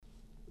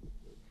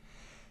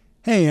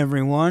Hey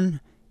everyone,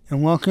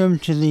 and welcome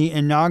to the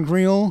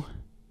inaugural,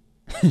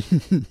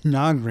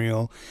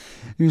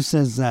 who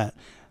says that?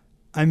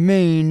 I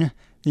mean,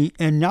 the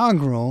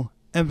inaugural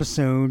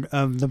episode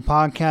of the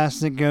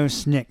podcast that goes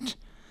snicked.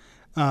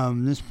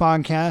 This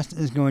podcast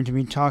is going to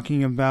be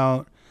talking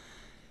about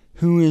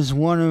who is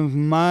one of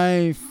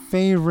my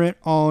favorite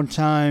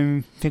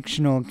all-time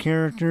fictional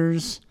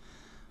characters,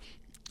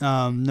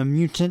 the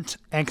mutant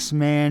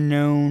X-Man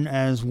known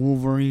as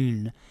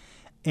Wolverine,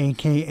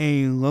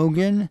 aka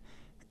Logan,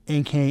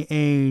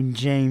 aka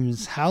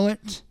James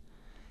Howlett,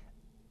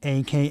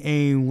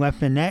 aka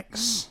Weapon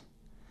X,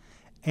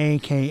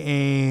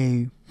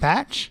 aka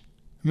Patch.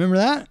 Remember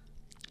that?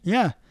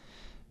 Yeah.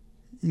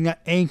 You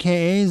got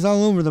AKAs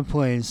all over the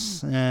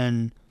place,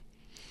 and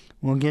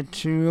we'll get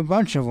to a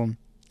bunch of them.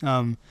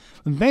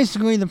 But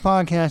basically, the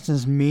podcast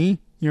is me,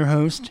 your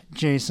host,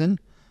 Jason.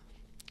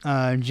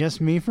 Just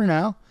me for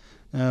now.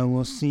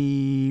 We'll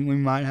see. We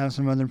might have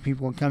some other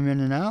people come in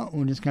and out.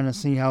 We'll just kind of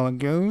see how it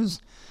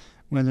goes,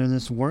 whether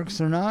this works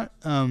or not.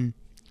 But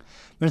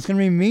it's going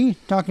to be me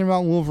talking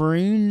about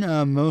Wolverine,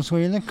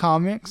 mostly in the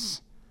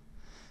comics,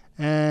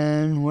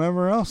 and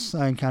wherever else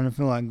I kind of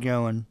feel like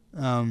going.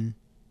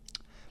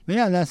 But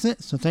yeah, that's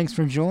it. So thanks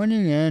for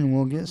joining, and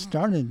we'll get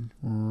started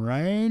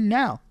right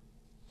now.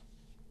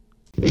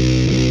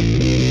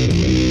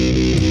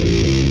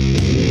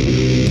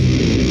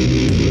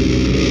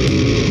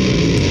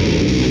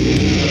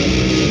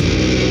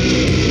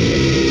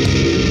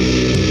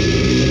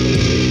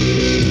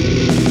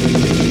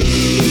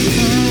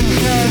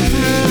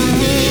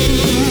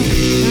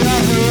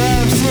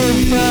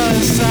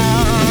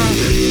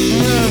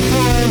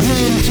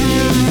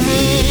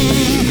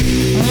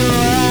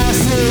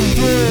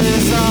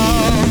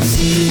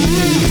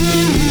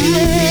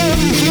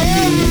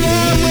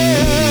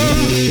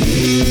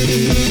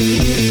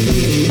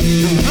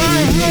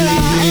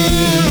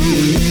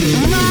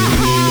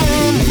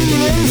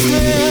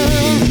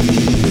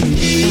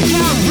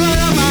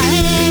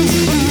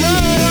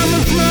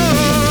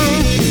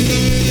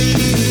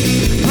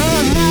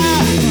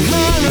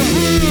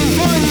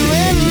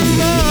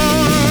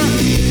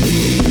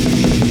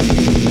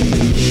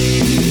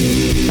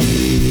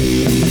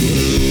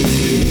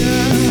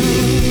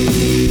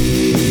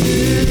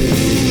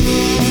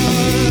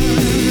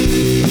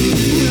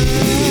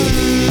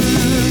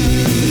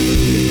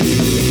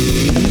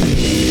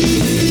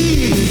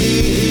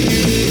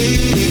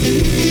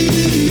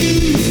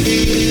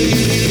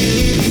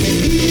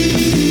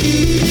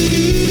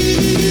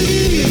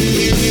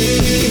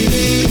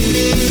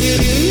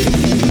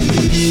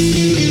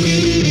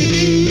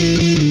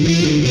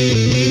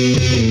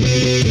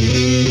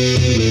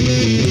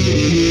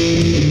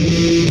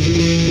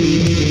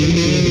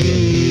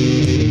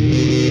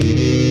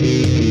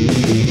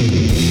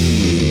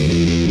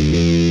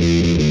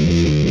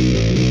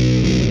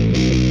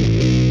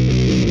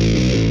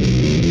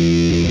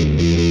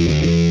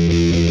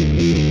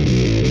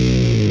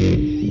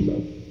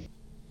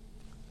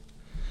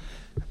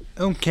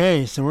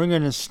 Okay, so we're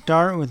going to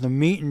start with the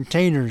meat and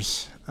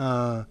taters,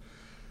 the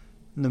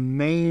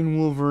main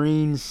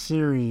Wolverine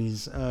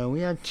series.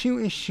 We had 2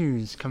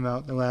 issues come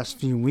out the last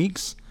few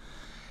weeks.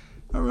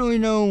 I don't really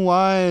know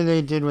why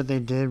they did what they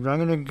did, but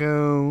I'm going to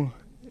go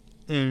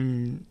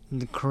in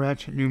the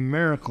correct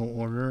numerical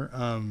order.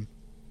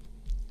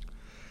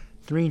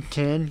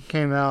 310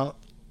 came out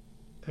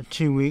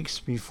 2 weeks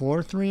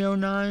before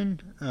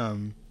 309.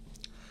 I'm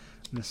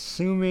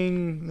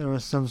assuming there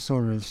was some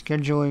sort of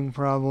scheduling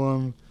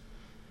problem.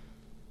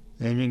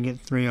 They didn't get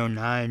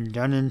 309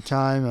 done in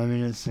time. I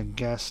mean, it's a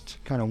guest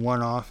kind of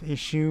one-off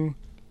issue.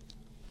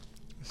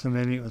 So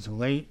maybe it was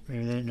late.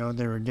 Maybe they didn't know what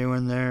they were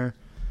doing there.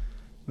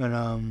 But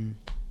I'm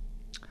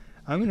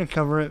going to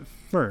cover it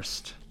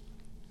first.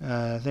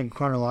 I think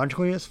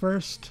chronologically it's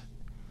first.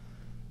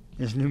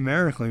 It's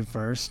numerically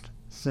first.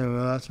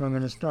 So that's where I'm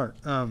going to start.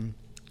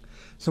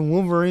 So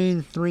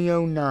Wolverine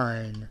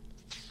 309.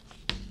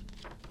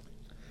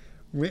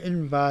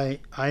 Written by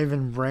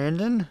Ivan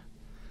Brandon.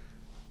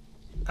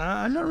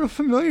 I'm not real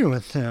familiar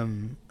with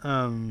him.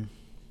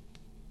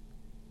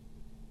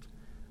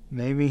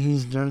 Maybe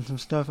he's done some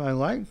stuff I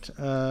liked.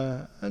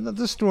 I thought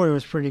the story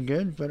was pretty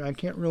good, but I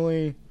can't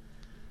really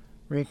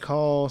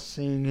recall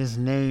seeing his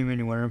name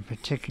anywhere in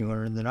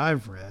particular that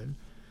I've read.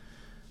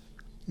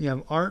 You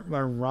have art by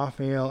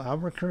Raphael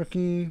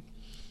Albuquerque,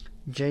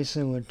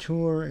 Jason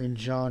Latour, and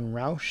John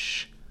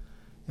Rausch.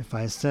 If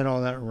I said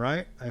all that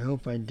right, I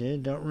hope I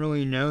did. Don't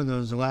really know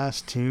those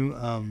last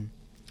 2.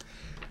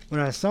 When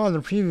I saw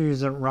the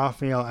previews that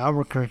Raphael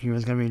Albuquerque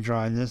was going to be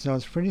drawing this, I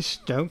was pretty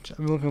stoked.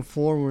 I'm looking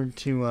forward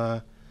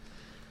to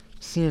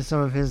seeing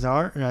some of his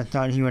art, and I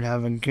thought he would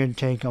have a good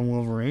take on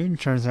Wolverine.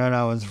 Turns out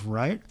I was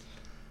right.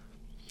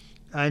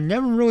 I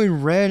never really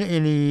read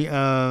any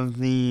of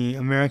the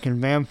American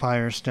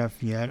Vampire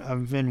stuff yet.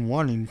 I've been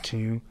wanting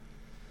to.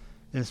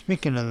 And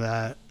speaking of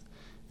that,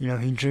 you know,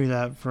 he drew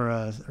that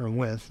for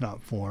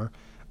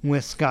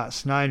with Scott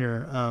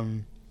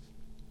Snyder.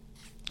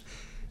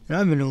 And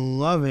I've been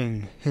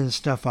loving his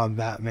stuff on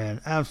Batman.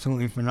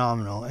 Absolutely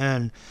phenomenal.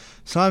 And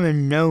so I'm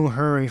in no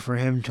hurry for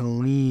him to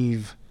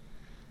leave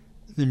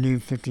the New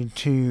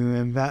 52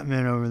 and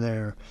Batman over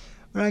there.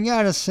 But I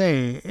gotta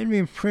say, it'd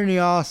be pretty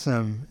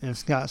awesome if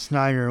Scott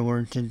Snyder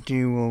were to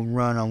do a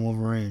run on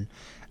Wolverine.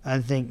 I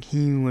think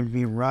he would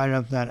be right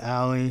up that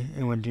alley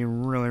and would do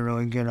really,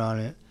 really good on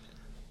it.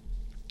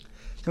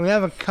 So we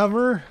have a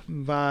cover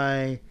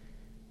by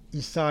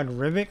Esad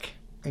Ribic.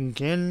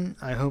 Again,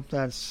 I hope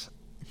that's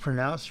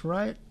pronounced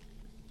right.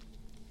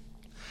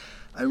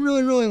 I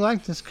really, really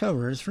like this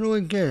cover. It's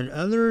really good.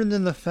 Other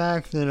than the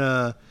fact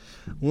that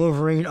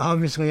Wolverine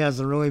obviously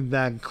has a really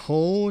bad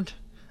cold.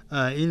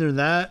 Either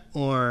that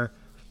or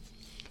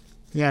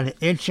he had an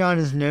itch on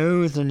his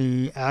nose and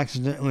he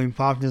accidentally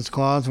popped his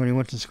claws when he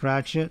went to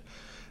scratch it.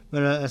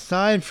 But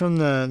aside from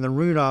the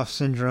Rudolph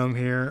syndrome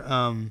here,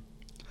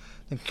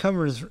 the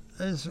cover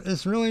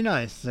is really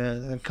nice.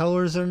 The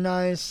colors are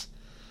nice.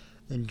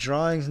 The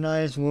drawing's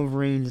nice.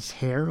 Wolverine's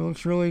hair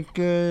looks really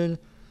good.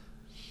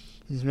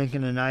 He's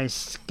making a nice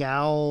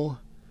scowl.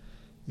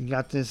 You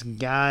got this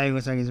guy,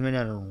 looks like he's made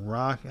out of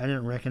rock. I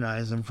didn't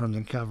recognize him from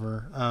the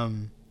cover. I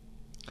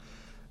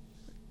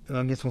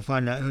guess we'll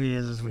find out who he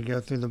is as we go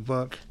through the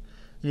book.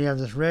 You have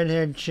this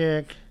redhead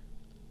chick.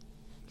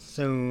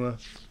 So,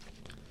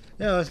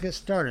 yeah, let's get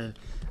started.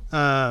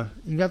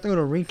 You got the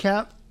little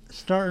recap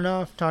starting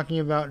off talking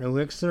about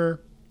Elixir.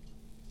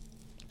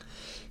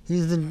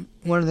 He's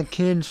one of the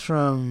kids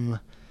from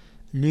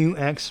New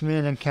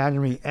X-Men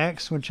Academy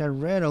X, which I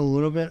read a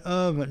little bit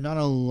of, but not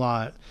a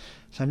lot.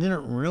 So I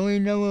didn't really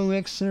know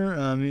Elixir,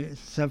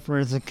 except for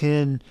as a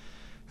kid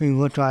who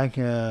looked like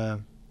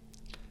he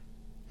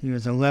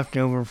was a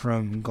leftover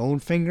from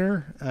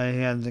Goldfinger.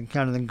 He had the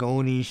kind of the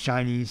goldy,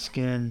 shiny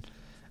skin,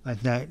 like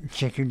that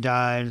chick who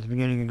died at the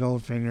beginning of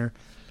Goldfinger.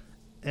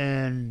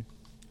 And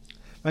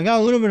I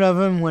got a little bit of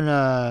him when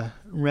I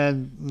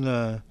read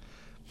the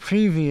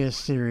previous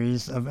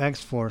series of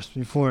X-Force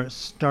before it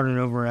started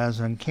over as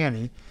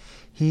Uncanny.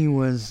 He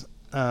was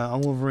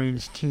on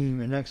Wolverine's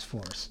team in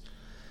X-Force.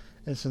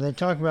 And so they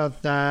talk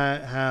about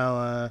that,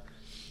 how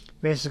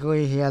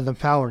basically he had the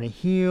power to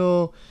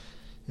heal.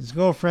 His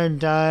girlfriend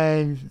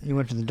died. He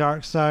went to the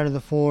dark side of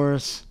the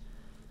Force.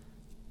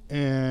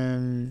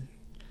 And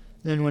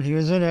then when he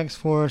was in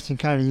X-Force, he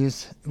kind of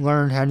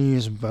learned how to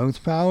use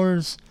both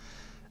powers,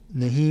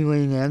 the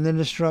healing and the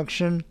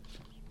destruction.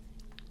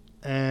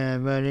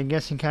 But I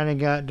guess he kind of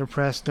got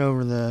depressed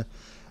over the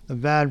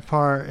bad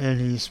part, and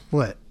he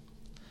split,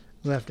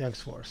 left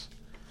X-Force.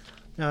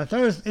 Now, I thought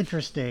it was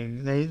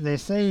interesting. They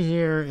say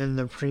here in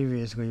the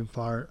previously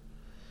part,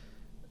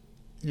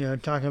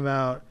 talking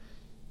about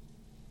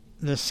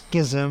the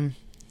schism,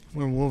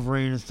 where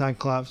Wolverine and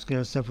Cyclops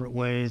go separate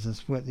ways and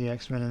split the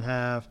X-Men in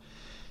half,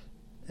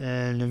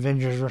 and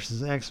Avengers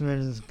versus X-Men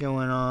is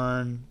going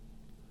on.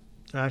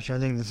 Actually, I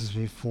think this is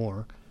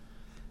before.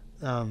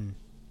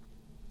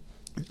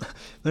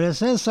 But it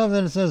says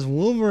something. It says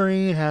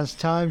Wolverine has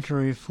time to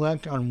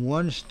reflect on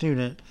one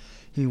student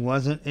he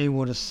wasn't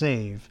able to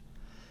save,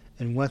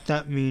 and what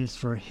that means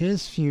for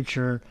his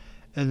future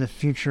and the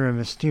future of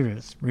his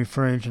students,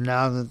 referring to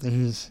now that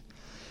he's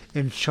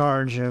in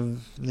charge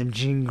of the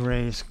Jean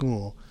Grey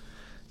school.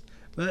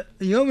 But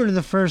you open to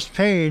the first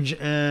page,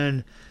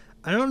 and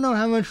I don't know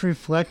how much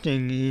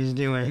reflecting he's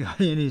doing on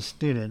any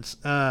students.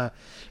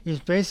 He's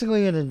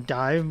basically in a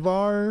dive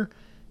bar,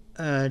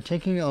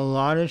 taking a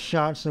lot of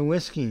shots of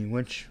whiskey,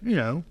 which,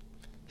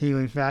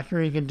 healing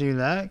factor, he can do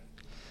that.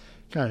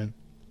 Kind of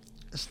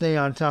stay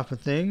on top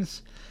of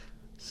things.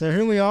 So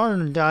here we are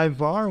in a dive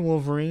bar.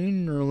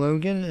 Wolverine, or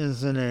Logan,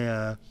 is in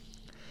a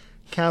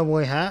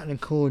cowboy hat and a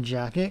cool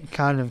jacket,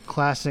 kind of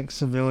classic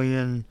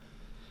civilian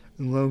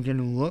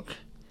Logan look.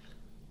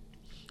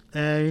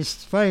 And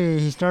it's funny,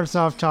 he starts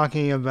off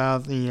talking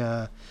about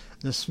the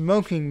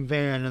smoking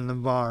ban in the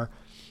bar,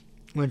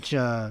 which,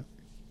 here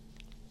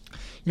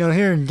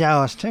in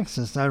Dallas,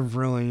 Texas, I've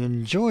really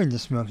enjoyed the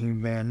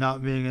smoking ban,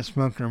 not being a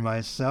smoker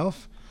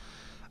myself,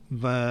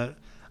 but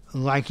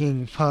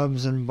liking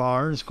pubs and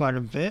bars quite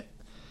a bit.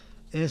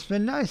 It's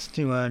been nice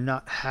to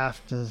not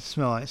have to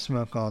smell like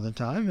smoke all the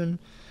time, and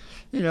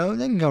they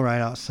can go right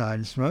outside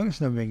and smoke.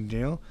 It's no big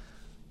deal.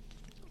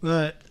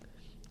 But,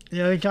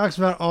 he talks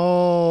about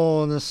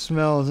all the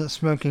smells that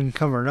smoking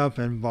covered up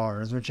in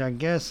bars, which I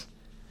guess,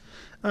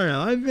 I don't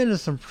know, I've been to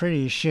some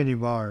pretty shitty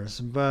bars,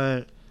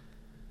 and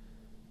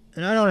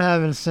I don't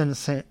have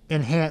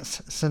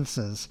enhanced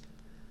senses.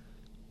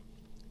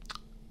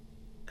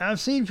 I've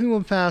seen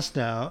people passed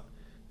out,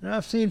 and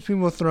I've seen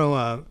people throw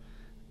up.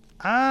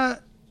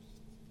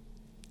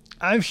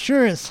 I'm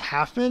sure it's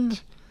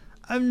happened.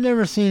 I've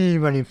never seen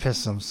anybody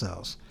piss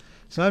themselves.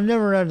 So I've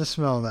never had to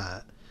smell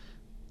that.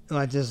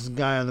 Like this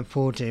guy on the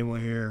pool table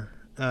here.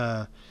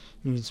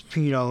 He's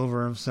peed all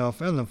over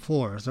himself and the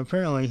floor. So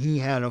apparently he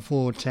had a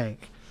full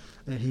tank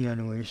that he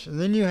unleashed. And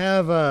then you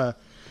have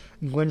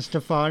Gwen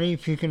Stefani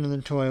puking in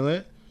the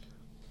toilet.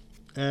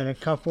 And a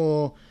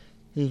couple,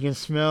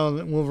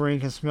 Wolverine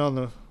can smell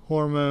the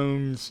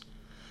hormones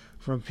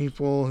from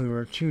people who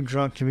are too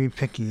drunk to be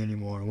picky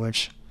anymore.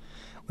 Which,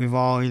 We've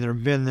all either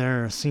been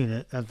there or seen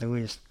it, at the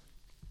least.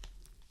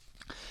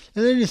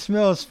 And then you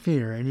smell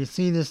Peter, and you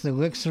see this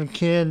Elixir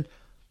kid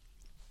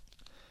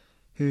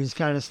who's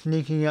kind of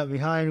sneaking up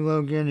behind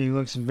Logan. He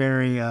looks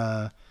very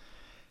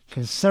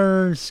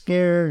concerned,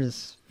 scared.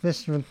 His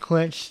fists are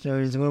clenched, so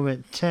he's a little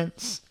bit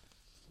tense.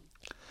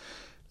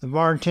 The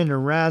bartender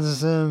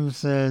razzes him,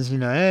 says,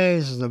 hey,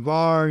 this is a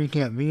bar, you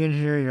can't be in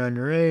here, you're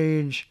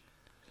underage.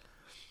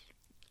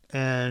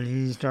 And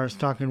he starts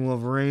talking to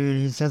Wolverine.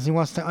 He says he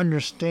wants to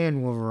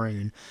understand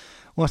Wolverine,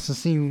 wants to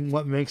see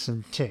what makes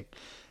him tick.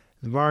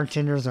 The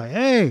bartender's like,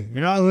 hey,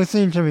 you're not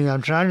listening to me.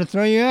 I'm trying to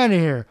throw you out of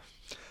here.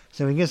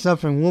 So he gets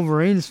up in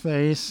Wolverine's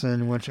face,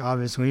 and which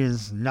obviously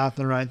is not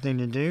the right thing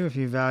to do if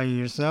you value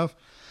yourself.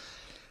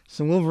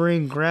 So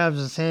Wolverine grabs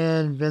his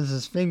hand, bends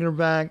his finger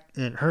back.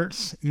 It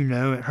hurts.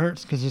 It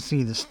hurts because you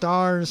see the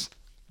stars.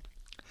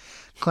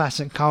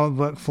 Classic comic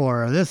book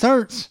for this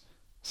hurts.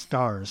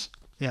 Stars.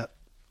 Yep.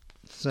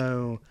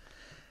 So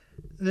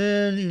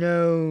then,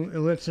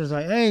 Elixir's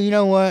like, hey, you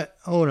know what?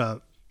 Hold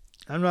up.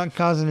 I'm not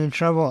causing any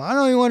trouble. I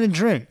don't even want to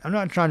drink. I'm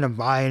not trying to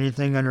buy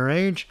anything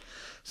underage.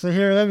 So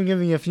here, let me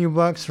give you a few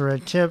bucks for a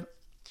tip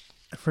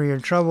for your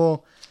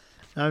trouble.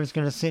 I'm just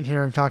going to sit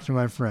here and talk to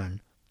my friend.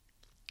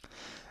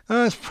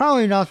 It's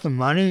probably not the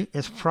money.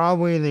 It's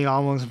probably the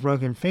almost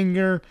broken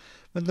finger.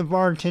 But the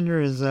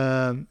bartender is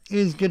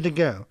good to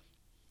go.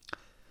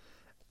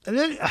 And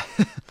then,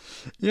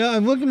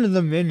 I'm looking at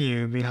the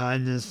menu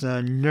behind this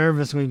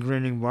nervously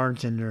grinning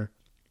bartender.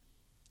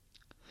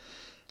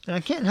 And I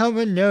can't help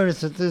but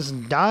notice that this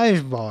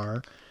dive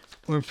bar,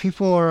 where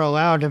people are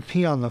allowed to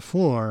pee on the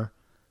floor,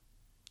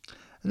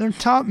 their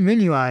top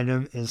menu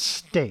item is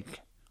steak.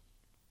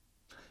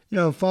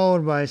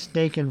 Followed by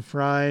steak and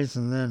fries,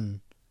 and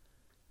then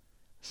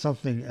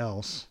something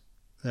else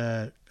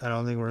that I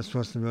don't think we're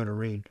supposed to be able to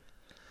read.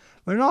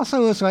 But it also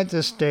looks like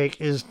this steak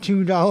is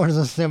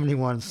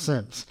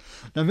 $2.71.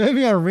 Now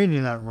maybe I'm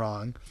reading that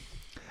wrong.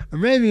 Or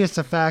maybe it's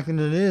the fact that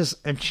it is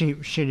a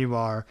cheap, shitty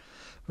bar.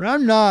 But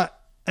I'm not...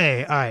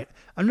 Hey, alright.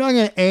 I'm not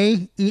going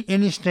to, eat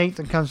any steak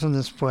that comes from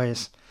this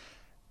place.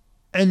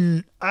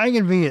 And I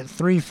can be at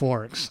 3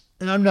 Forks.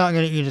 And I'm not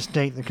going to eat a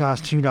steak that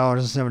costs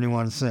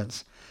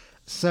 $2.71.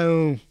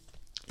 So,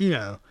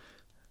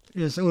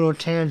 just a little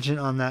tangent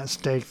on that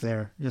steak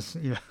there. Just,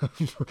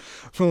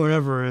 for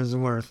whatever it is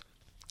worth.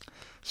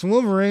 So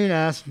Wolverine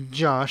asks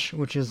Josh,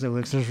 which is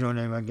Elixir's real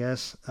name, I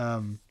guess,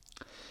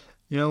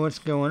 what's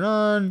going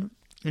on?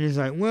 And he's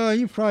like, well,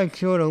 you probably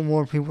killed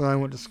more people than I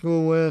went to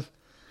school with.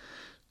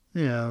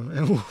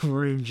 And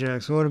Wolverine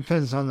jokes, well, it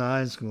depends on the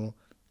high school.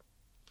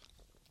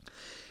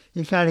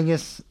 He kind of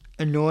gets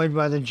annoyed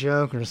by the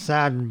joke or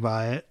saddened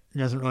by it. He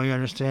doesn't really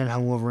understand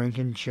how Wolverine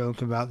can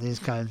joke about these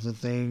kinds of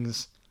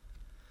things.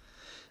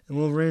 And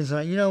Wolverine's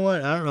like, you know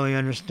what? I don't really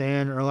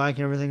understand or like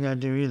everything I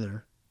do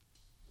either.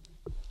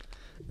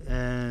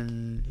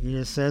 And he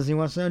just says he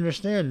wants to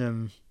understand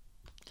him.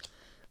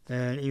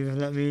 And even if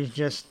that means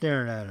just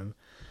staring at him.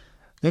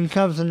 Then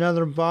comes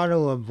another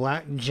bottle of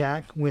Black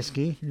Jack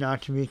whiskey,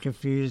 not to be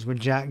confused with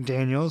Jack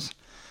Daniels,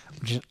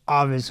 which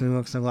obviously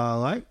looks a lot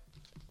alike.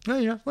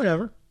 Well,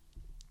 whatever.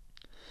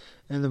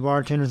 And the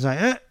bartender's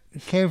like,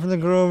 came from the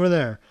girl over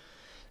there.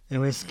 And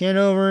we scan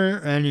over,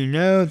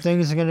 and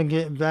things are going to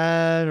get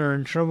bad or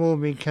in trouble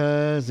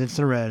because it's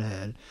a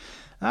redhead.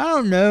 I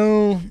don't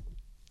know,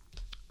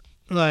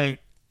 and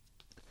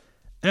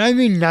I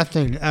mean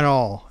nothing at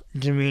all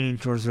demeaning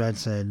towards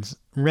redheads.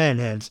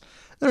 There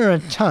are a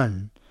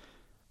ton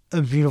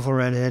of beautiful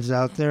redheads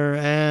out there,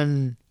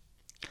 and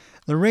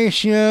the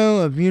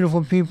ratio of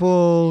beautiful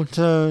people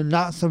to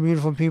not so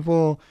beautiful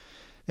people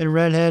in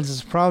redheads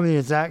is probably the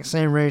exact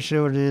same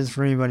ratio it is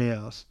for anybody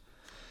else.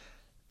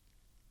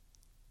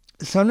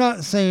 So I'm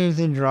not saying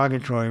anything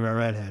derogatory about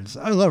redheads.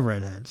 I love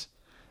redheads.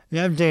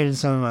 I've dated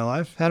some in my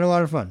life, had a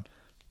lot of fun.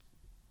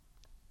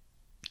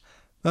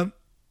 But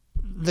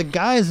the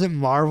guys at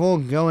Marvel,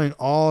 going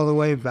all the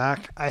way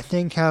back, I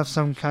think have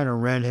some kind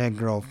of redhead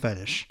girl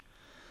fetish.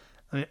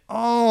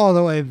 All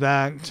the way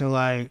back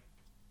to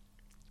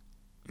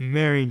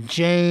Mary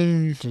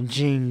Jane, to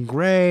Jean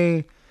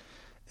Grey.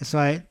 It's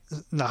the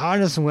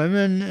hottest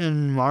women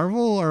in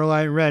Marvel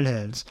are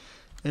redheads.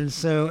 And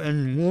so,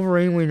 and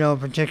Wolverine, we know in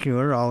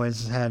particular,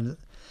 always had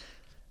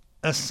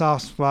a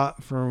soft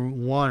spot for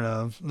one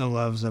of the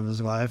loves of his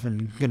life,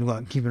 and good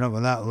luck keeping up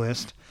with that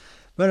list.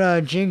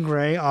 But Jean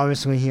Grey,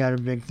 obviously he had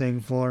a big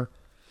thing for.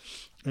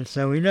 And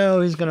so we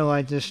know he's going to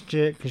like this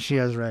chick because she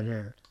has red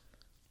hair.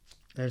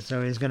 And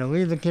so he's going to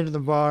leave the kid at the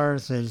bar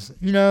and says,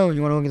 you want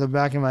to look at the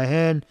back of my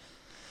head?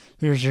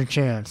 Here's your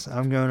chance.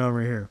 I'm going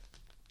over here.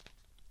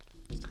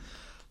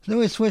 Then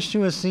we switch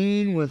to a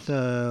scene with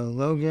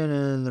Logan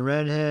and the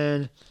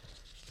redhead.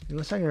 It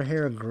looks like her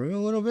hair grew a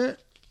little bit.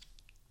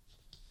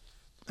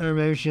 Or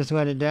maybe she just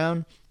let it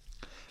down.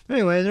 But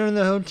anyway, they're in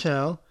the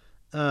hotel.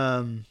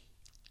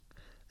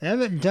 They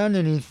haven't done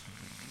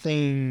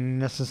anything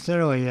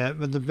necessarily yet,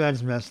 but the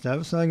bed's messed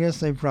up. So I guess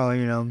they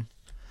probably,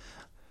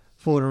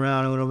 fooled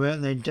around a little bit.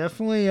 And they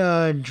definitely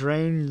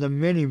drained the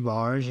mini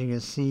bar, as you can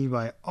see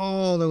by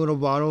all the little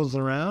bottles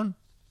around.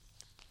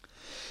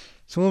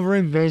 So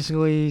Wolverine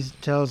basically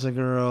tells the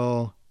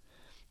girl,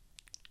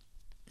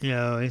 he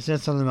said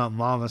something about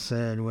Mama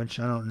said, which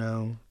I don't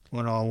know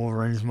what all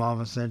Wolverine's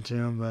mama said to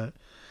him, but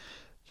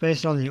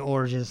based on the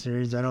origin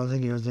series, I don't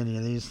think it was any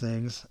of these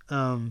things.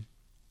 But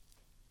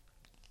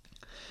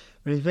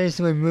he's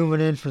basically moving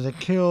in for the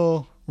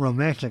kill,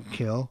 romantic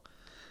kill.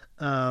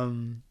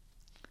 And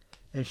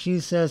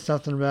she says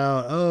something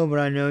about, oh, but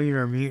I know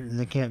you're a mutant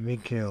that can't be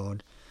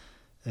killed.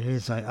 And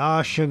he's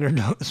like, sugar,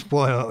 don't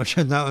spoil it, which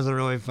I thought was a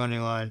really funny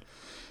line.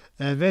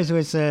 And it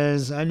basically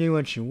says, I knew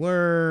what you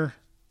were,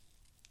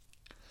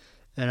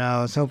 and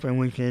I was hoping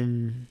we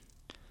could...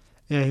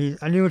 I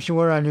knew what you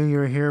were, I knew you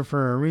were here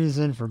for a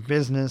reason, for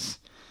business,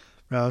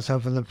 but I was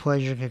hoping the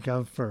pleasure could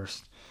come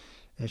first.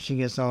 And she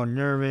gets all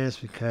nervous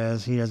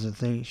because he doesn't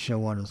think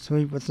she'll want to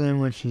sleep with him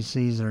when she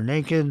sees her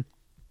naked.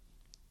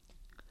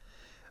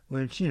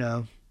 Which,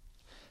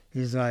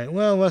 he's like,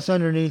 well, what's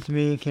underneath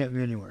me can't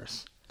be any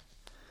worse.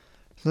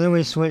 So then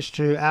we switch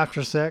to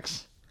after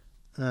sex.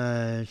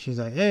 She's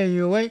like, hey,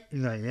 you awake?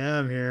 He's like, yeah,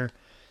 I'm here.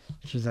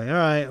 She's like,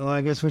 alright, well,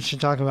 I guess we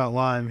should talk about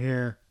why I'm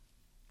here.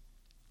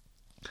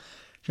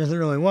 She doesn't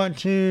really want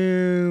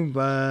to,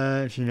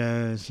 but she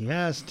knows she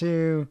has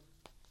to.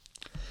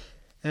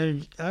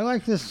 And I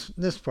like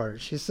this part.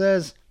 She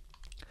says,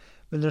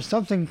 but there's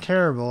something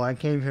terrible I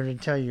came here to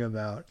tell you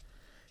about.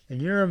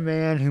 And you're a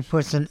man who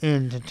puts an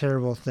end to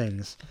terrible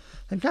things.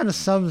 That kind of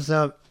sums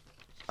up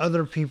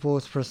other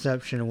people's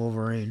perception of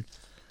Wolverine.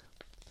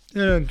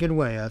 In a good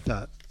way, I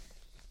thought.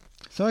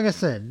 So like I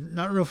said,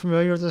 not real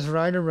familiar with this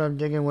writer, but I'm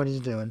digging what he's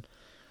doing.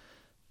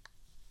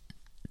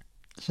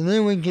 So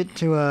then we get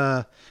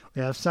to,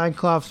 we have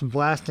Cyclops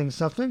blasting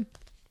something.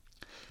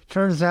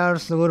 Turns out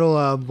it's the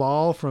little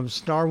ball from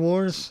Star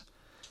Wars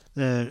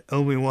that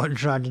Obi-Wan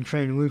tried to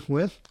train Luke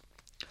with.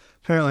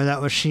 Apparently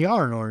that was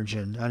Shi'ar in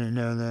origin. I didn't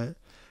know that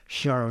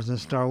Shi'ar was in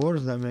Star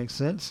Wars. That makes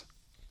sense.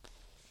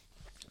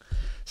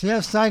 So you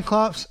have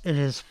Cyclops in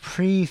his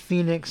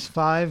pre-Phoenix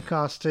 5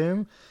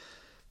 costume.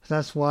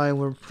 That's why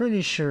we're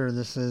pretty sure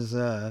this is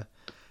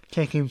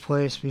taking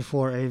place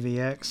before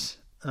AVX.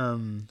 I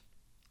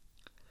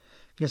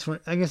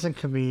guess it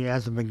could be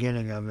at the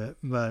beginning of it,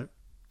 but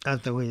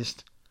at the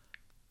least.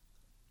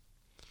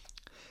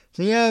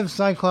 So you have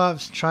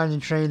Cyclops trying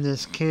to train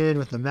this kid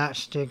with the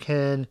matchstick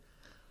head.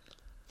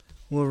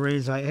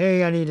 Wolverine's like,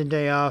 hey, I need a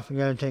day off. I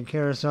gotta take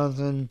care of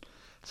something.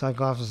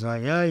 Cyclops is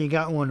like, yeah, you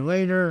got one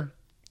later.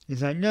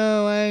 He's like,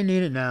 no, I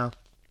need it now.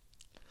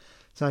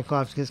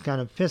 Cyclops gets kind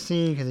of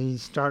pissy because he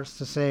starts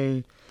to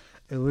say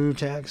allude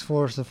to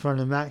X-Force in front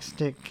of the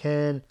matchstick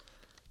head.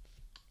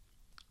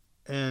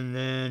 And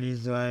then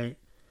he's like,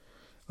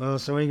 well,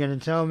 so what are you going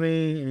to tell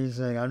me? And he's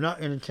like, I'm not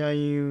going to tell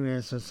you.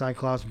 And so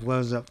Cyclops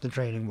blows up the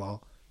training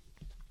ball.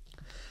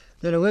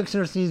 Then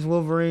Elixir sees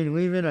Wolverine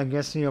leaving. I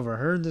guess he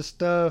overheard this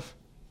stuff.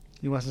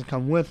 He wants to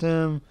come with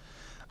him.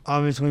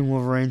 Obviously,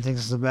 Wolverine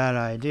thinks it's a bad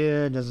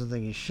idea. Doesn't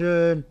think he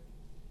should.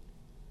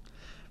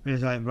 And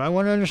he's like, but I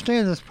want to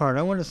understand this part.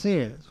 I want to see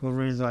it. So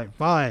Wolverine's like,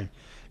 fine.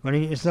 You want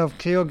to get yourself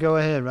killed? Go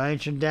ahead. I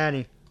ain't your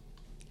daddy.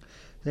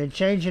 They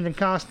change into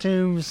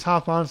costumes,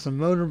 hop on some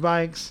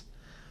motorbikes,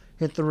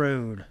 hit the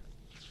road.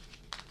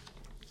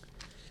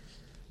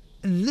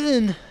 And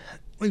then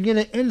we get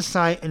an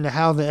insight into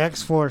how the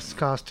X-Force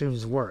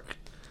costumes work.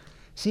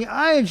 See,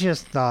 I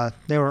just thought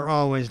they were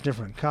always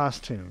different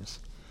costumes.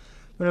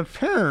 But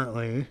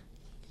apparently,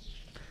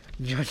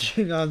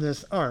 judging on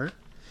this art,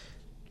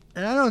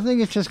 and I don't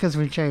think it's just because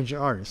we changed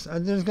artists.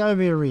 There's got to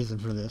be a reason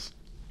for this.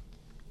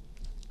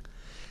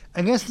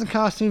 I guess the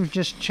costumes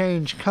just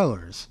change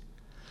colors.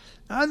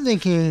 I'm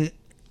thinking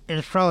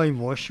it's probably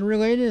moisture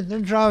related. They're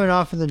driving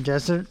off in the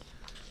desert.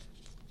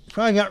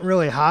 Probably got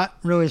really hot,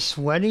 really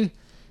sweaty,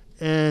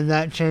 and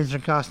that changed their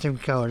costume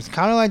colors.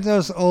 Kind of like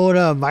those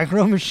old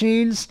micro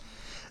machines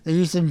they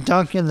used to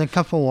dunk in the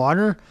cup of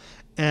water,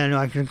 and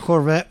like your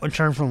Corvette would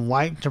turn from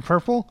white to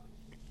purple.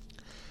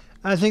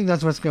 I think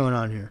that's what's going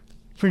on here.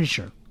 Pretty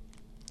sure.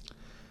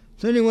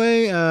 So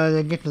anyway,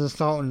 they get to the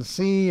Salton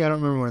Sea. I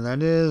don't remember where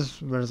that is,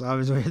 but it's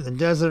obviously in the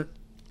desert.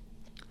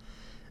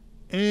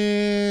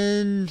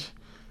 And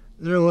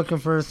they're looking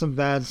for some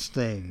bad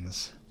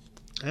things.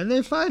 And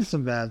they find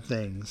some bad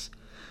things.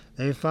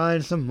 They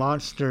find some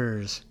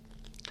monsters.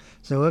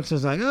 So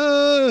Elixir's like,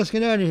 oh, let's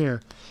get out of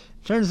here.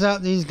 Turns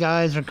out these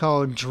guys are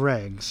called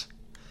dregs.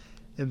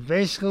 And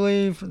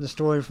basically, the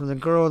story from the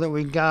girl that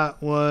we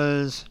got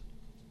was,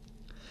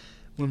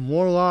 when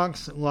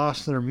Morlocks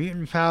lost their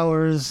mutant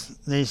powers,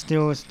 they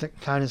still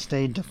kind of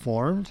stayed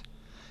deformed.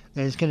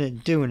 They just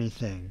couldn't do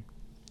anything.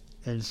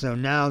 And so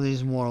now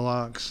these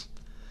Morlocks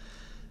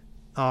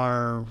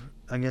are,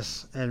 I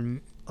guess,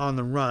 on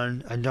the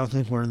run. I don't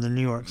think we're in the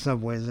New York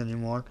subways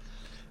anymore.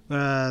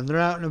 But they're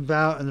out and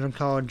about, and they're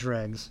called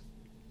dregs.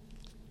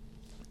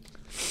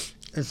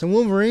 And so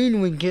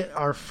Wolverine, we get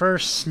our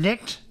first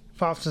snicked.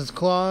 Pops his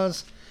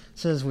claws.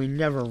 Says we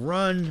never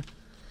run.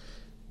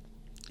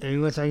 And he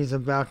looks like he's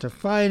about to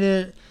fight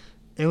it.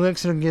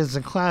 Elixir gives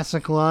the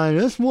classic line,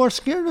 it's more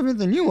scared of it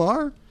than you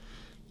are.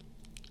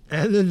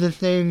 And then the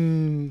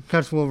thing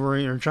cuts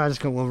Wolverine, or tries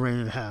to cut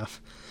Wolverine in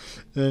half.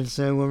 And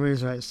so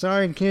Wolverine's like,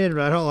 sorry kid,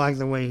 but I don't like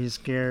the way he's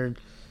scared.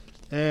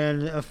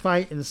 And a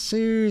fight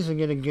ensues. We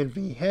get a good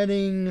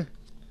beheading.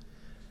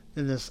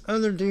 And this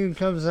other dude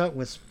comes up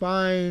with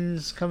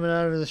spines coming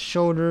out of his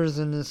shoulders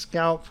and his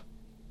scalp.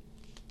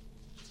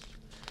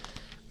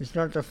 We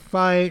start to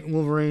fight.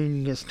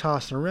 Wolverine gets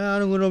tossed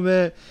around a little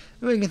bit.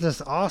 And we get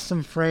this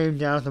awesome frame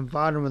down at the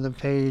bottom of the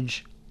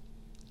page.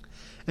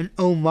 An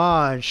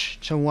homage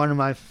to one of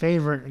my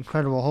favorite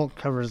Incredible Hulk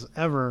covers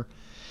ever.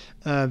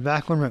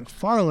 Back when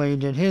McFarlane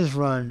did his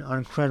run on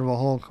Incredible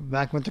Hulk,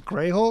 back with the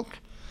Grey Hulk.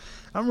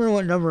 I don't remember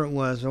what number it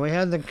was, but we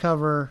had the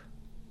cover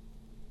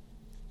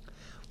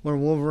where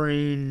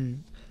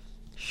Wolverine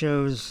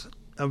shows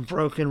a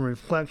broken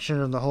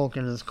reflection of the Hulk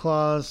in his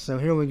claws. So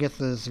here we get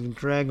this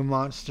dragon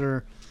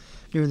monster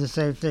doing the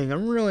same thing. A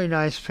really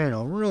nice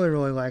panel. Really,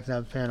 really like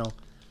that panel.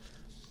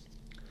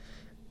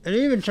 It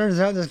even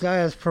turns out this guy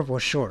has purple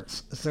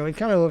shorts. So he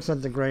kind of looks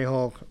like the Grey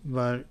Hulk,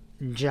 but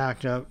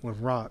jacked up with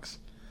rocks.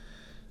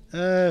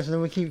 So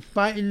then we keep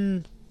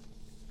fighting.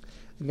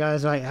 The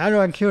guy's like, how do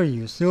I kill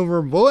you?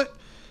 Silver bullet?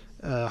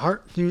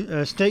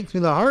 Stake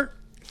through the heart?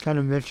 Kind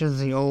of mentions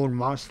the old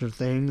monster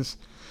things.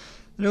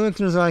 And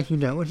Elixir's like, you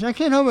don't. Which I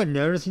can't help but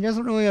notice, he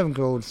doesn't really have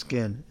gold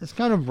skin. It's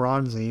kind of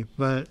bronzy,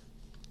 but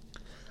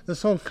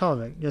this whole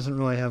comic doesn't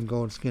really have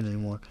gold skin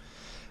anymore.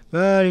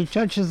 But he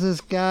touches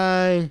this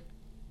guy.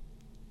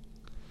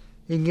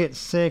 He gets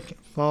sick,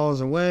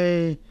 falls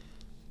away.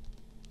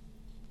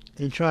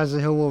 He tries to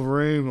heal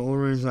Wolverine, but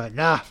Wolverine's like,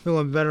 nah,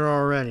 feeling better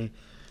already.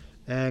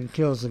 And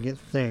kills the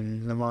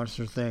thing, the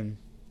monster thing.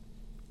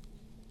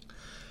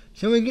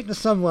 So we get to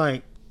some,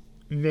 like,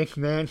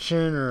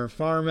 McMansion or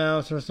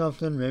farmhouse or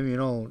something. Maybe an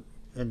old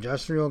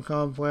industrial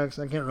complex.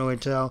 I can't really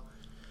tell.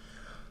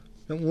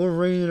 But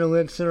Wolverine and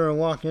Elixir are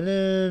walking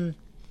in.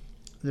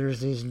 There's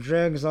these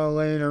dregs all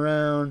laying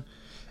around.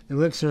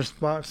 Elixir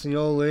spots the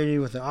old lady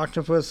with the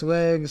octopus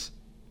legs.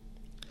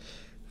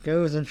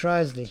 Goes and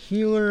tries to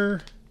heal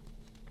her.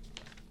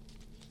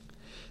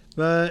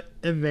 But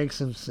it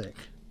makes him sick.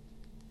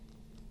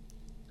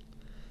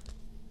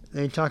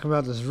 They talk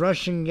about this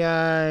Russian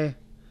guy,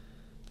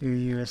 who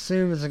you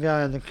assume is the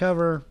guy on the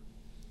cover.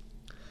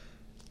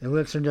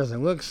 Elixir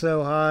doesn't look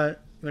so hot.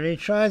 When he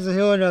tries to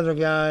heal another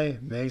guy,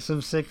 makes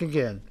him sick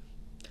again.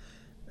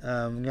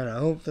 I'm going to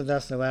hope that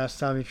that's the last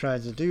time he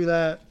tries to do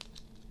that.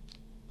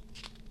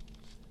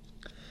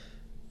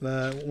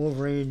 But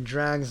Wolverine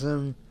drags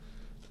him.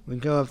 We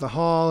go up the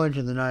hall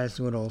into the nice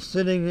little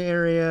sitting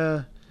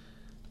area.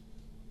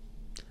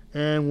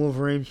 And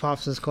Wolverine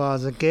pops his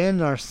claws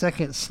again, our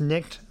second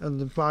snicked of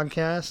the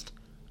podcast.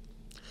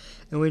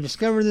 And we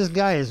discover this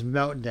guy is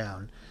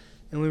Meltdown.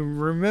 And we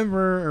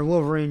remember, or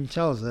Wolverine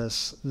tells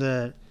us,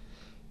 that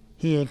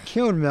he had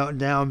killed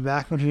Meltdown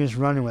back when he was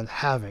running with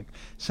Havoc.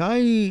 So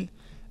I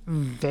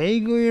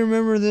vaguely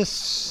remember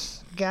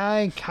this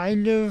guy,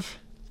 kind of.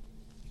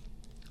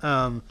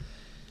 I'm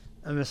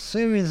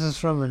assuming this is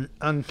from an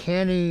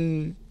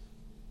Uncanny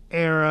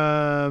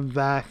era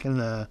back in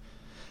the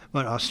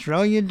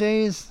Australia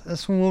days.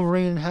 That's when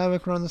Wolverine and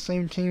Havoc were on the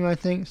same team, I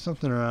think.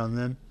 Something around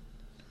then.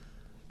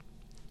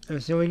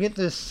 And so we get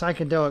this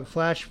psychedelic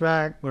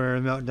flashback where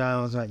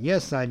Meltdown was like,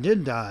 yes, I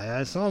did die.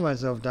 I saw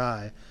myself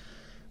die.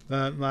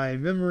 But my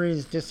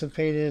memories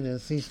dissipated and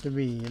ceased to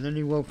be. And then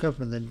he woke up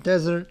in the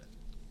desert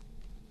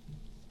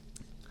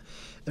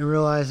and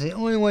realized the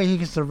only way he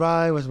could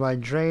survive was by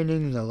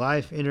draining the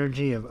life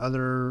energy of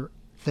other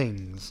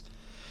things.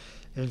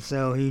 And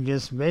so he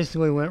just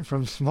basically went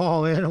from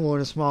small animal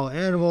to small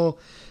animal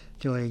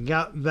till he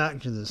got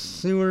back to the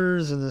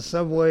sewers and the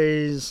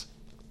subways.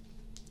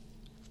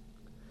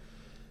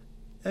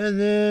 And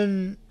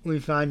then we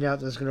find out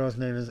this girl's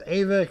name is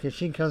Ava, because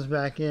she comes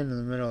back in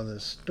the middle of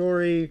this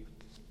story.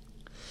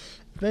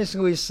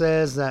 Basically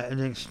says that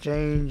in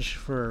exchange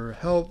for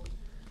help,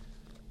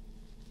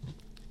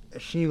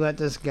 she let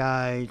this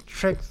guy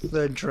trick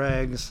the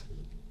dregs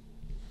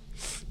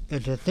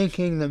into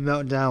thinking that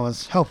Meltdown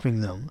was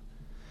helping them,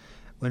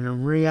 when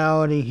in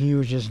reality he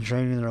was just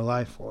draining their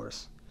life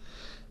force.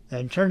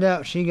 And it turned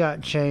out she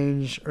got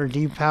changed or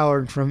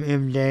depowered from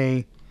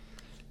M-Day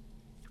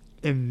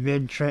in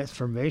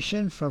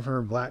mid-transformation from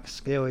her black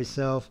scaly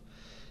self.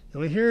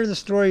 And we hear the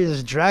story of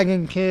this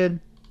dragon kid.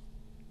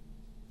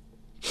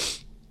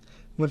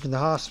 Went to the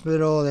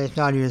hospital. They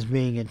thought he was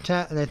being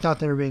attacked. They thought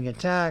they were being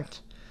attacked.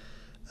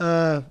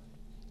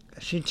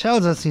 She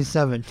tells us he's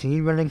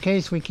 17, but in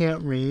case we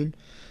can't read,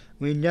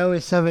 we know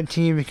he's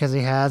 17 because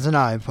he has an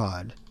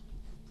iPod.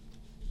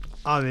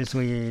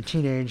 Obviously, a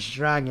teenage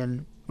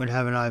dragon would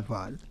have an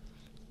iPod.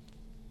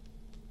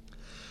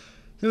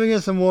 Then we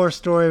get some more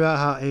story about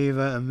how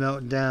Ava and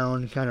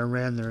Meltdown kind of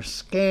ran their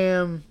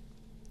scam.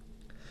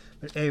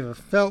 But Ava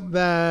felt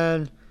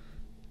bad,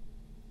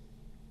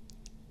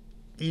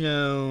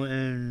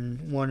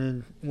 and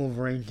wanted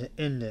Wolverine to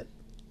end it.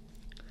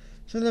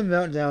 So then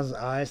Meltdown's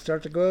eyes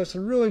start to glow. It's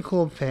a really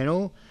cool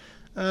panel.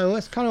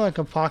 It's kind of like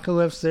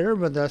Apocalypse there,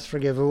 but that's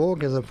forgivable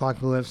because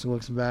Apocalypse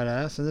looks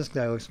badass, and this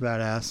guy looks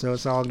badass, so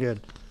it's all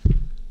good.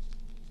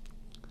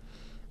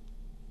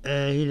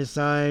 And he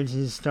decides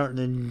he's starting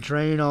to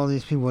drain all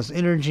these people's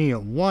energy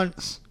at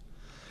once.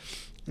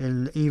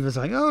 And Eva's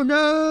like, oh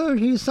no,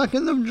 he's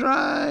sucking them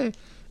dry.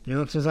 And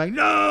Elixir's like,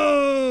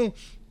 no!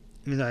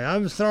 He's like,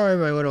 I'm sorry,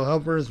 my little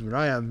helpers, but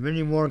I have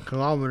many more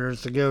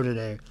kilometers to go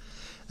today.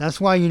 That's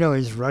why you know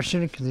he's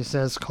Russian, because he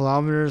says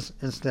kilometers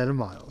instead of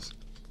miles.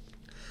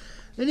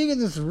 Then you get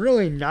this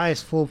really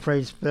nice full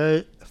page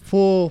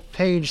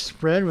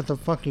spread with the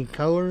funky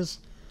colors.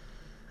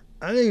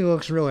 I think it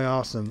looks really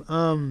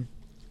awesome.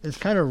 It's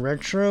kind of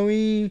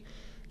retro-y,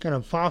 kind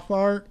of pop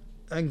art,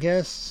 I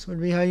guess would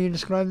be how you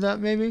describe that,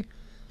 maybe.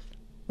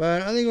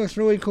 But I think it looks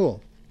really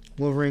cool.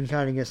 Wolverine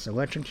kind of gets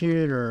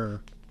electrocuted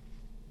or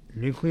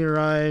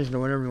nuclearized or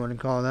whatever you want to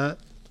call that.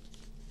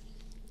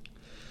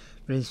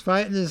 But he's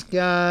fighting this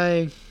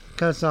guy,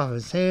 cuts off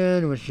his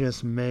hand, which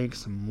just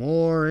makes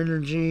more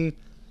energy.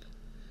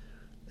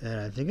 And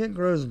I think it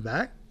grows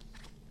back.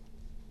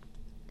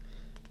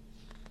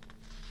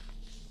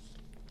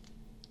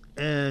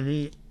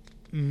 And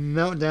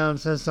Meltdown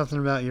says something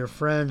about your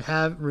friend,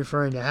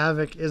 referring to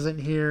Havoc, isn't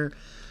here.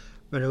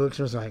 But it looks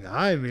just like,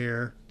 I'm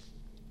here.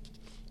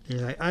 And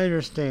he's like, I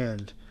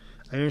understand.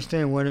 I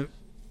understand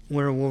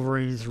where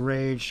Wolverine's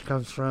rage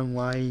comes from,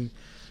 why he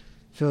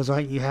feels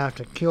like you have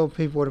to kill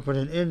people to put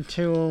an end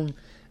to him.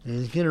 And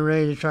he's getting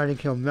ready to try to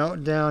kill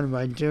Meltdown, and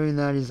by doing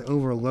that, he's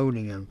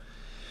overloading him.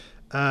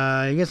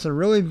 He gets a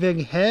really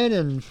big head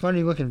and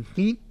funny-looking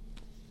feet.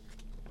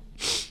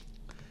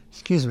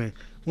 Excuse me.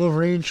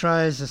 Wolverine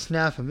tries to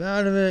snap him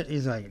out of it.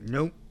 He's like,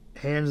 nope,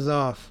 hands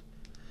off.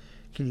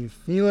 Can you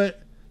feel it?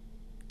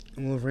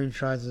 And Wolverine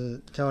tries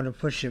to tell her to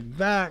push it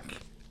back.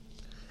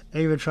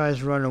 Ava tries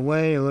to run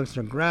away.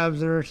 Elixir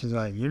grabs her. She's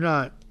like, you're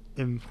not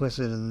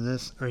implicit in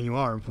this, or you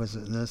are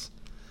implicit in this.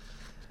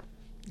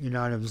 You're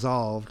not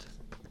absolved,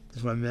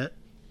 is what I meant.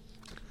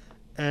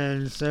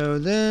 And so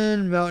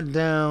then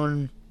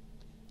Meltdown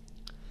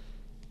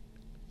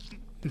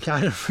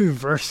kind of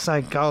reverse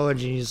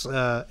psychology's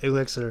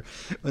Elixir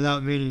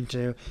without meaning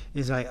to.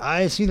 He's like,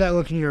 I see that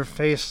look in your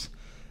face.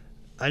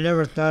 I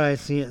never thought I'd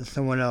see it in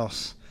someone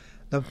else.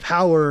 The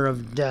power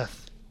of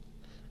death.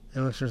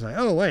 Elixir's like,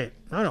 oh wait,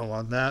 I don't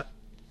want that.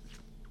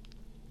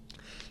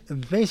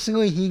 And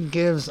basically he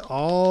gives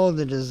all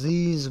the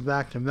disease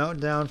back to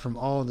Meltdown from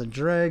all the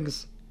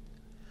dregs.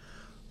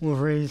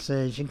 Wolverine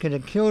says, you could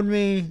have killed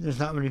me. There's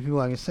not many people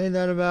I can say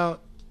that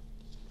about.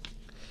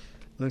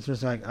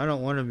 Elixir's like, I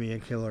don't want to be a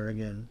killer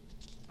again.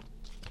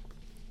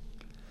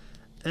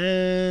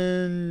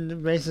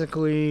 And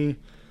basically,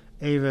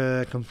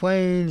 Ava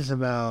complains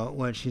about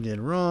what she did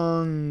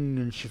wrong,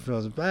 and she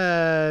feels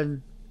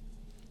bad.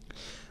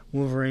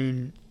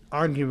 Wolverine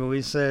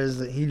arguably says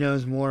that he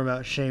knows more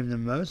about shame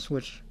than most,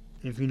 which,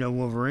 if you know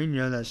Wolverine, you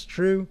know that's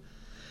true.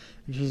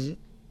 And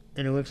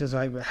Elixir's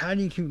like, but how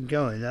do you keep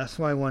going? That's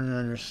what I want to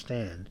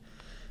understand.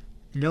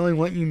 Knowing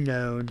what you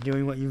know,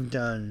 doing what you've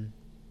done.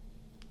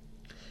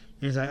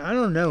 He's like, I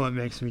don't know what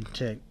makes me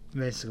tick,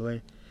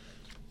 basically.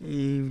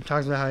 He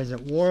talks about how he's at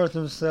war with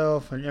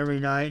himself, and every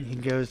night he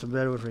goes to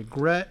bed with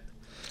regret.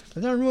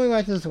 But I really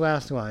like this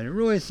last line. It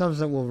really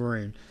sums up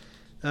Wolverine.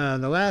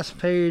 The last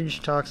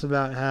page talks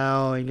about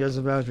how he goes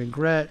to bed with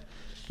regret,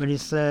 but he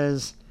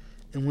says,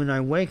 and when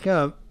I wake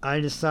up, I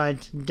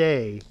decide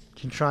today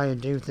to try and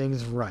do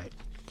things right.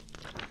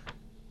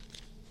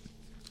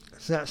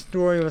 So that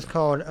story was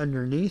called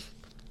Underneath.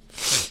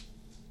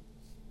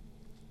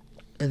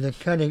 In the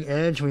cutting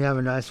edge, we have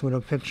a nice little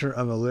picture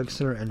of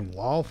Elixir and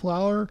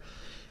Wallflower.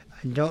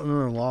 I don't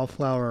remember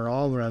Wallflower at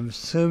all, but I'm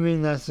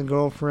assuming that's the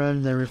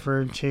girlfriend they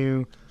referred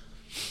to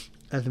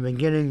at the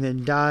beginning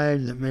that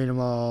died, that made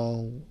them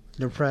all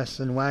depressed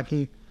and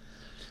wacky.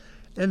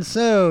 And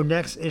so,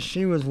 next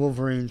issue is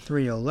Wolverine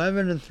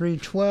 311 and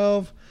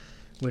 312,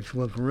 which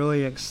look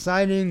really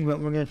exciting, but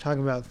we're going to talk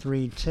about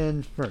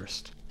 310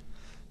 first.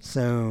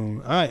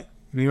 So, alright,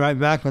 be right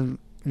back with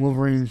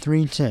Wolverine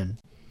 310.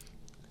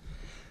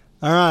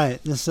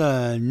 Alright, this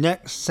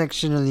next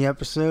section of the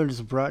episode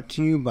is brought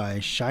to you by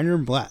Shiner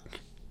Black.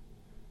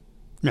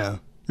 No,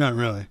 not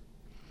really.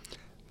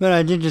 But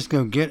I did just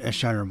go get a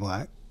Shiner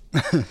Black.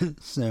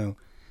 So,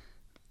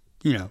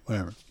 you know,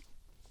 whatever.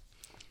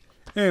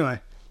 Anyway,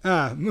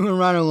 moving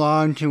right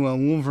along to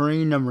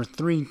Wolverine number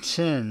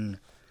 310,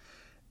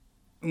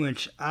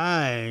 which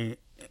I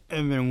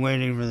have been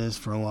waiting for this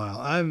for a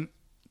while. I'm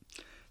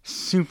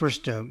super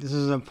stoked. This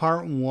is a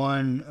part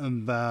one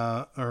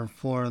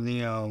for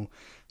the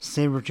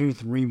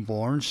Sabretooth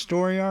Reborn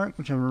story arc,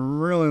 which I'm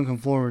really looking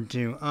forward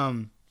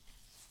to.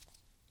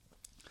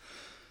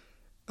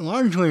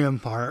 Largely in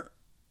part,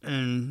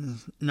 and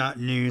not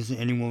news to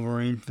any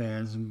Wolverine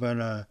fans,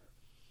 but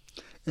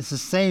it's the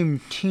same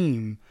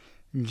team,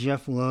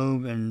 Jeff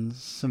Loeb and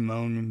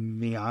Simone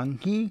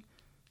Bianchi,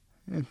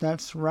 if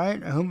that's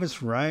right. I hope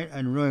it's right.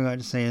 I'd really like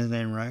to say his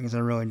name right, because I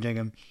really dig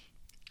him.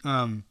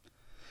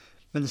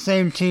 But the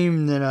same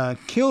team that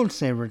killed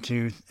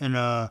Sabretooth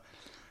in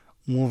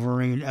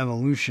Wolverine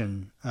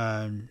Evolution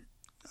a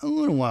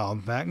little while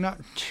back, not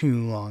too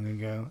long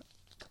ago.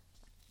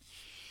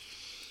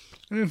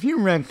 And if you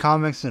read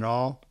comics at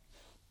all,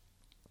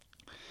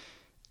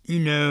 you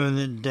know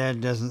that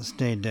dead doesn't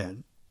stay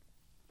dead.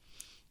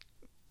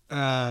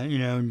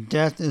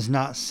 Death is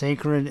not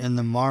sacred in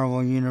the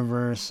Marvel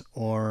Universe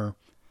or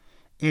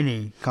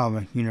any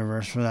comic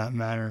universe for that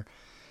matter.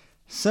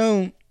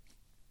 So,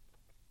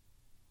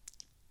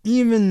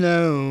 even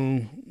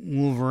though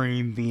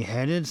Wolverine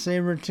beheaded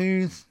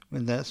Sabretooth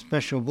with that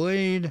special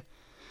blade,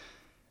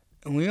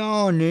 we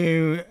all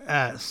knew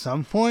at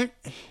some point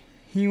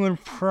he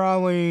would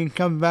probably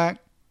come back.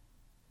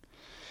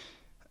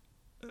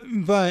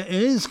 But it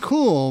is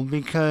cool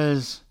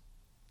because,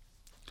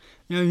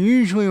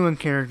 usually when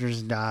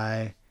characters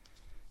die,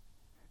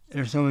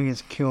 or someone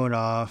gets killed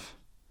off,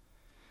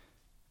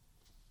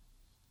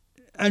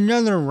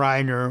 another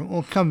writer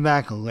will come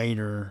back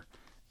later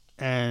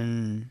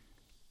and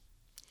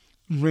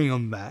bring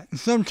them back.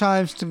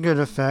 Sometimes to good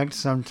effect,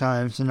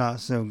 sometimes to not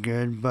so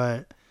good,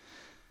 but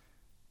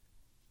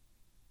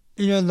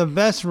the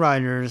best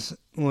writers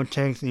will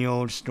take the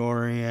old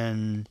story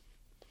and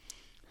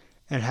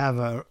have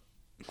a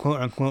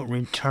quote-unquote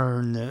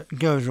return that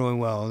goes really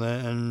well,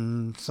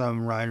 and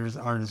some writers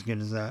aren't as good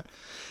as that.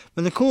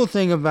 But the cool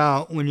thing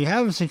about when you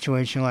have a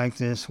situation like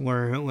this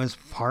where it was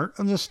part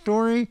of the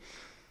story,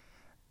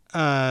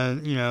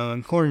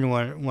 according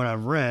to what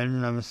I've read,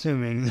 and I'm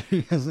assuming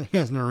he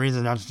has no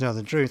reason not to tell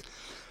the truth,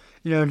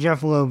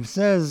 Jeff Loeb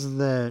says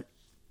that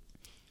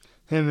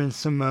him and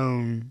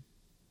Simone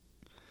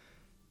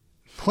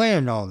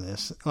planned all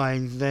this.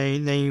 Like,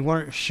 they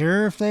weren't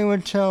sure if they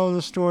would tell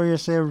the story of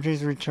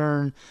Sabretooth's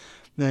return.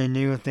 They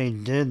knew if they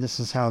did, this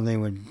is how they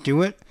would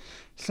do it.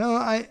 So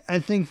I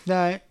think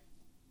that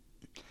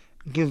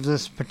gives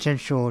this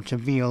potential to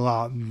be a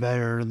lot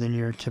better than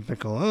your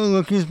typical, oh,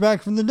 look, he's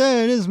back from the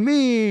dead, it's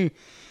me,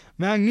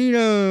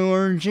 Magneto,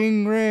 or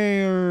Jean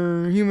Grey,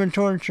 or Human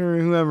Torch, or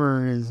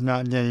whoever is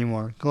not dead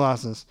anymore,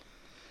 Colossus.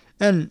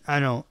 And I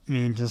don't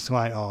mean to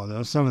slight all of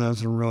those. Some of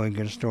those are really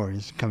good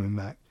stories coming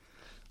back.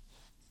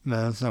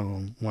 But some of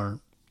them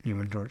weren't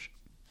Human Torch.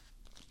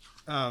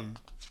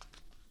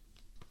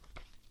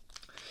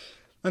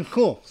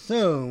 Cool.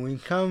 So, we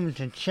come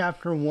to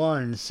Chapter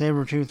 1,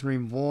 Sabretooth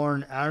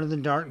Reborn, Out of the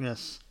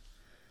Darkness.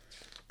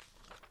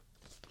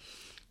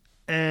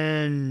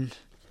 And,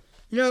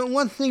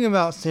 one thing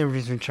about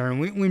Sabretooth's return,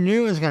 we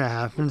knew it was going to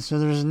happen, so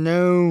there's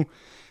no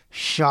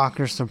shock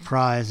or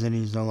surprise that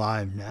he's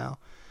alive now.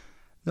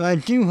 Though I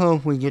do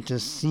hope we get to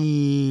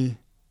see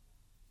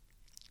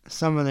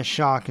some of the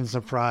shock and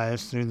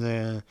surprise through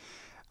the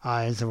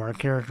eyes of our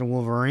character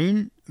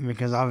Wolverine,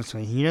 because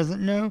obviously he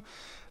doesn't know.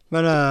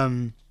 But,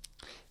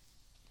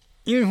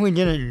 even if we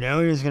didn't know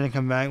he was going to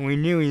come back, we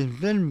knew he's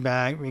been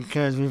back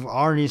because we've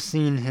already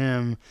seen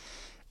him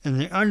in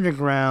the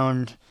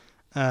underground.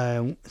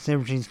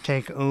 Sabretooth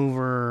take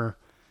over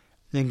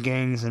the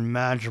gangs in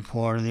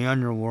Madripoor, the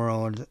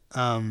underworld. Which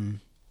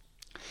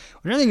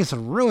I think is a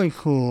really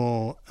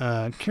cool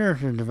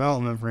character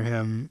development for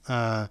him.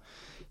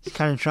 He's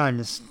kind of trying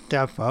to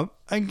step up,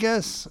 I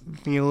guess,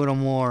 be a little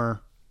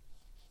more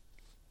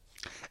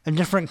a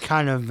different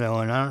kind of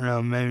villain. I don't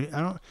know, maybe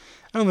I don't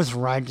know if it's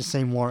right to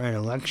say more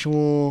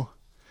intellectual.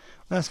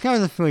 That's kind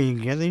of the feeling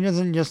you get. He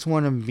doesn't just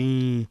want to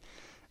be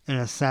an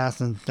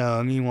assassin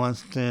thug. He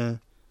wants to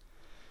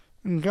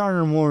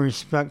garner more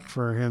respect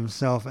for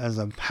himself as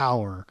a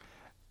power,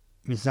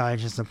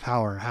 besides just a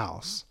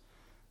powerhouse.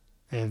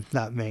 If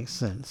that makes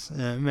sense.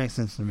 It makes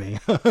sense to me.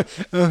 I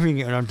hope you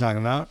get what I'm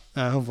talking about.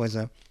 Hopefully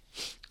so.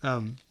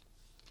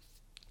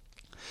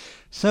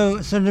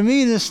 So to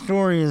me, this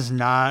story is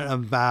not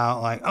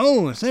about like,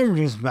 oh,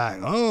 Sabretooth's back.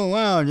 Oh,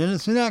 wow, didn't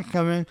see that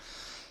coming.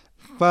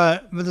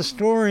 But the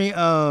story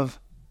of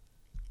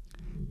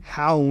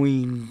how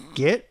we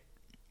get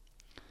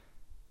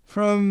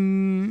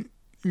from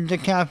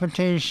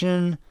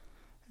decapitation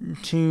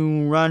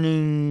to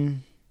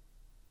running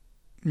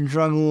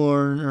drug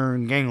lord, or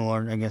gang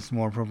lord, I guess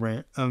more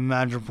appropriate, of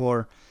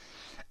Madripoor.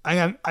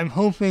 I'm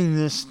hoping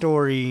this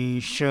story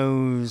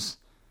shows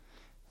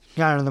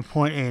kind of the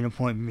point A to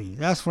point B.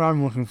 That's what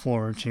I'm looking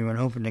forward to and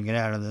hoping to get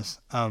out of this.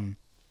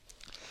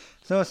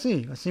 So let's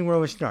see where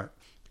we start.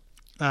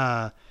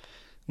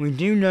 We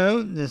do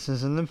know this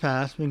is in the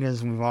past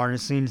because we've already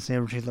seen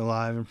Sabretooth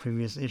alive in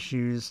previous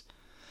issues.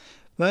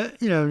 But,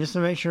 just to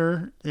make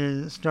sure,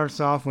 it starts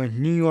off with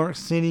New York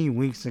City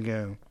weeks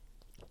ago.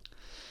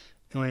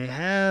 And we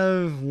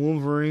have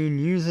Wolverine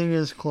using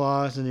his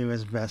claws to do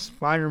his best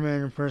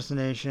Spider-Man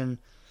impersonation.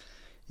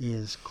 He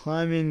is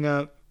climbing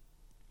up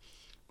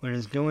what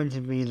is going to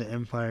be the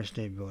Empire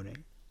State Building.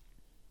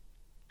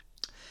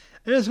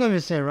 I'm just going to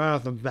say right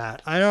off the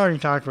bat, I already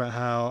talked about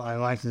how I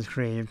like this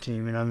creative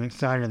team, and I'm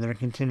excited that they're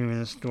continuing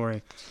this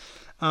story.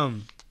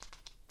 I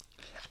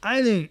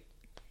think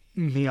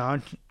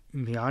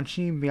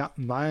Bianchi,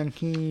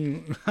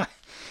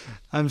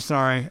 I'm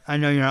sorry. I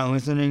know you're not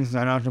listening, so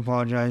I don't have to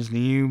apologize to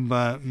you,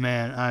 but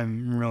man,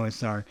 I'm really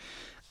sorry.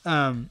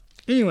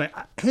 Anyway,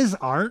 his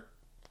art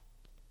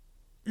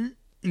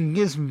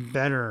gets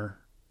better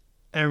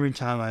every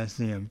time I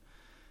see him.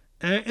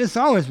 And it's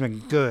always been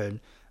good,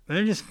 but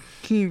it just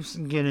keeps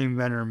getting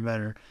better and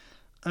better.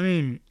 I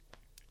mean,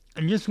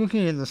 I'm just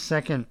looking at the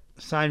second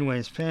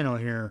sideways panel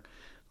here,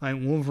 like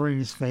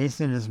Wolverine's face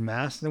and his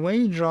mask. The way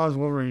he draws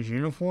Wolverine's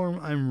uniform,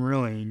 I'm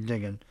really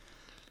digging.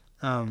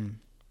 But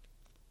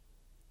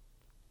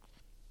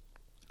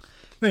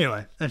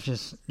anyway, that's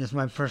just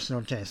my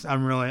personal taste.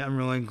 I'm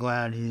really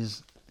glad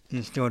he's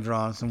still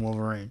drawing some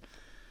Wolverine.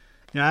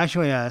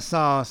 Actually, I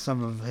saw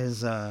some of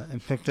his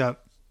and picked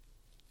up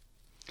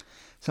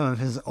some of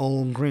his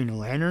old Green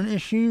Lantern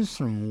issues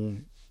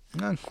from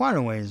quite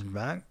a ways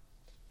back.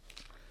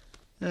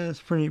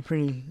 It's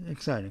pretty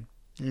exciting.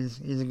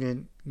 He's a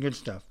good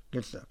stuff.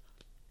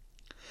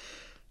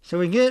 So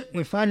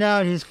we find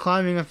out he's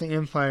climbing up the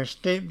Empire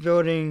State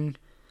Building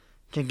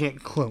to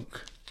get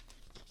Cloak.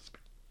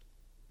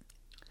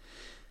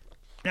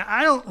 Now,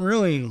 I don't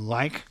really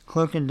like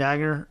Cloak and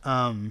Dagger.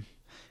 When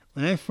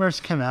they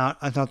first came out,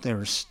 I thought they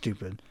were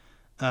stupid.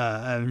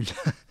 I'm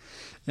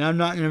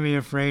not going to be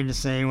afraid to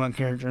say what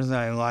characters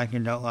I like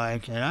and don't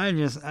like. And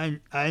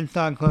I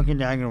thought Cloak and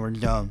Dagger were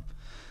dumb.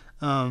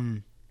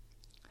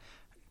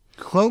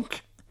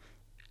 Cloak,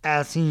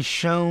 as he's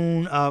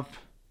shown up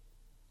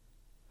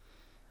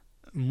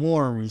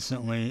more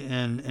recently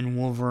in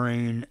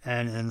Wolverine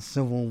and in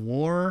Civil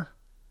War,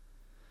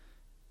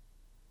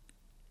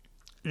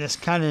 this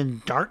kind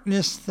of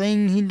darkness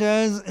thing he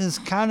does is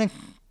kind of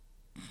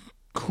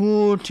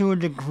cool to a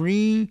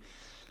degree.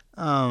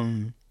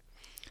 It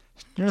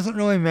doesn't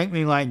really make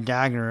me like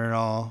Dagger at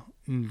all,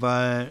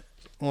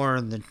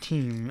 or the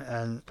team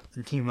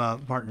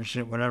up,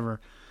 partnership, whatever.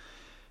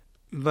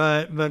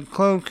 But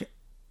Cloak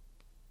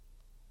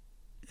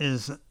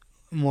is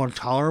more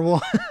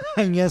tolerable,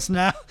 I guess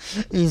now.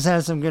 He's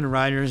had some good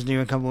writers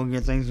do a couple of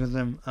good things with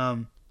him.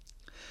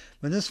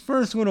 But this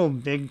first little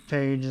big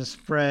page is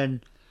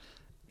spread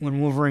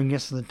when Wolverine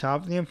gets to the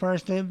top of the Empire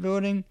State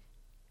Building.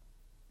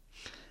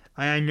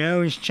 I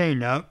know he's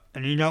chained up,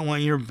 and you don't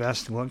want your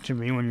best look to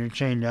be when you're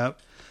chained up.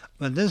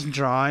 But this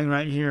drawing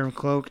right here of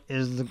Cloak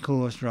is the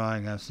coolest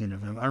drawing I've seen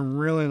of him. I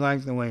really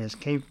like the way his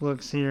cape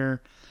looks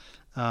here.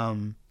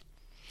 I'm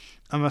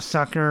a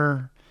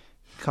sucker.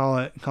 Call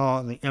it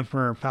the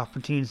Emperor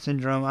Palpatine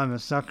syndrome. I'm a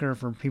sucker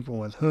for people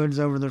with hoods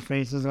over their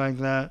faces like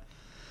that.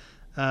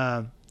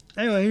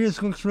 Anyway, he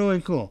just looks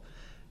really cool.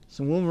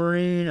 So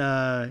Wolverine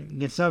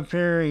gets up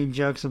here. He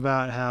jokes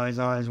about how he's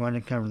always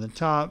wanted to cover the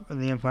top of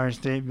the Empire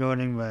State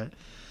Building, but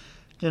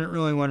didn't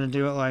really want to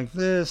do it like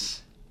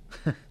this.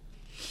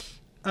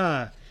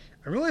 I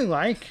really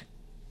like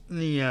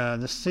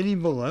the city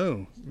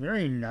below.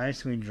 Very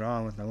nicely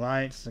drawn with the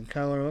lights. The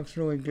color looks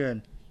really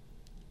good.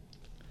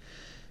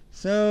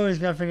 So he's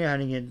got to figure out how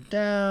to get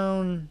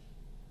down.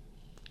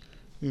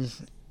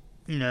 He's,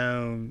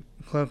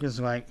 Cloak is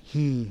like,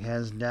 he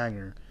has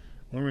Dagger.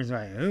 Wolverine's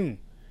like, who?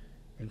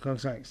 And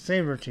Cloak's like,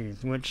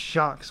 Sabretooth, which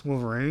shocks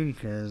Wolverine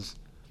because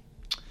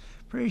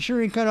pretty sure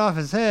he cut off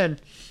his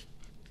head.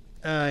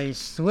 He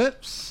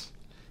slips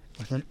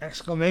with an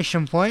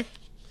exclamation point.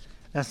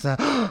 That's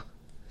the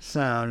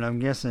sound, I'm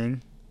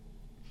guessing.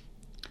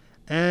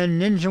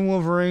 And Ninja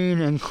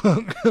Wolverine and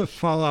Cloak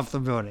fall off the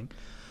building.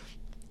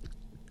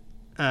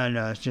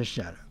 No, it's just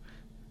Shadow.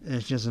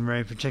 It's just a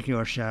very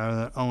particular shadow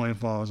that only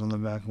falls on the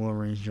back of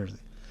Wolverine's jersey.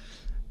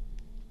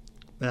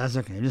 But that's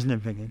okay, just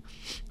nitpicking.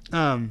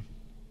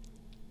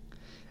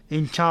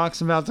 He talks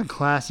about the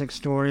classic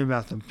story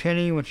about the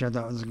penny, which I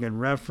thought was a good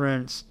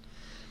reference.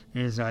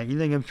 And he's like, you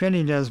think a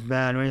penny does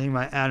bad, what do you think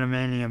my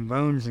adamantium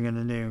bones are going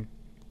to do?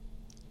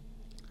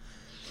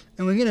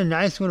 And we get a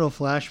nice little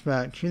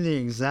flashback to the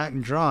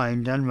exact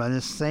drawing done by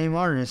this same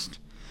artist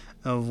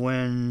of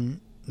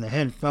when the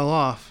head fell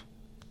off.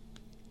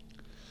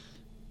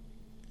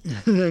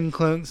 Then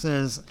Cloak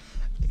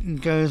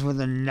goes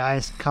with a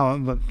nice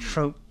comic book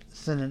trope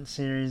sentence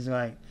series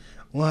like,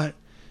 what?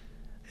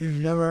 You've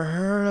never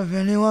heard of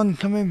anyone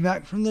coming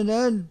back from the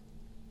dead?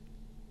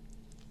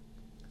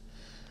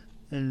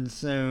 And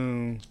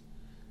so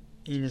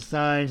he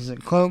decides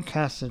that Cloak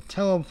has to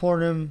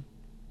teleport him.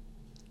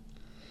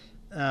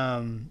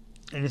 And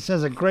he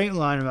says a great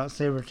line about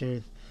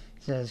Sabretooth. He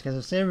says, because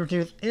if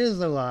Sabretooth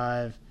is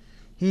alive,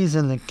 he's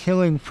in the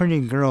killing pretty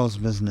girls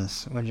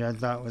business, which I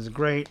thought was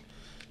great.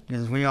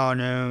 Because we all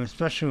know,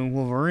 especially with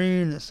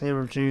Wolverine, that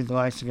Sabretooth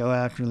likes to go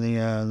after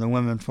the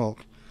women folk.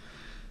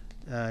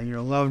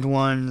 Your loved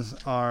ones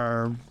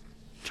are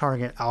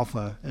target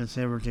alpha in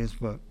Sabretooth's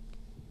book.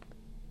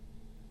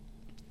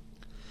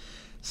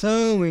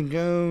 So we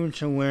go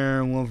to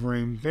where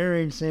Wolverine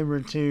buried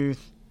Sabretooth.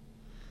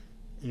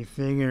 He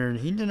figured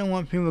he didn't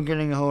want people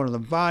getting a hold of the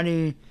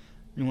body. He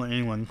didn't want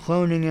anyone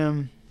cloning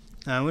him.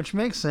 Which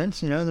makes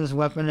sense, there's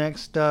Weapon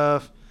X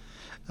stuff.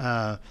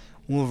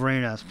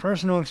 Wolverine has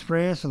personal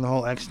experience with the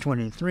whole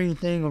X-23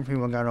 thing, where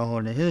people got a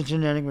hold of his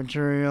genetic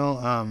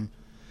material.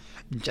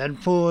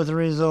 Deadpool as a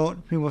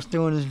result, people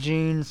stealing his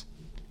genes.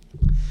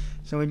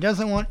 So he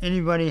doesn't want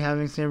anybody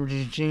having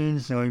Sabretooth's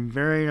genes, so he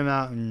buried him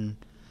out in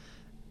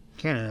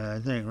Canada,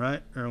 I think,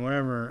 right? Or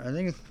whatever. I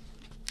think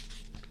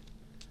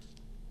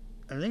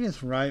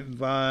it's right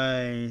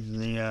by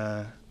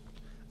the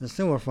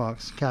Silver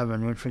Fox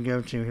cabin, which we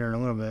go to here in a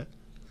little bit.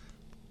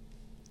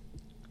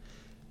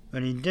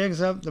 But he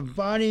digs up the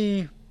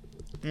body,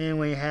 And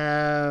we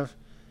have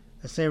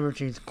a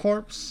saber-toothed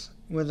corpse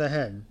with a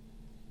head,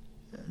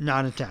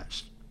 not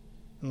attached,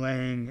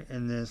 laying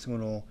in this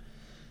little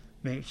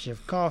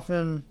makeshift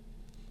coffin.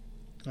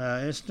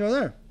 It's still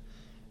there.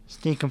 It's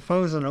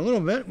decomposing a little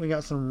bit. We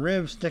got some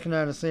ribs sticking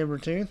out of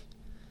Sabretooth.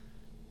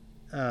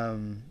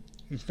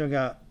 You still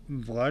got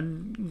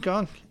blood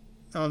gunk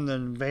on the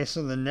base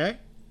of the neck.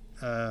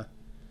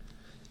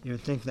 You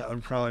would think that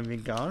would probably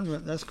be gone,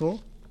 but that's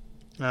cool.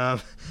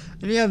 And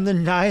you have the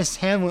nice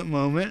Hamlet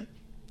moment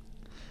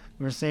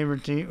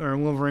where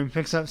Wolverine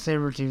picks up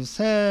Sabretooth's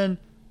head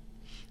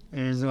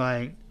and he's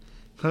like,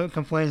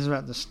 complains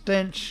about the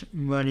stench,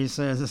 but he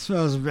says it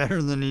smells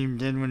better than he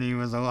did when he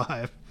was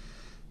alive.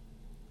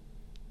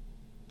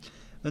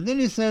 But then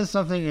he says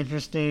something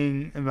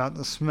interesting about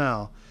the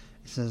smell.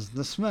 He says,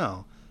 the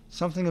smell.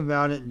 Something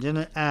about it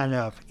didn't add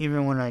up,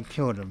 even when I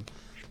killed him.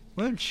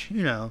 Which, if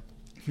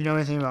you know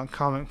anything about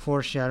comic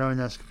foreshadowing,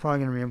 that's probably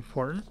going to be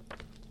important.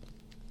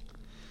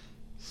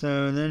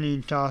 So then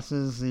he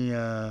tosses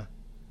the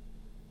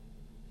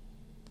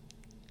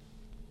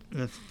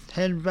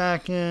head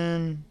back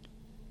in.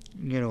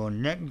 Get a little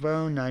neck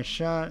bone, nice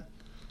shot.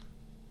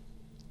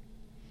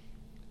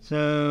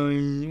 So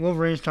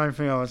Wolverine's trying to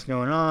figure out what's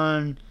going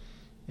on.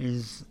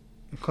 His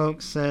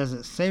cloak says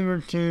that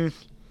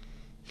Sabretooth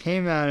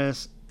came at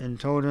us and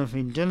told him if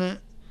he didn't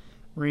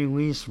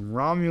release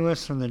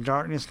Romulus from the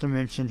darkness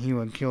dimension, he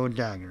would kill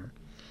Dagger.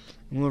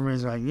 And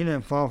Wolverine's like, you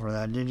didn't fall for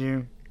that, did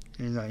you?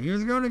 And he's like, he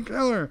was going to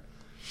kill her.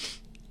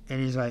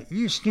 And he's like,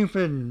 you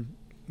stupid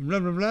blah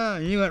blah blah,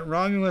 and you let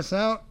Romulus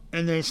out,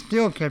 and they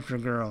still kept your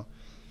girl.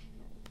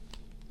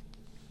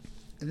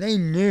 They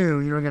knew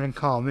you were going to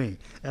call me.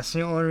 That's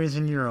the only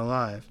reason you're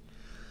alive.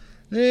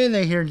 Then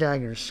they hear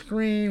Dagger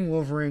scream.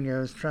 Wolverine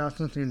goes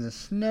trouncing through the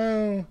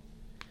snow.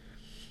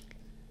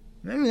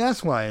 Maybe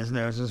that's why his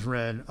nose is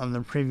red on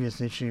the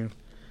previous issue.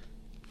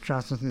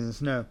 Trouncing through the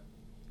snow.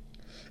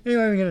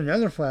 Anyway, we get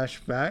another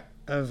flashback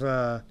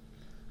of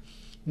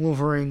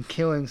Wolverine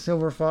killing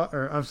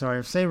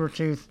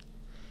Sabretooth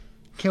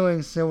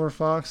killing Silver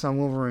Fox on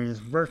Wolverine's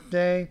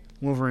birthday.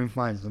 Wolverine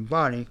finds the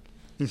body.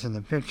 He's in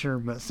the picture,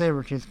 but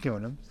Sabretooth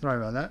killed him. Sorry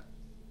about that.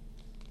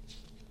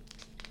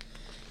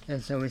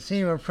 And so we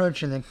see him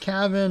approaching the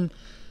cabin.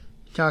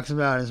 He talks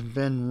about it's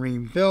been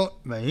rebuilt,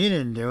 but he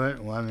didn't do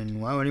it. Well,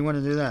 why would he want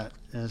to do that?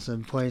 It's a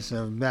place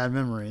of bad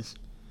memories.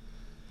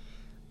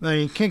 But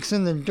he kicks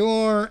in the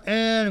door,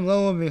 and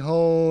lo and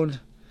behold,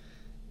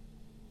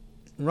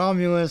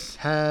 Romulus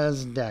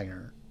has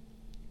Dagger.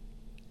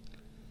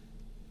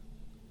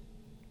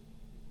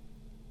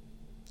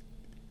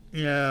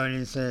 And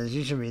he says,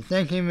 you should be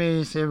thanking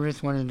me.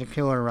 Sabretooth wanted to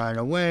kill her right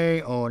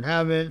away. Old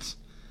habits.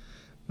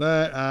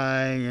 But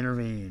I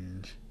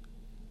intervened.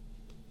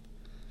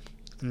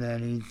 And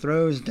then he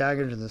throws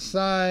Dagger to the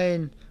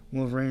side.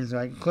 Wolverine's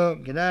like,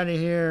 Cloak, get out of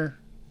here.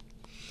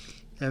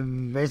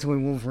 And basically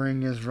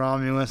Wolverine gives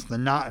Romulus the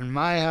not in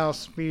my house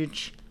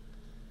speech.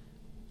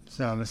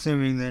 So I'm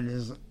assuming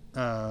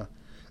that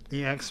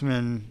the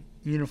X-Men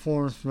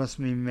uniforms must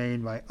be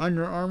made by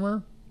Under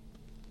Armour.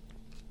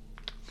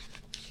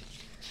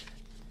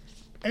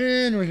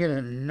 And we get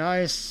a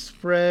nice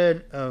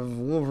spread of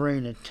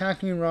Wolverine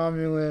attacking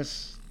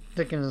Romulus,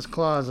 sticking his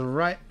claws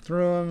right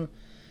through him,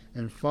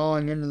 and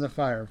falling into the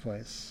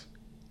fireplace.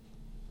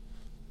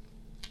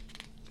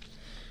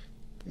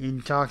 He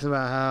talks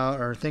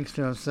about thinks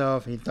to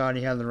himself, he thought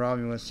he had the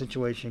Romulus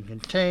situation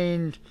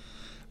contained,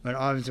 but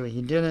obviously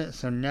he didn't,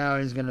 so now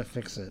he's going to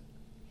fix it.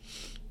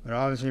 But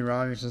obviously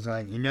Romulus is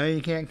like,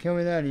 you can't kill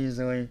me that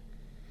easily.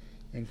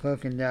 And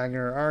Cloak and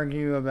Dagger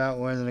argue about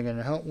whether they're going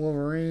to help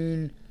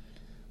Wolverine.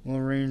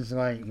 Wolverine's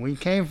like, we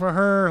came for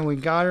her, and we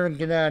got her,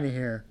 get out of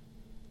here.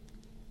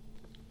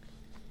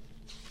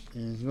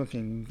 And he's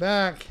looking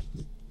back,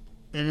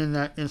 and in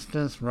that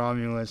instance,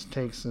 Romulus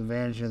takes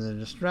advantage of the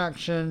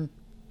distraction.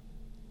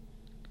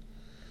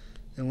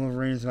 And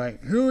Wolverine's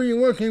like, who are you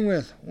working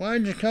with?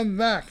 Why'd you come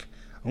back?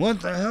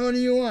 What the hell do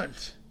you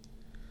want?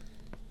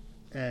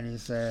 And he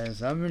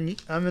says, I'm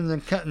in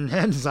the cutting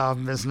heads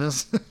off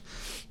business,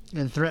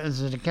 and threatens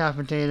to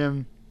decapitate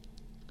him.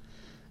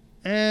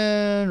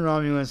 And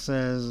Romulus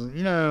says,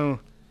 you don't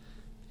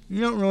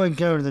really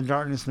go to the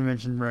darkness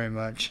dimension very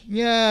much.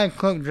 Yeah,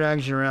 Cloak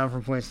drags you around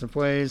from place to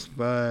place,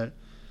 but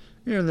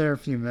you're there a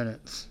few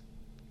minutes.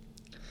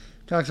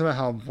 Talks about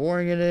how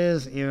boring it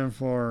is, even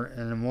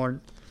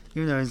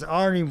though he's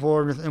already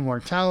bored with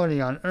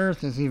immortality on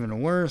Earth, it's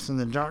even worse in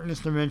the darkness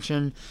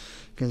dimension,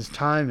 because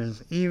time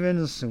is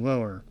even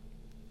slower.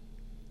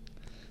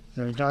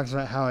 So he talks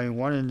about how he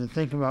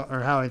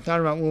how he thought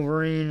about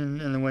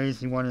Wolverine and the ways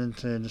he wanted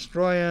to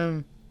destroy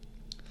him.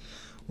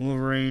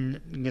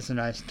 Wolverine gets a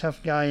nice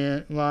tough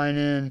guy line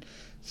in.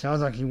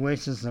 Sounds like he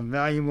wasted some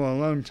valuable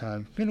alone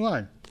time. Good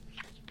line.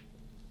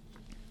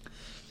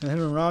 So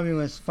him and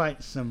Romulus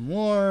fight some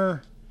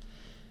more.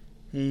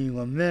 He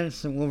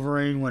laments that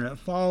Wolverine wouldn't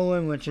follow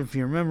him, which if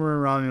you remember,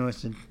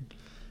 Romulus had,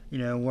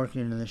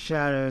 working in the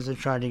shadows, they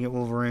tried to get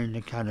Wolverine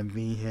to kind of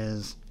be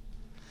his,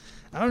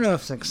 I don't know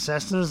if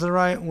successor is the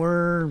right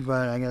word,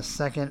 but I guess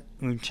second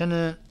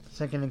lieutenant,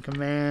 second in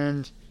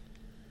command.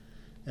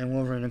 And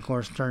Wolverine, of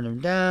course, turned him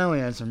down. We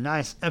had some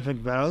nice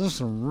epic battles. Those are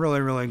some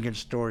really, really good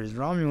stories.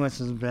 Romulus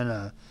has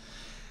been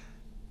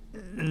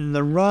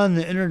the run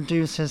that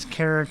introduced his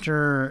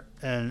character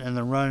and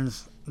the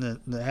runs that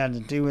had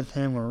to do with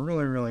him were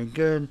really, really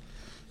good.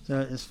 So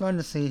it's fun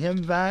to see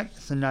him back.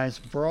 It's a nice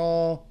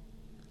brawl.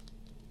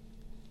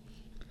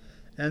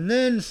 And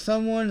then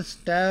someone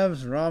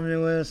stabs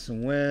Romulus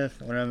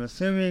with what I'm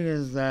assuming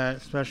is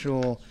that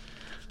special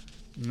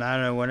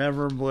matter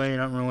whatever blade. I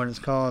don't remember what it's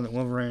called that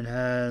Wolverine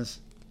has.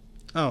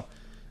 Oh,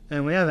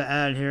 and we have an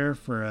ad here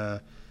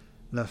for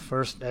the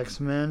first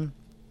X-Men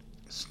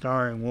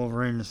starring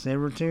Wolverine and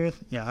Sabretooth.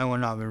 Yeah, I will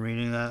not be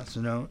reading that,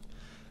 so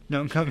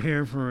don't come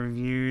here for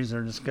reviews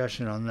or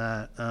discussion on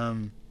that.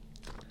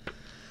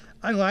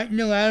 I liked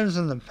Neil Adams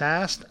in the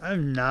past. I've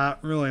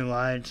not really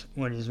liked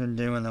what he's been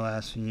doing the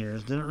last few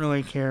years. Didn't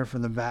really care for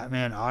the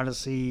Batman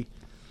Odyssey.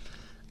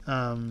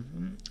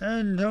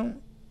 And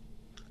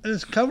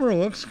his cover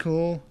looks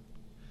cool.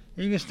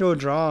 You can still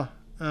draw.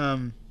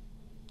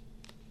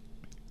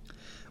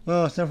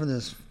 Well, except for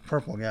this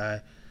purple guy.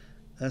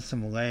 That's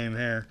some lame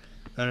hair.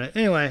 But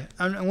anyway,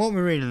 I won't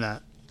be reading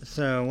that.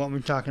 So, won't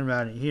be talking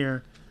about it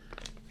here.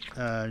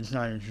 Just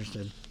not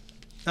interested.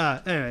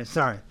 Anyway,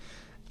 sorry.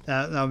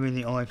 That'll be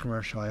the only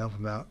commercial I hope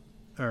about.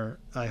 Or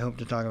I hope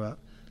to talk about.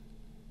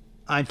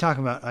 I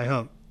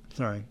hope.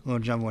 Sorry, a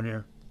little jumbled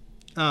here.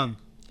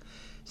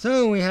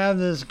 So we have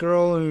this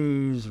girl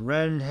who's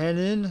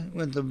red-headed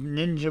with the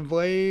ninja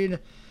blade.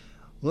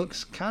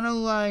 Looks kind of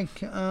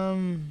like,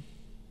 oh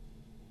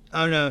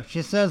no,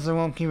 she says it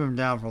won't keep him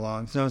down for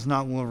long, so it's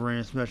not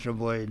Wolverine's special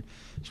blade.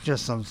 It's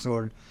just some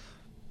sword.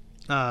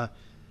 I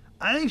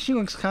think she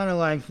looks kind of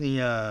like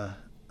the,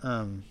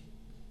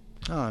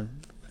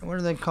 what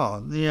are they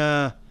called?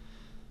 The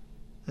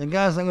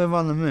guys that live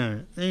on the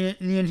moon. The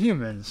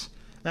Inhumans.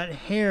 That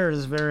hair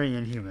is very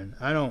Inhuman.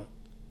 I don't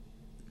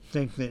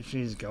think that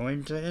she's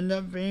going to end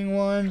up being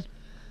one,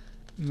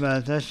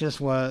 but that's just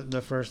what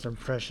the first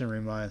impression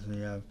reminds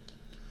me of.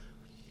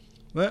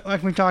 But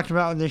like we talked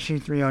about with issue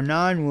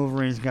 309,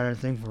 Wolverine's got a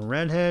thing for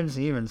redheads.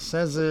 He even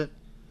says it.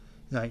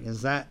 Like,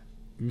 is that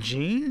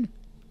Jean?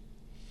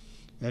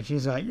 And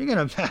she's like, you're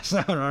going to pass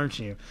out, aren't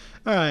you?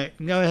 Alright,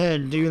 go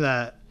ahead and do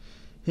that.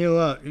 Heal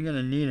up, you're going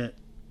to need it.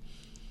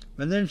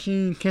 But then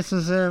she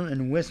kisses him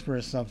and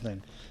whispers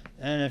something.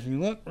 And if you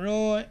look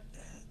real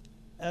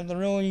at the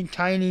really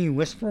tiny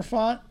whisper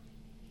font,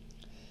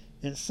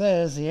 it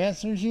says, the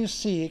answers you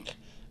seek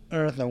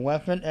are at the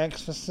Weapon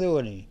X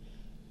facility.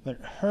 But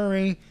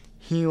hurry,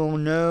 he'll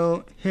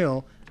know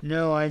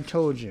I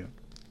told you.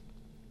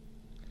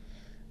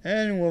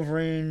 And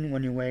Wolverine,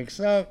 when he wakes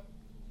up,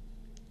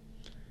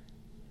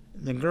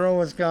 the girl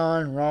was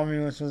gone,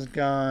 Romulus was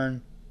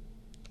gone.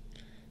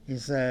 He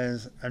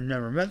says, I've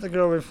never met the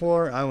girl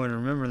before, I would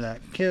remember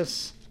that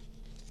kiss.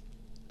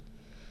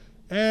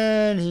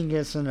 And he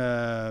gets in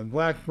a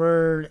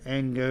Blackbird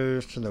and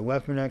goes to the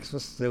Weapon X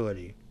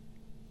facility.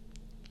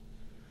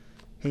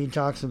 He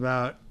talks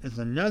about it's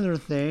another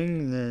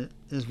thing that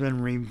has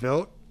been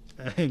rebuilt.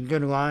 A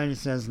good line, he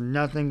says,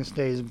 nothing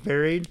stays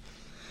buried.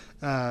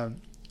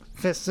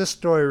 Fits this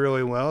story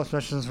really well,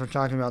 especially since we're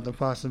talking about the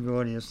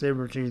possibility of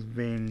Sabretooth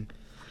being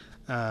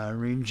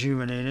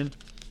rejuvenated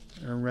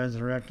or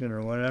resurrected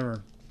or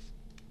whatever.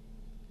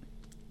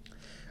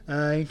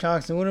 He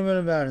talks a little bit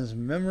about his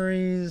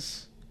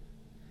memories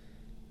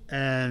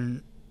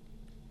and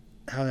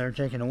how they're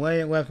taken away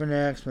at Weapon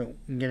X, but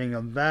getting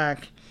them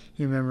back.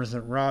 He remembers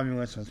that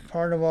Romulus was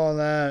part of all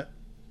that.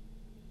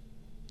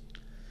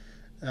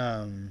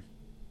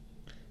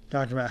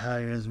 Talked about how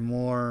he knew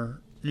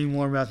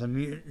more about the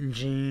mutant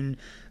gene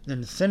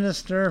than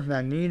Sinister,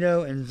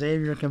 Magneto, and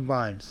Xavier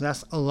combined. So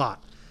that's a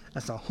lot.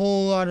 That's a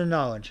whole lot of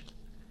knowledge.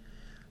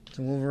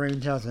 So Wolverine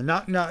tells a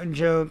knock-knock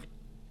joke.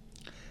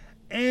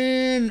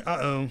 And,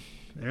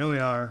 there we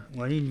are.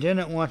 What he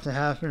didn't want to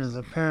happen is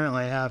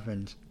apparently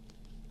happened.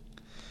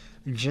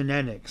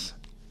 Genetics.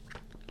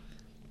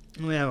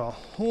 We have a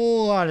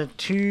whole lot of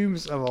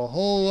tubes of a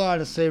whole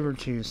lot of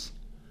Sabretooths.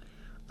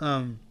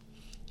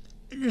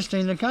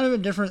 Interesting. They're kind of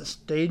at different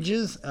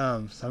stages.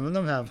 Some of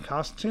them have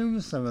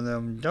costumes. Some of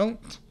them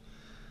don't.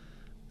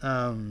 They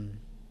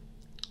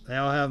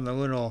all have the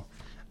little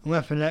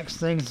Weapon X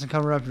things to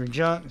cover up your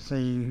junk so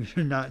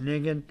you're not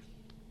naked.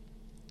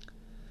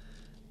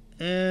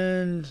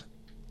 And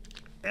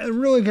a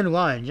really good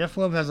line. Jeff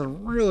Loeb has a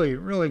really,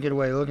 really good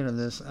way of looking at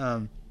this.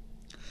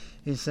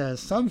 He says,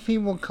 some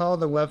people call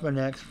the Weapon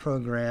X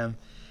program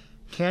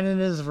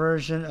Canada's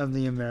version of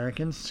the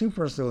American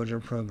Super Soldier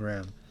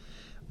program.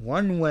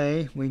 One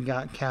way we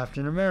got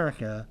Captain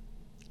America.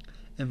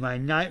 In my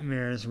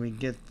nightmares we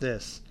get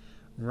this.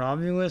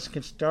 Romulus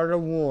could start a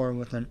war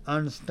with an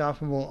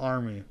unstoppable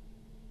army.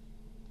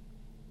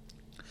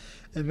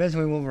 And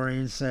basically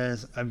Wolverine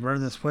says, I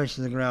burned this place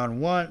to the ground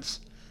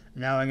once,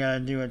 now I gotta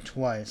do it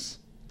twice.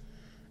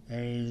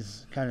 And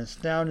he's kind of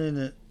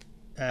astounded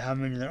at how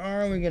many there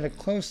are. We get a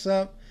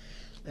close-up,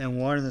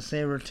 and one of the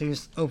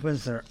Sabretooths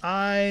opens their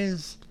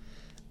eyes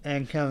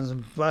and comes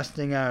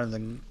busting out of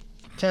the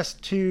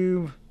test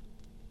tube.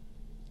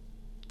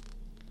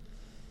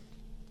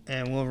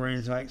 And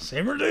Wolverine's like,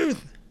 Sabretooth!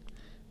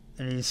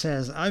 And he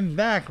says, I'm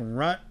back,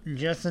 Rut,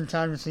 just in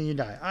time to see you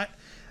die.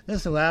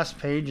 This last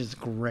page is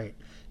great.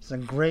 It's a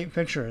great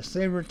picture of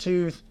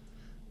Sabretooth.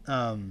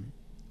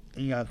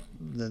 You got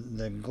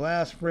the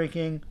glass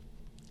breaking.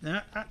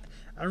 And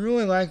I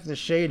really like the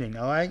shading.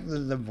 I like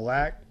the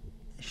black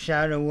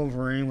shadow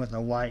Wolverine with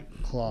the white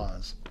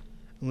claws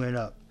lit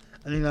up.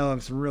 I think that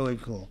looks really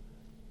cool.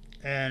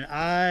 And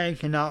I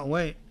cannot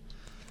wait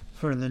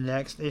for the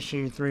next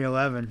issue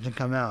 311 to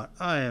come out.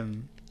 I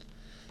am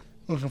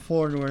looking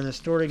forward to where this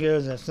story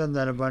goes. I've said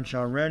that a bunch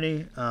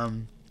already.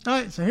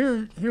 Alright, so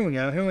here we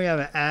go. Here we have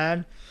an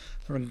ad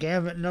for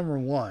Gambit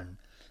 #1,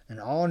 an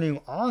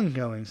all-new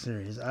ongoing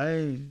series.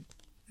 I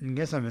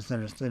guess I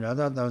misunderstood. I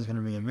thought that was going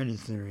to be a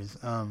mini-series.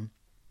 A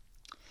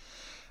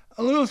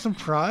little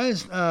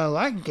surprised.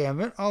 Like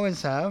Gambit,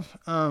 always have.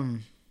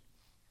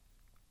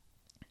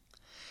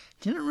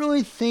 Didn't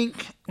really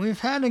think... We've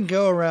had a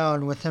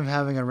go-around with him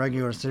having a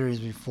regular series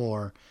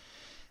before,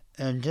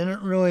 and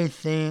didn't really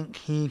think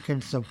he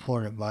could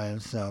support it by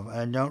himself.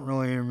 I don't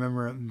really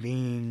remember it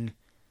being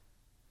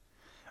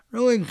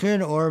really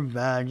good or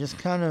bad, just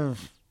kind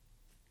of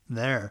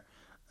there.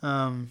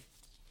 I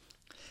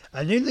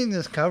do think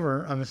this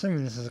cover, I'm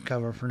assuming this is a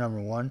cover for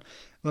 #1,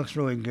 looks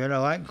really good. I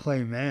like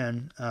Clay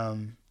Mann.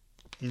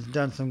 He's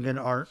done some good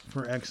art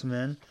for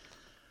X-Men.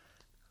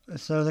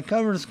 So the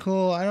cover is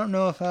cool. I don't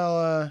know if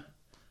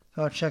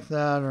I'll check that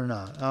out or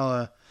not.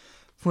 I'll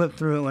flip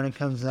through it when it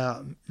comes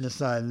out and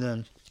decide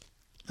then.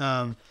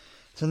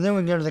 So then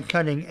we go to the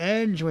cutting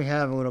edge. We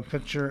have a little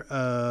picture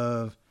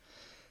of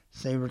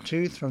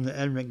Sabretooth from the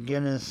Ed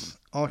McGuinness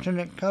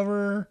alternate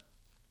cover.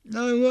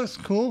 No, it looks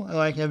cool. I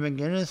like Ed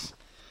McGuinness.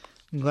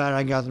 I'm glad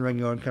I got the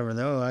regular cover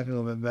though. I like it a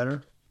little bit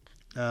better.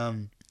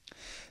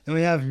 Then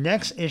we have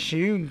next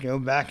issue, go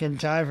back in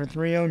time for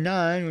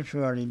 309, which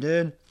we already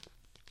did.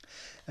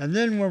 And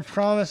then we're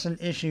promised in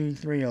issue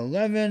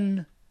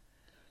 311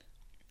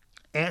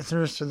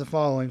 answers to the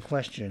following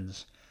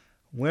questions.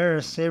 Where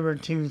has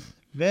Sabretooth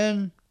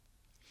been?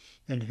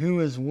 And who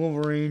is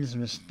Wolverine's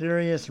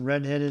mysterious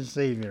red-headed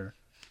savior?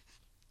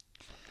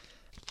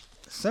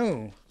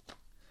 So,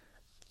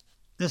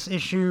 this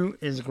issue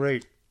is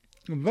great.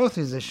 Both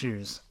these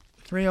issues,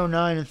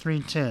 309 and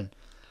 310,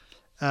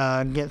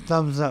 get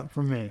thumbs up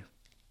from me.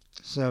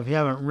 So if you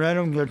haven't read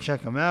them, go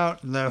check them out.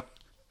 Though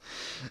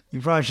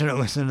you probably shouldn't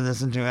listen to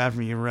this until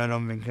after you read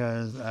them,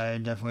 because I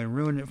definitely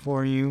ruined it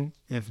for you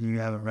if you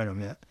haven't read them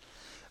yet.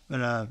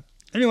 But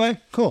anyway,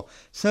 cool.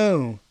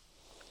 So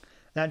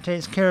that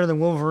takes care of the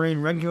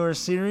Wolverine regular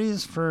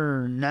series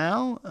for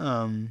now.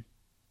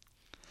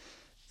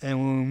 And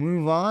we'll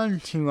move on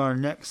to our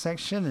next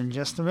section in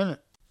just a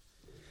minute.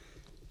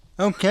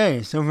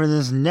 Okay, so for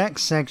this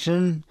next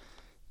section,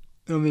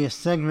 it'll be a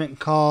segment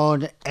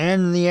called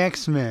And the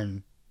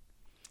X-Men,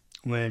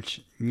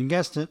 which, you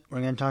guessed it,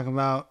 we're going to talk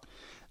about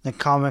the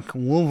comic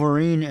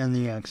Wolverine and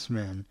the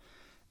X-Men.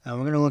 We're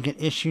going to look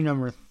at issue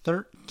number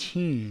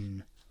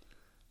 13,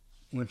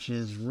 which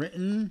is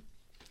written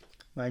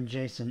by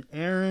Jason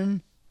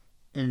Aaron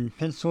and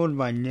penciled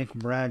by Nick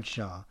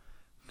Bradshaw.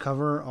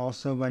 Cover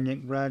also by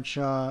Nick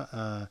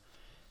Bradshaw.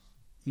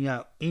 You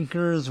got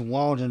inkers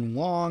Walden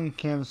Wong,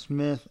 Cam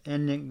Smith,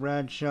 and Nick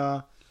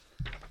Bradshaw.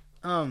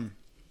 I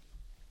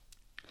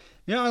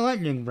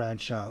like Nick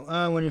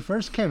Bradshaw. When he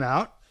first came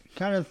out,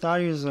 kind of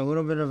thought he was a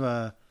little bit of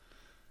a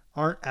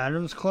Art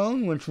Adams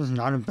clone, which was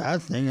not a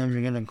bad thing. If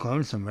you're gonna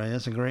clone somebody,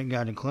 that's a great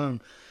guy to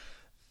clone.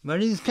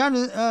 But he's kind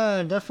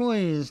of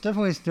definitely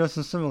still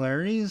some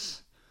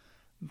similarities,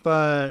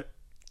 but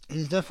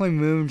he's definitely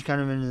moved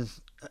kind of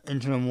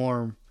into a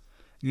more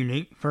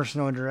unique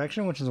personal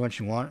direction, which is what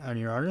you want out of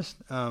your artist.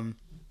 I'm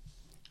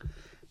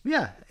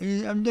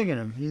digging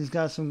him. He's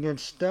got some good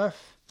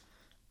stuff.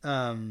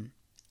 Kind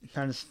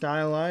of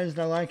stylized.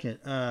 I like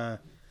it.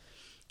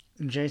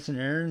 Jason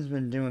Aaron's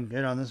been doing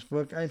good on this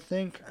book, I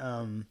think.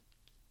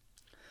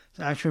 It's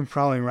actually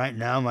probably right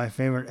now my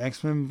favorite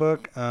X-Men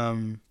book.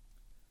 Haven't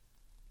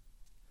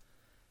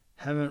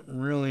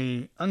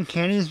really...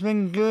 Uncanny's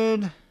been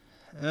good.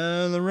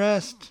 The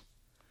rest,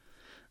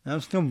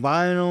 I'm still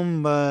buying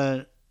them,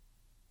 but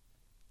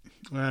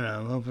I don't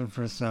know, hoping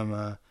for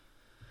some,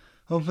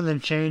 hoping the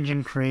change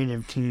in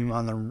creative team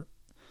on the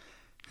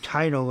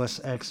titleless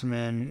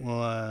X-Men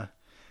will,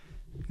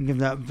 give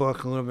that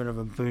book a little bit of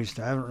a boost.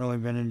 I haven't really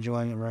been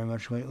enjoying it very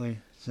much lately,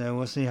 so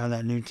we'll see how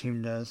that new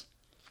team does.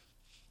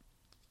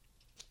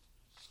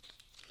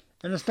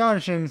 And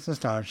astonishing.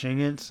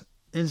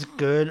 It's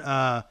good.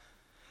 I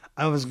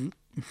was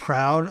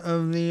proud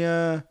of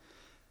the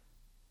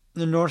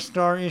North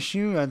Star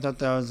issue. I thought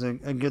that was a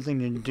good thing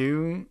to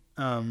do.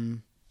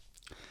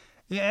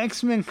 The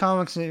X-Men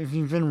comics, if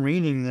you've been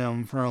reading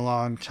them for a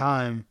long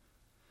time,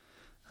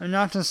 and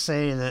not to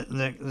say that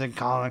the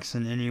comics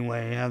in any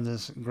way have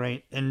this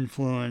great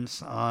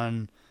influence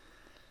on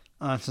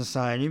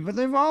society, but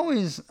they've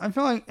always, I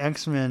feel like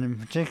X-Men in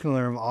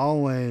particular have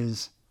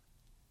always,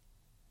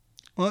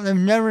 well, they've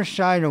never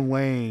shied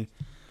away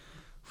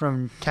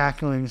from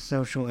tackling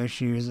social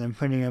issues and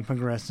putting a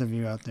progressive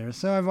view out there.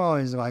 So I've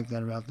always liked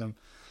that about them.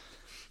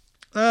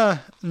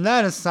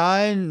 That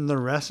aside, the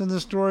rest of the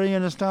story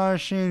in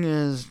Astonishing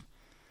is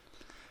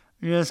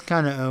just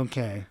kind of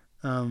okay.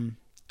 But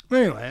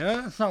anyway,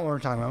 that's not what we're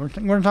talking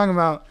about. We're talking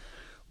about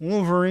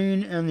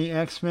Wolverine and the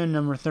X-Men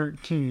number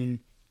 13,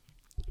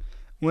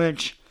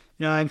 which,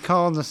 I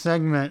called the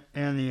segment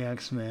and the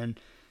X-Men.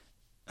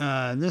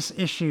 This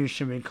issue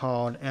should be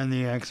called and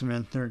the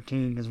X-Men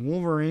 13 because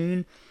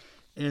Wolverine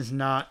is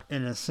not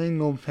in a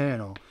single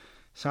panel.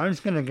 So I'm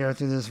just going to go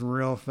through this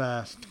real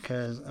fast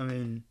because,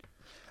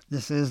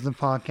 this is the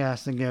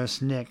podcast that goes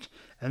snicked,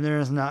 and there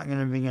is not going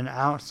to be an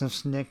ounce of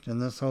snicked in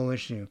this whole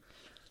issue.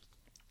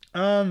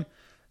 The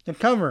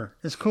cover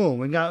is cool.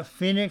 We got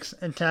Phoenix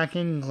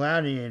attacking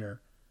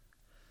Gladiator.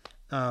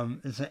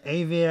 It's an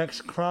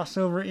AVX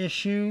crossover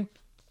issue.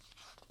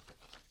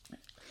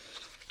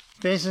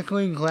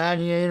 Basically,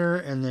 Gladiator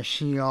and the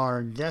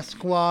Shi'ar Death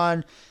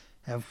Squad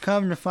have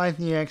come to fight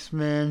the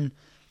X-Men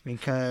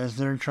because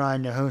they're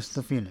trying to host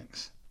the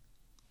Phoenix.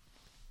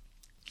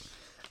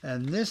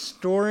 And this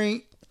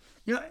story,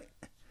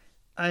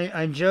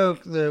 I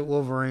joke that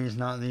Wolverine is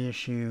not the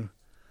issue,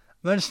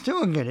 but it's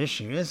still a good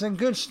issue. It's a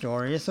good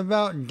story. It's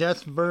about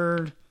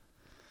Deathbird,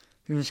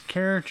 whose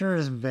character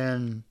has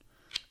been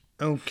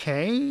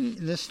okay.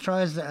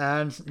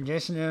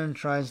 Jason Aaron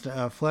tries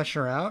to flesh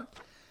her out,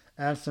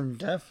 add some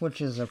depth, which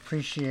is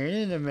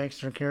appreciated. It makes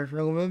her character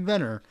a little bit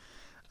better.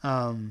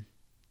 Not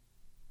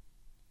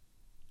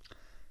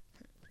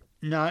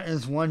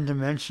as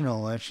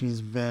one-dimensional as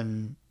she's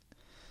been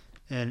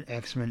in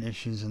X-Men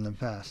issues in the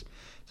past.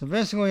 So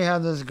basically we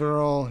have this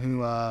girl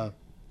who,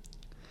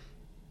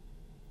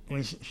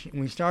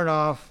 we start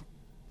off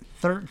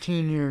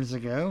 13 years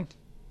ago,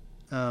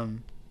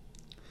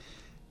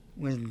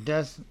 with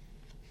Death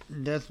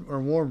or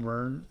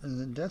Warbird.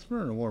 Is it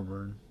Deathbird or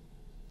Warbird?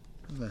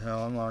 What the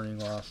hell, I'm already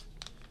lost.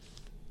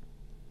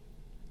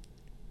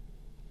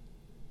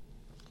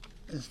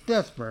 It's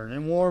Deathbird,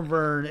 and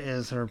Warbird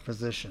is her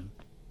position,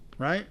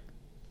 right?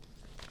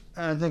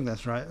 I think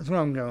that's right. That's what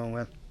I'm going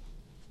with.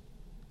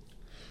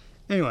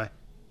 Anyway,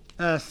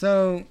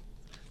 so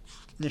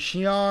the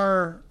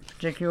Shi'ar,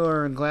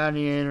 particular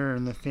Gladiator,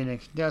 and the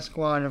Phoenix Death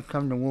Squad have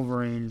come to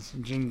Wolverine's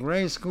Jean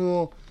Grey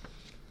school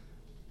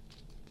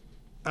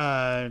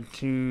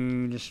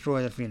to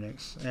destroy the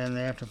Phoenix, and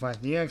they have to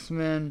fight the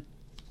X-Men.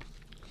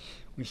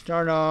 We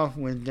start off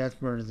with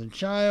Deathbird as a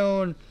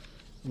child,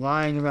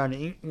 lying about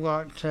an ink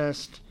blot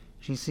test.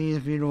 She sees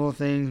beautiful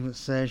things, but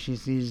says she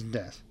sees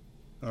death,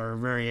 or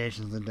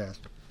variations of death,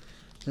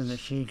 so that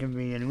she can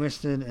be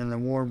enlisted in the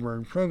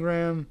Warbird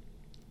program.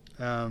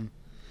 So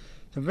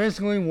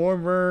basically,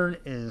 Warbird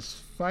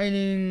is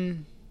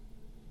fighting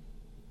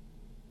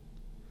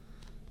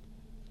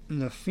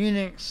the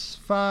Phoenix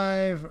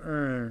Five,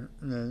 or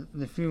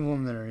the few of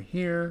them that are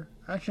here.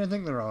 Actually, I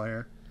think they're all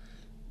here.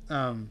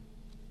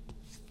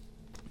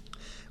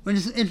 Which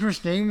is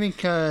interesting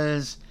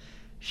because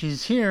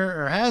she's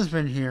here, or has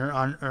been here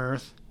on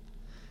Earth,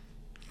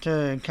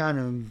 to kind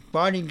of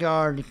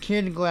bodyguard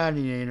Kid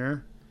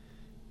Gladiator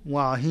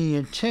while he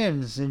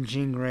attends the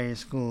Jean Grey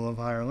School of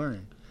Higher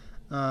Learning.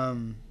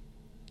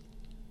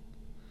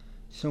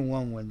 So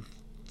one would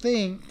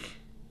think...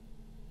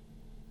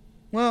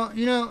 Well,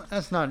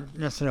 that's not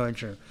necessarily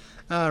true.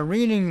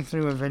 Reading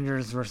through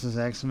Avengers vs.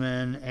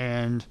 X-Men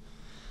and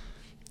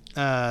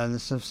the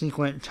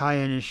subsequent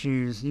tie-in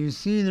issues, you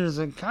see there's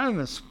a kind of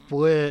a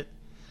split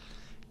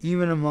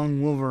even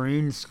among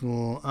Wolverine's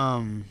school.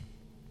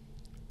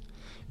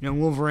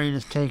 Wolverine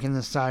has taken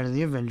the side of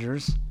the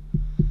Avengers.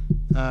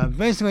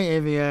 Basically,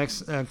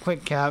 AVX,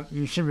 quick cap,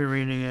 you should be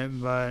reading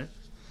it, but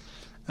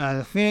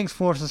the Phoenix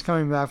Force is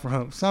coming back for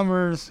Hope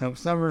Summers. Hope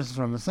Summers is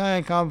from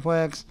Messiah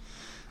Complex.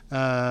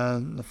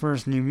 The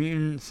first New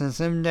Mutant since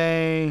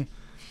M-Day.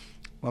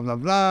 Blah, blah,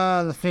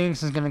 blah. The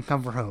Phoenix is going to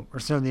come for Hope, or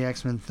so the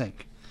X-Men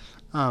think.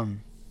 The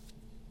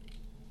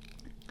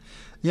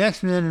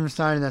X-Men have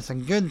decided that's a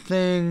good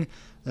thing,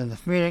 that the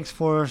Phoenix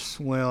Force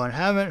will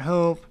inhabit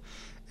Hope,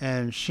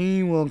 and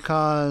she will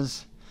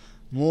cause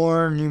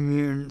more New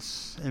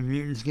Mutants, and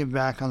mutants get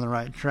back on the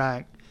right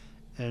track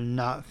and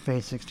not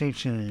face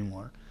extinction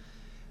anymore.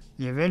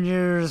 The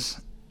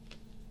Avengers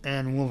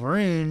and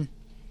Wolverine,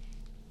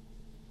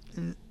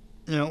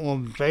 will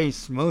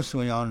base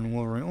mostly on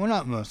Wolverine. Well,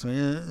 not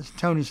mostly.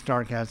 Tony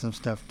Stark has some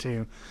stuff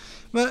too.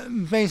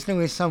 But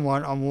basically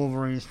somewhat on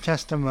Wolverine's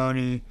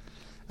testimony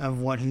of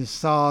what he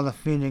saw the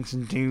Phoenix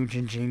do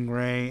to Jean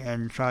Grey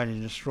and try to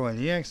destroy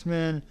the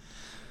X-Men.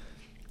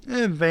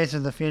 And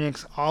basically the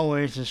Phoenix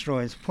always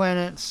destroys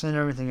planets and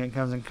everything it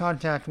comes in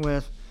contact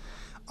with.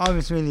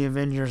 Obviously the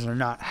Avengers are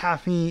not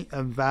happy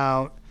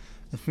about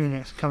the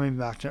Phoenix coming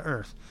back to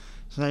Earth.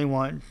 So they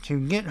want to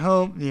get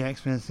Hope, the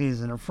X-Men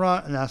sees in the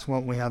front, and that's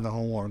what we have the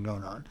whole war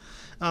going on.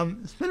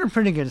 It's been a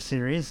pretty good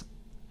series.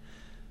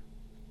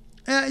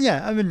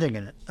 Yeah, I've been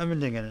digging it.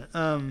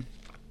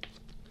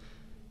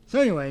 So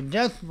anyway,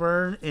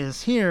 Deathbird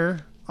is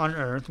here on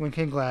Earth with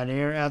Kid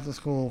Gladiator at the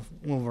school of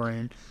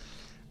Wolverine.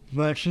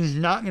 But she's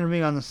not going to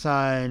be on the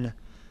side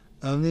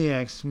of the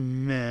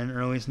X-Men,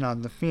 or at least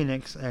not the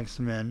Phoenix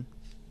X-Men.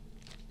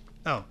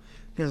 Oh,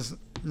 because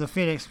the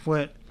Phoenix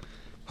split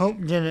Hope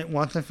didn't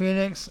want the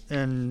Phoenix,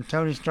 and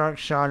Tony Stark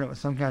shot it with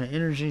some kind of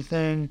energy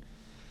thing,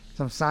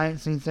 some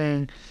sciencey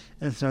thing,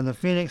 and so the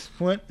Phoenix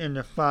split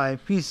into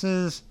 5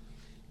 pieces,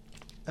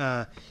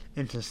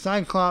 into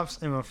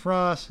Cyclops, Emma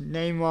Frost,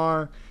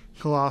 Namor,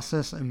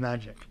 Colossus, and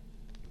Magik.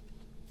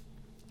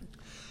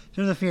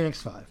 So the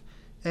Phoenix 5.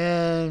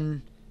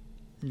 And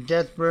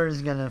Deathbird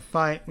is going to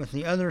fight with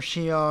the other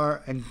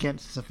Shi'ar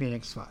against the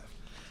Phoenix 5.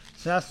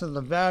 So that's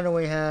the battle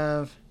we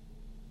have.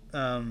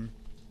 And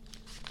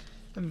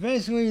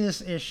basically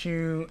this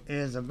issue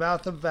is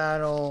about the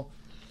battle,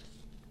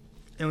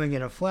 and we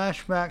get a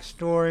flashback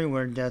story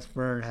where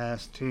Deathbird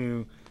has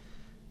to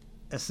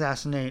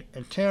assassinate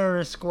a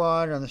terrorist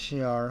squad on the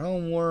Shi'ar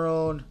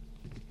homeworld.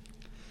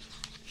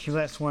 She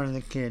lets one of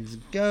the kids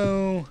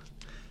go.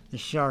 The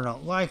Shi'ar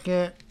don't like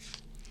it.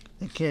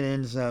 The kid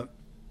ends up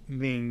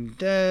being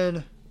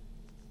dead.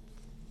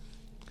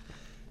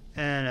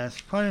 And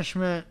as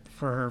punishment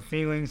for her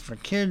feelings for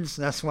kids,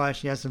 that's why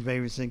she has to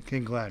babysit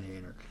Kid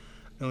Gladiator.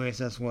 At least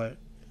that's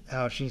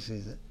how she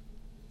sees it.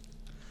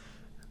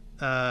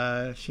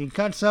 She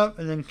cuts up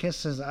and then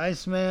kisses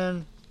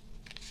Iceman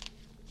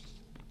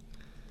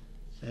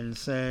and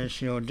says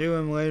she'll do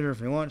him later if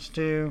he wants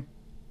to.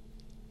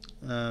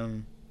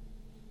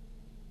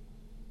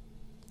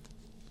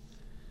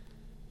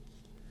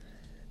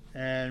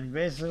 And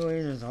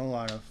basically there's a whole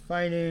lot of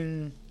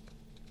fighting,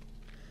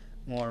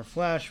 more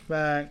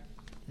flashback,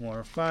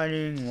 more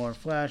fighting, more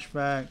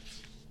flashback.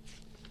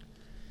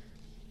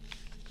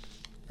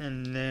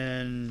 And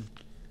then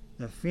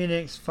the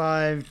Phoenix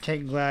 5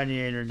 take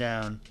Gladiator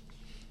down.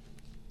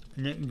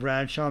 Nick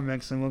Bradshaw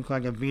makes him look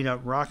like a beat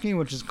up Rocky,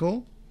 which is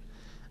cool.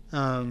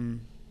 Kid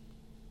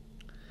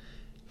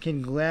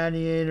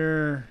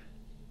Gladiator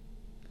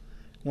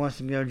wants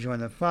to go join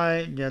the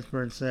fight.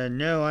 Deathbird said,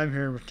 "No, I'm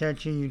here to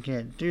protect you. You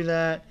can't do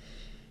that."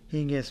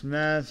 He gets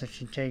mad, so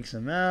she takes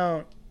him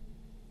out.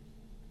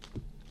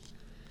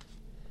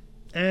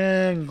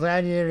 And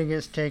Gladiator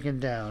gets taken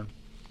down.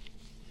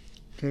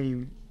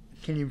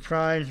 Kitty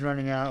Pryde's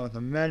running out with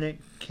a medic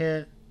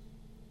kit.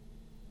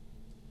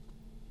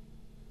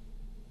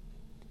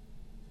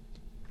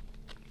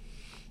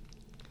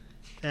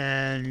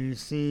 And you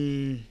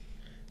see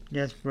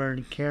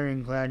Deathbird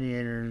carrying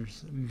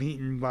Gladiator's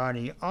beaten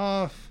body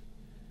off.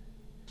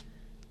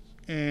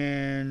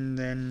 And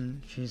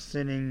then she's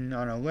sitting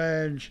on a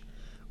ledge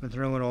with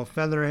her little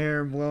feather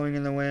hair blowing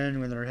in the wind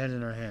with her head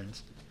in her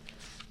hands.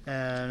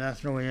 And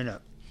that's where we end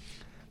up.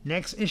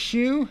 Next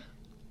issue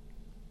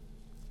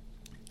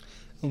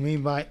will be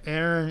by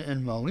Aaron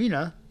and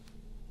Molina.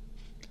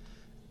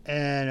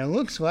 And it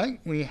looks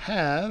like we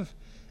have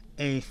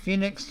a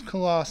Phoenix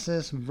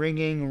Colossus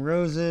bringing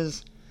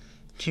roses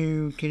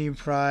to Kitty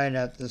Pryde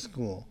at the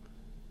school.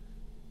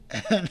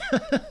 And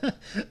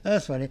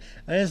that's funny.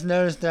 I just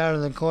noticed out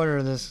of the corner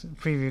of this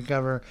preview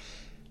cover,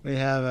 we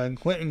have a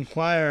Quentin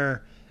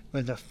Quire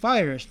with a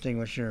fire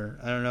extinguisher.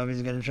 I don't know if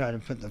he's going to try to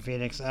put the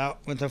Phoenix out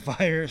with the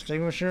fire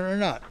extinguisher or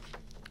not.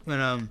 But,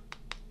 anyway,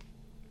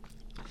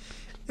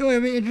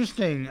 it'll be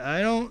interesting.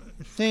 I don't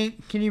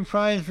think Kitty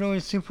Pryde is really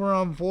super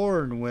on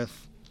board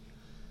with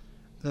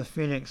the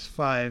Phoenix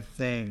 5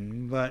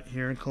 thing. But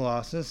here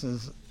Colossus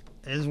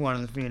is one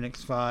of the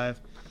Phoenix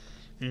 5.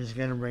 And he's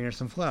going to bring her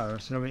some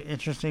flowers. So it'll be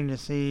interesting to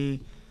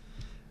see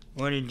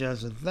what he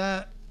does with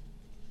that.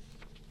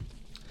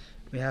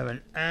 We have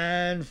an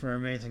ad for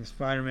Amazing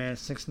Spider-Man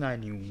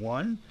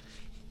 691,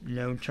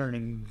 No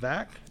Turning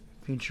Back,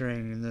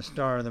 featuring the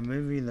star of the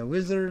movie, The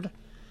Wizard,